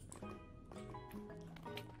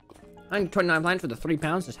 I'm 29 blind for the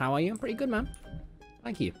 £3. Says, how are you? I'm pretty good, man.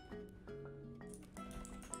 Thank you.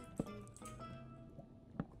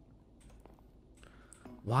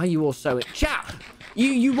 Why are you all so... Chat!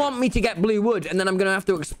 You want me to get blue wood, and then I'm going to have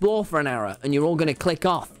to explore for an hour, and you're all going to click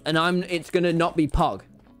off, and it's going to not be Pog.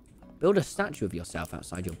 Build a statue of yourself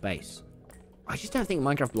outside your base. I just don't think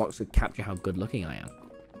Minecraft blocks would capture how good looking I am.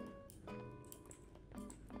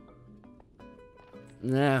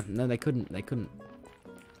 No, they couldn't. They couldn't.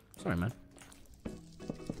 Sorry, man.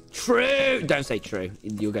 True! Don't say true.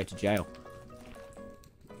 You'll go to jail.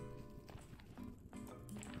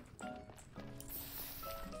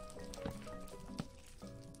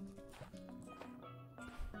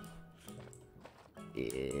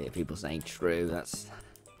 Yeah, people saying true. That's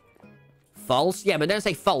false. Yeah, but don't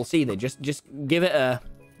say false either. Just give it a...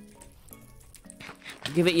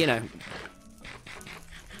 Give it, you know...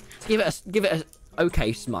 Give it a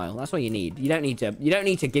okay smile. That's all you need. You don't need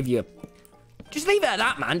to give you a... Just leave it at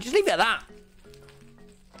that, man. Just leave it at that.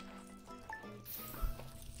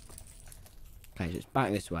 Okay, so it's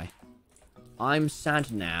back this way. I'm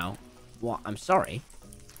sad now. What? I'm sorry.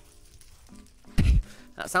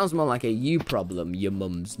 That sounds more like a you problem, your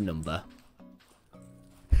mum's number.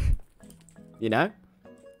 You know?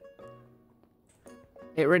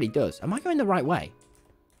 It really does. Am I going the right way?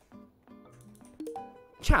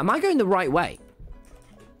 Chat, am I going the right way?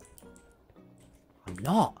 I'm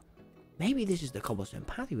not. Maybe this is the cobblestone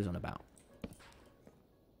path he was on about.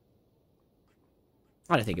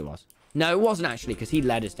 I don't think it was. No, it wasn't actually, because he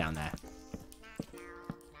led us down there.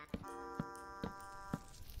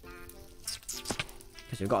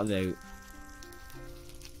 Because we've got to do...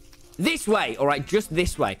 This way! Alright, just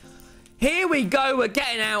this way. Here we go, we're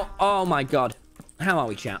getting out. Oh my god. How are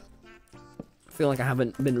we, chat? feel like I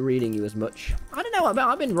haven't been reading you as much. I don't know about.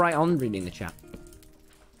 I've been right on reading the chat.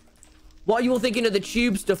 What are you all thinking of the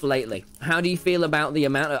tube stuff lately? How do you feel about the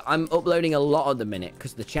amount of... I'm uploading a lot at the minute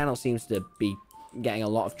because the channel seems to be getting a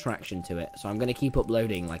lot of traction to it. So I'm going to keep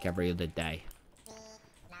uploading like every other day.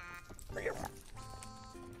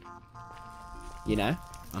 You know?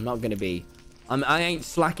 I'm not going to be... I ain't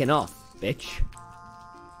slacking off, bitch.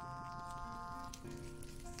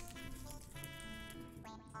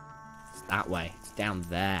 It's that way. It's down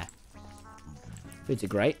there. Foods are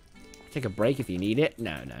great. Take a break if you need it.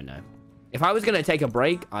 No. If I was going to take a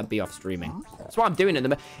break, I'd be off streaming. That's what I'm doing at the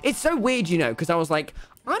moment. It's so weird, you know, because I was like,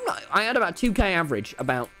 I had about 2K average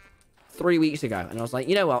about 3 weeks ago. And I was like,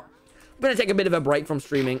 you know what? I'm going to take a bit of a break from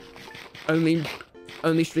streaming. Only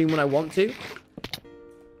stream when I want to.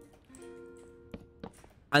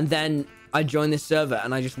 And then I joined this server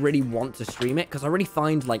and I just really want to stream it. Because I really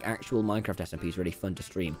find like actual Minecraft SMPs really fun to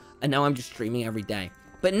stream. And now I'm just streaming every day.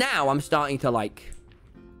 But now I'm starting to like,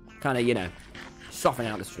 kind of, you know, soften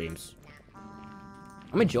out the streams.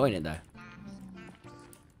 I'm enjoying it, though.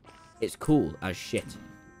 It's cool as shit.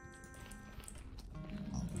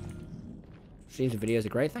 Streams and videos are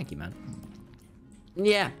great. Thank you, man.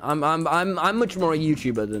 Yeah, I'm much more a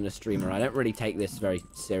YouTuber than a streamer. I don't really take this very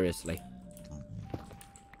seriously.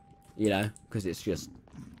 You know, because it's just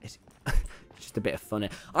a bit of fun.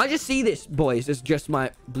 I just see this, boys. It's just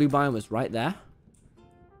my blue biome was right there.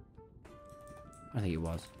 I think it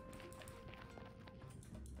was.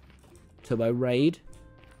 Turbo raid.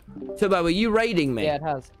 Turbo, are you raiding me? Yeah, it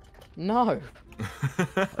has. No.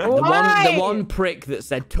 The one prick that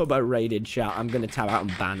said Turbo raided chat. I'm gonna tab out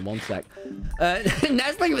and ban. 1 sec.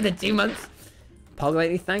 Next thing with the 2 months. Pog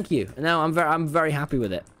lady, thank you. No, I'm very happy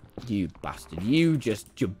with it. You bastard. You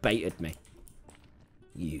baited me.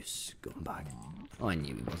 You scumbag. I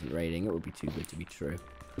knew he wasn't raiding. It would be too good to be true.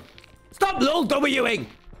 Stop lol Wing.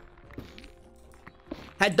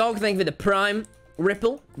 Head dog, thank you for the prime.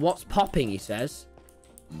 Ripple, what's popping, he says.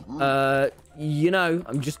 You know,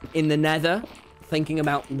 I'm just in the nether thinking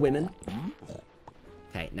about women.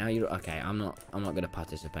 Okay, now you're okay. I'm not gonna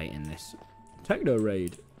participate in this techno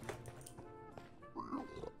raid.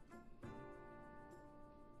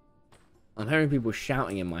 I'm hearing people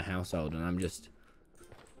shouting in my household and I'm just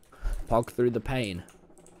pog through the pain.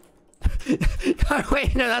 No,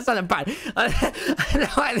 wait, no, that's not bad. I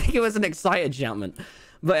think it was an excited shoutment,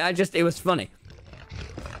 but it was funny.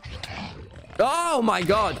 Oh my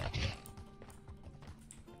god!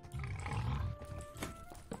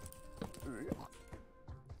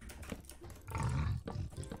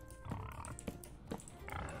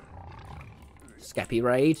 Skeppy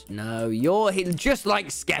raid? No, you're just like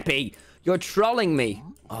Skeppy. You're trolling me.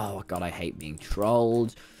 Oh god, I hate being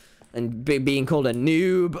trolled and being called a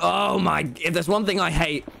noob. Oh my! If there's one thing I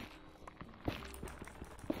hate.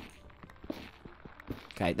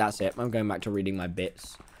 Okay, that's it. I'm going back to reading my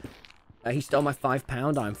bits. He stole my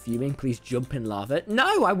 £5. I'm fuming. Please jump in lava.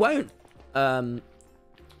 No, I won't.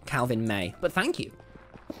 Calvin May. But thank you.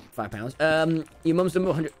 £5. Your mum's number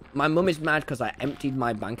 100. My mum is mad because I emptied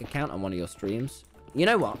my bank account on one of your streams. You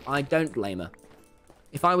know what? I don't blame her.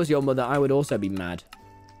 If I was your mother, I would also be mad.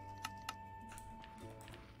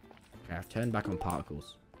 Okay, I've turned back on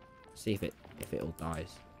particles. See if it all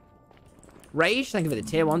dies. Rage, thank you for the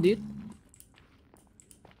tier 1, dude.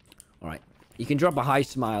 Alright. You can drop a high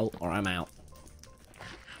smile or I'm out.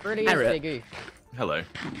 Pretty is Biggie. Hello.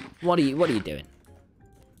 What are you doing?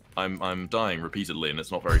 I'm dying repeatedly and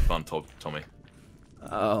it's not very fun, Tommy.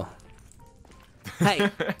 Oh.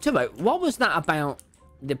 Hey, Turbo, what was that about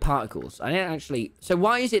the particles? I didn't actually... So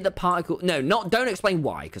why is it the particle... No, don't explain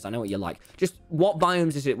why, because I know what you're like. Just what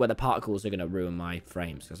biomes is it where the particles are going to ruin my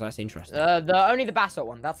frames? Because that's interesting. Only the basalt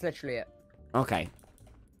one. That's literally it. Okay.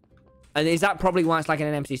 And is that probably why it's like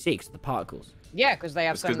an MCC? Because the particles? Yeah, because they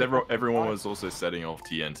have... It's because everyone was also setting off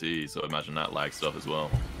TNT, so imagine that lag stuff as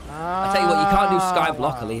well. I tell you what, you can't do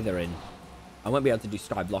Skyblockle either in... I won't be able to do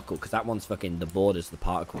Skyblockle, because that one's fucking the borders, the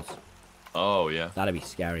particles. Oh, yeah. That'd be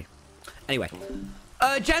scary. Anyway.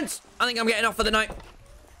 Gents, I think I'm getting off for the night.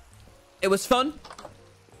 It was fun.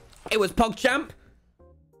 It was PogChamp.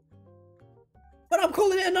 But I'm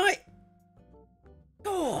calling it a night.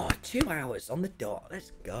 Oh, 2 hours on the dot.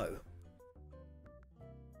 Let's go.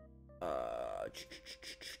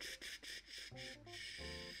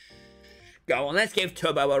 Go on, let's give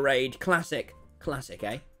Turbo a raid. Classic. Classic,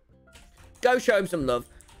 eh? Go show him some love.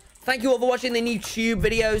 Thank you all for watching the new tube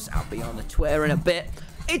videos. I'll be on the Twitter in a bit.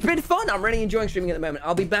 It's been fun. I'm really enjoying streaming at the moment.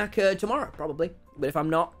 I'll be back tomorrow, probably. But if I'm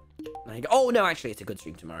not, there you go. Oh, no, actually, it's a good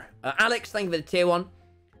stream tomorrow. Alex, thank you for the tier 1.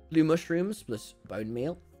 Blue mushrooms plus bone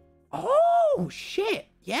meal. Oh, shit.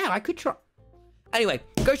 Yeah, I could try. Anyway,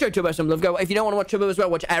 go show Tubbo some love. Go. If you don't want to watch Tubbo as well,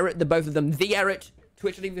 watch Eret. The both of them. The Eret.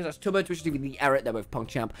 Twitch TV that's Tubbo. Twitch TV the Eret. They're both punk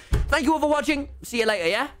champ. Thank you all for watching. See you later.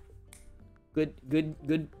 Yeah.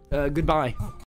 Goodbye.